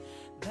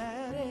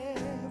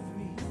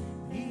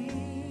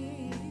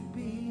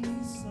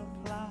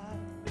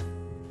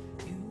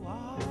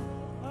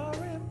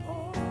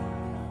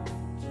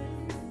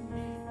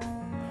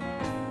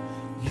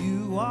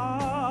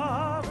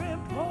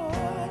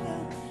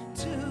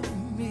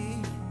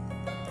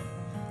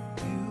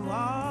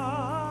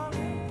are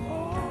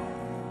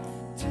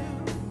important to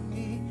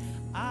me.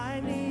 I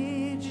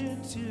need you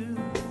to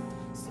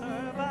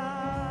survive.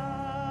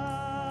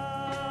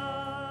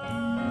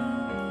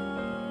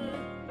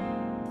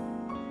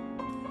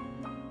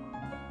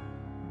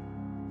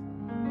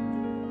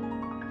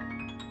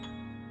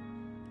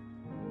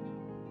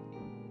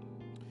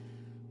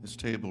 This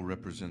table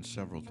represents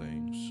several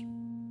things,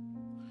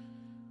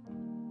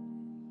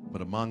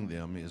 but among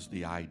them is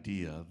the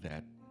idea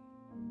that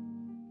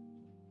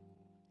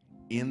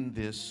in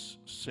this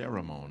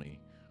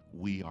ceremony,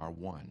 we are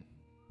one.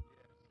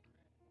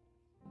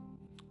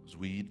 As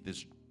we eat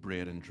this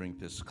bread and drink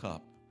this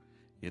cup,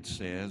 it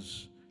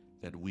says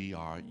that we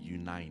are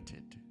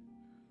united.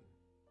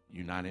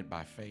 United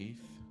by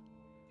faith,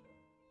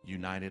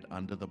 united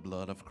under the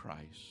blood of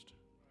Christ,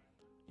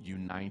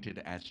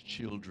 united as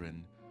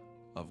children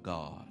of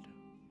God.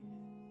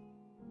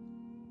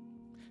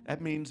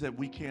 That means that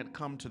we can't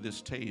come to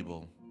this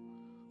table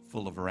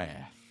full of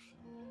wrath.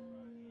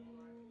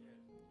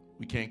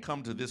 We can't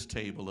come to this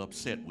table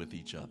upset with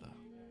each other.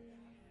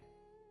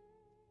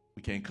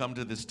 We can't come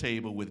to this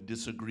table with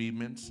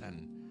disagreements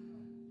and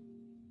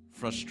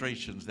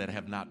frustrations that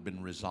have not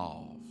been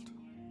resolved.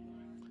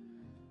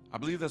 I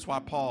believe that's why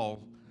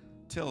Paul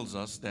tells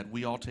us that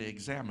we ought to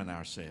examine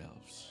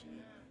ourselves.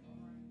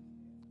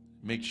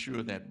 Make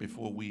sure that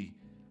before we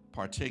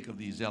partake of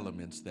these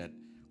elements that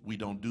we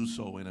don't do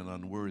so in an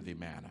unworthy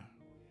manner.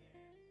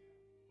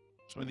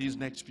 So in these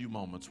next few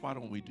moments, why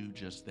don't we do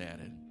just that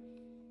and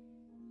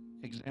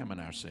examine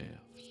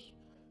ourselves.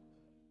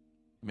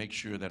 Make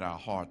sure that our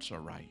hearts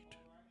are right.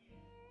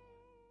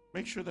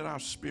 Make sure that our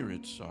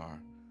spirits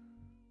are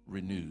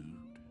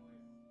renewed.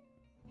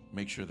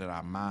 Make sure that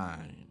our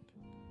mind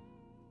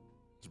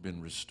has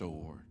been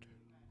restored.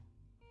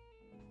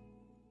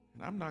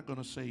 And I'm not going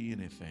to say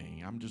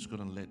anything. I'm just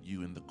going to let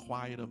you, in the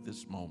quiet of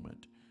this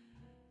moment,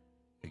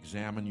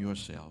 examine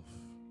yourself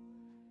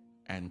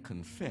and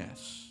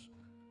confess,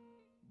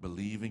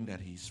 believing that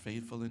He's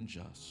faithful and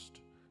just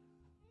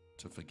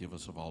to forgive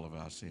us of all of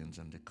our sins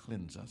and to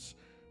cleanse us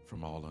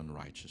from all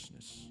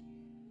unrighteousness.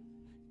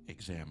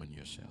 Examine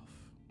yourself.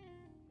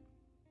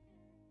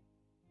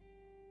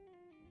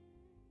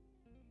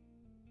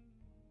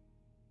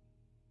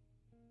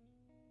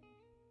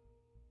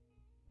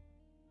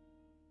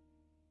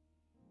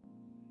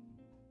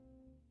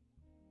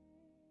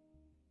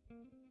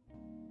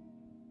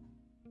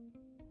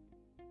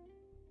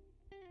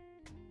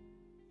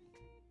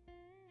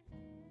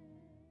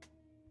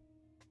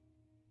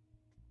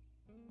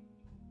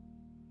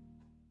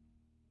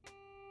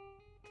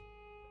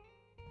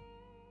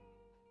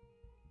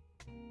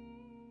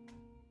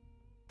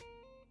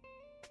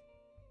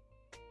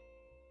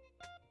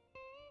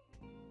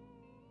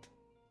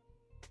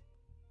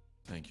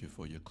 Thank you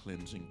for your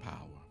cleansing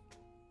power.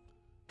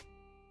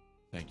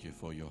 Thank you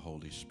for your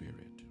Holy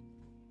Spirit.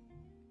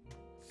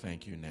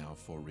 Thank you now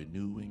for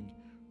renewing,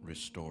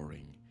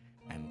 restoring,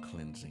 and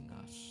cleansing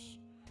us.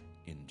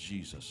 In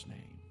Jesus'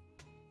 name,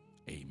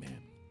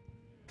 amen.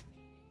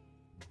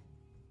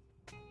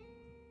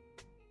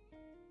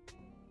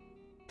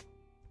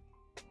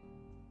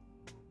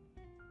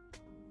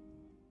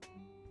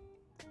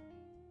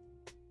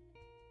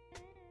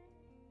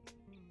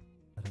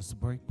 Let us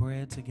break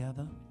bread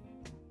together.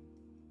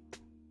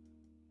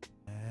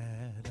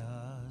 Let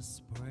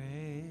us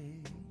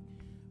break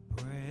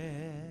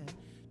bread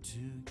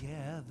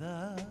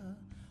together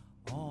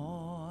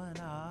on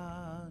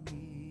our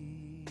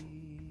knees.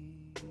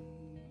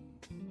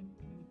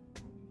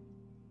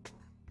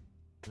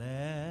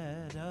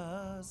 Let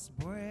us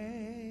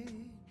break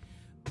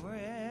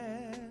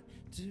bread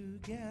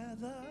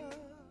together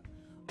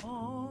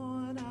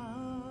on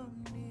our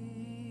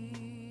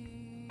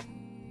knees.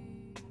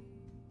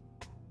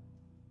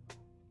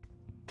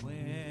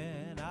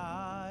 When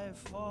I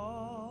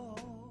fall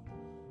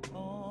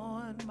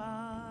on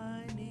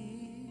my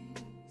knees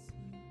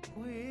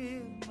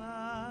with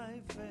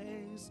my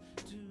face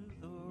to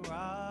the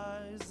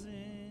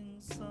rising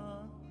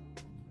sun,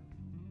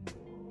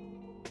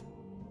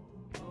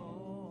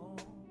 oh,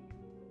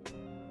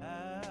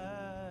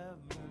 have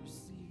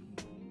mercy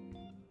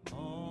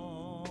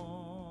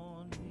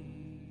on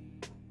me.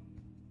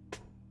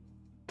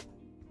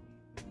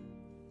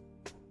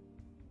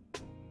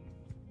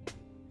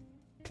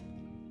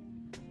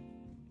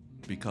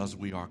 Because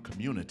we are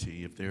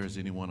community, if there is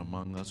anyone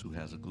among us who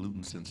has a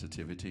gluten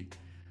sensitivity,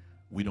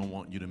 we don't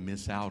want you to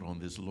miss out on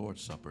this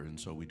Lord's Supper. And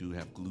so we do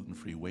have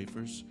gluten-free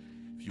wafers.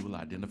 If you will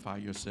identify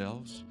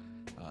yourselves,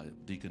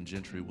 Deacon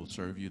Gentry will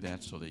serve you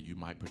that so that you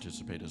might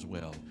participate as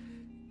well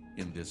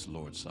in this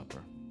Lord's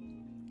Supper.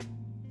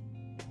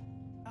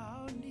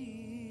 Our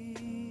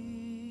knees.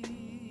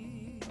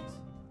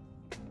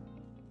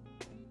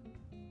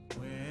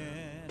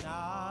 When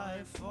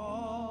I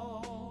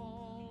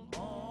fall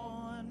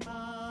on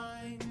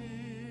my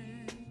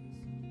knees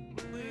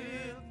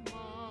with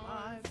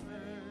my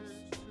face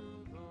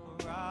to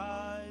the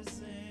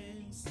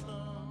rising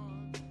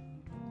sun,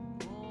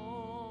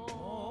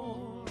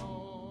 oh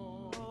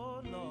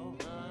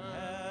Lord,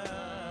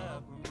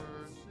 have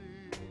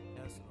mercy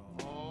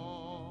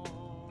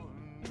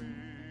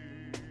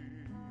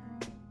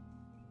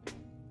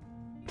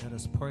Let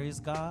us praise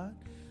God.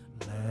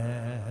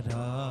 Let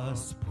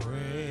us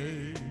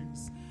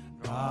praise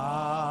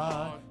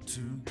God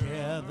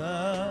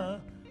together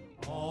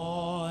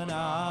on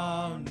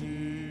our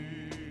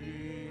knees.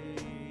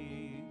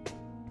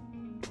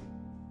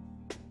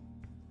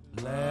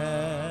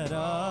 Let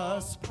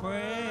us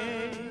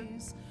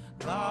praise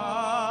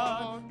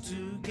God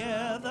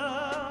together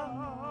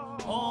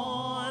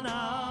on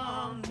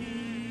our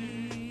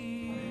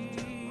knees.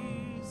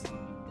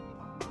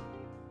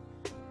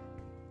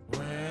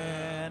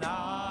 When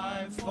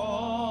I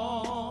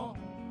fall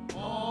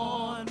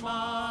on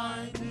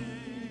my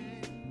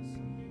knees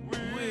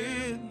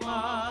with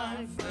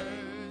my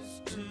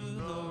face to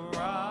the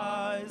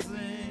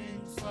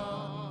rising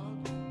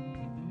sun,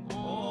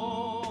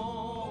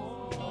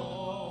 oh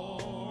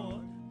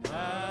Lord,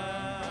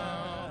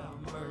 have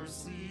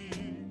mercy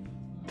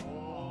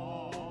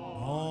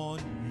on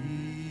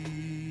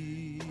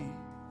me.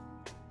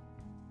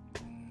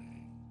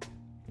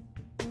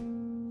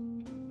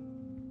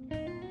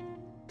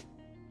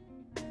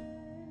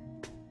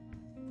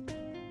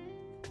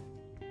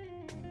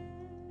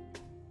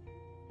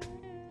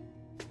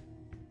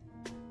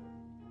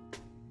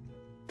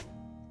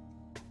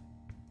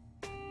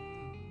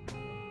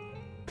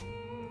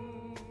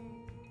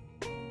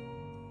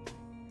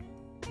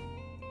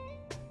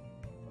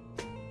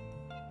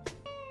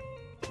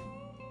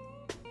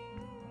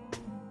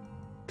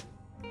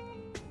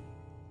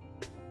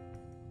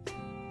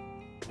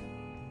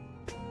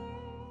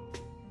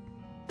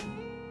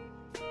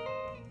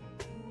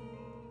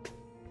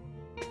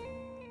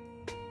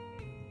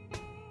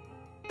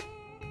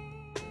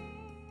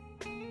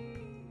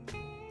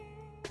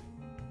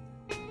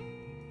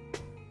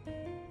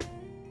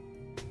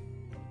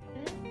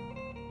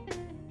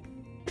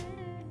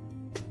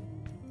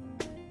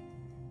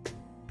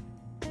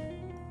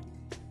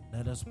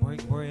 Let us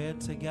break bread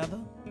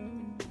together.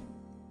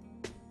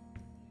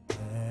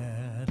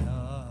 Let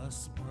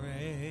us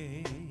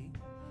break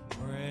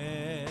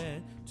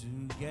bread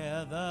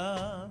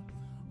together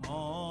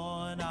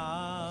on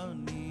our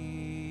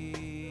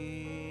knees.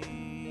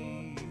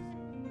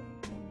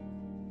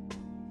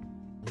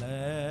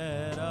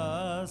 Let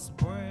us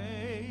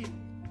break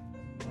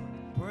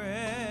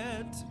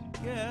bread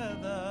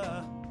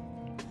together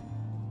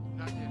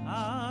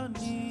our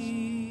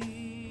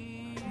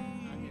knees.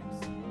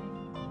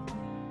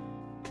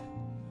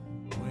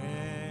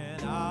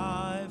 When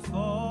I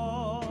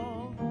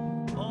fall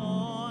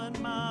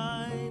on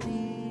my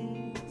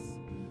knees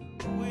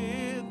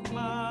with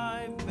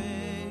my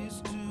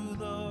face to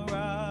the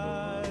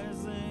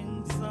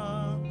rising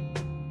sun,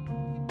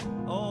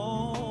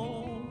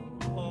 oh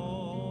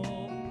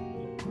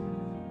Lord,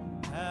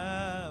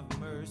 have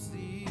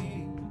mercy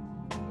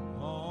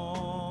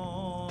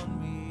on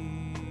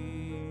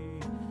me.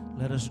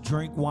 Let us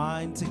drink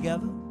wine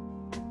together.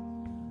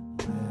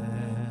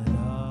 Let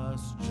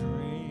us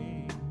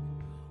drink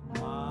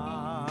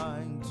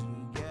wine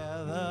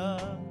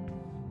together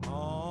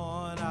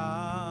on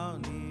our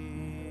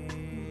knees.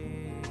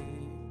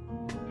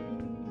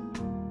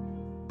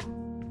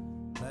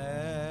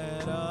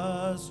 Let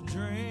us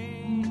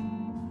drink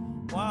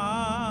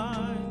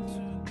wine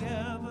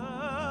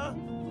together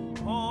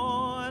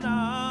on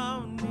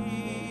our knees.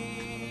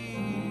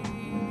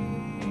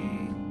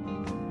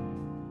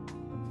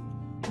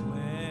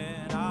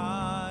 When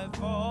I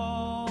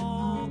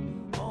fall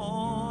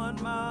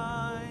on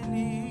my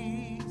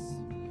knees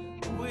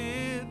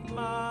with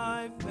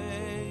my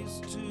face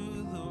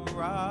to the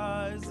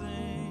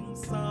rising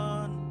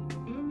sun,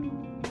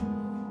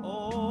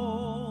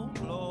 oh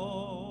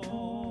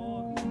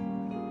Lord,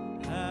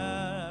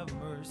 have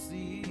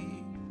mercy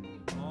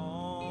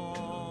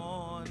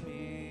on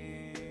me.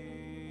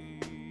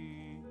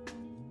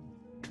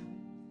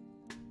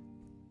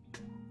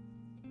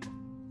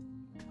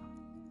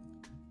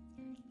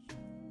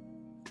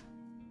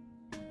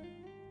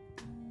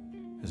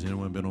 Has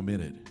anyone been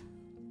omitted?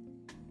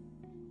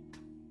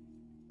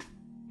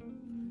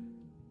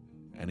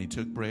 And he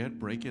took bread,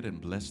 brake it, and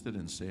blessed it,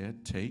 and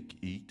said, "Take,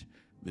 eat.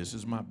 This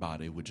is my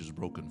body, which is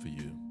broken for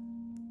you."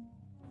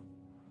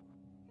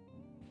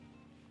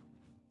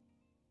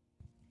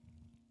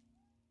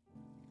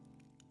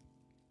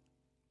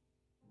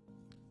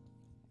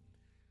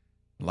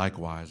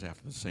 Likewise,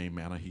 after the same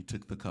manner, he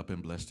took the cup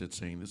and blessed it,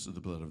 saying, "This is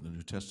the blood of the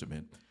New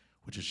Testament,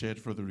 which is shed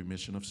for the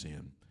remission of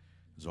sin.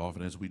 As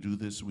often as we do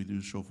this, we do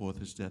show forth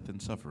his death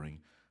and suffering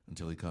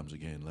until he comes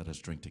again. Let us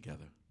drink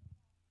together."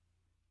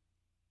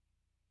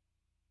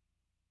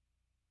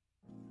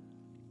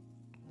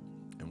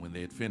 And when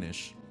they had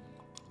finished,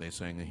 they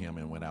sang a hymn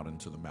and went out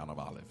into the Mount of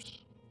Olives.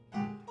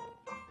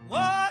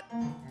 What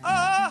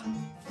a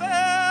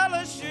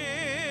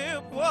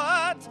fellowship,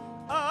 what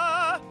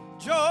a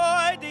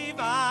joy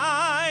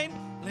divine,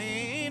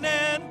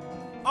 leaning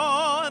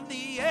on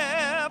the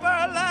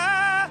everlasting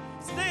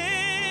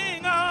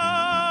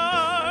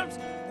arms.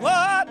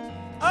 What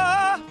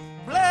a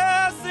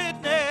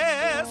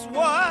blessedness,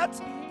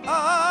 what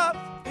a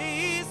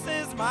peace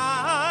is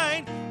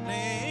mine,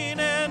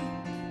 leaning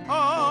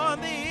on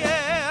the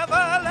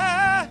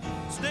everlasting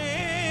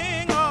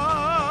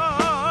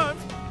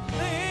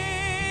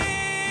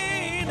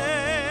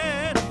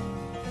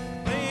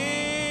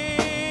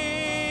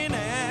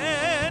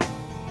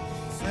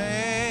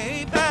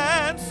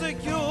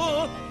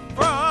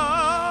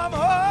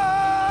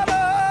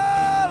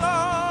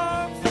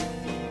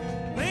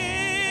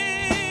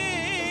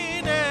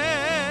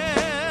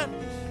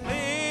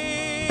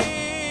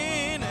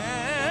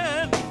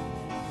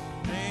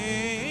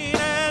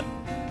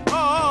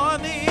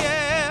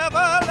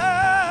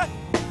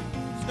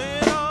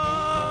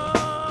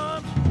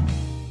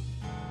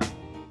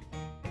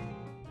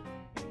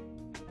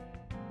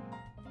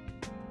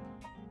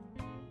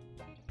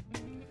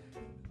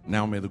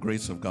Now may the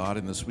grace of God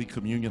and the sweet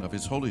communion of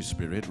his Holy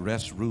Spirit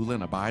rest, rule,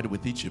 and abide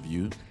with each of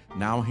you,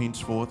 now,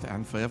 henceforth,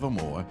 and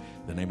forevermore.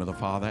 In the name of the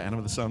Father, and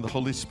of the Son, and the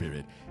Holy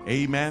Spirit.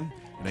 Amen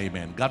and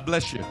amen. God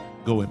bless you.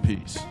 Go in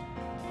peace.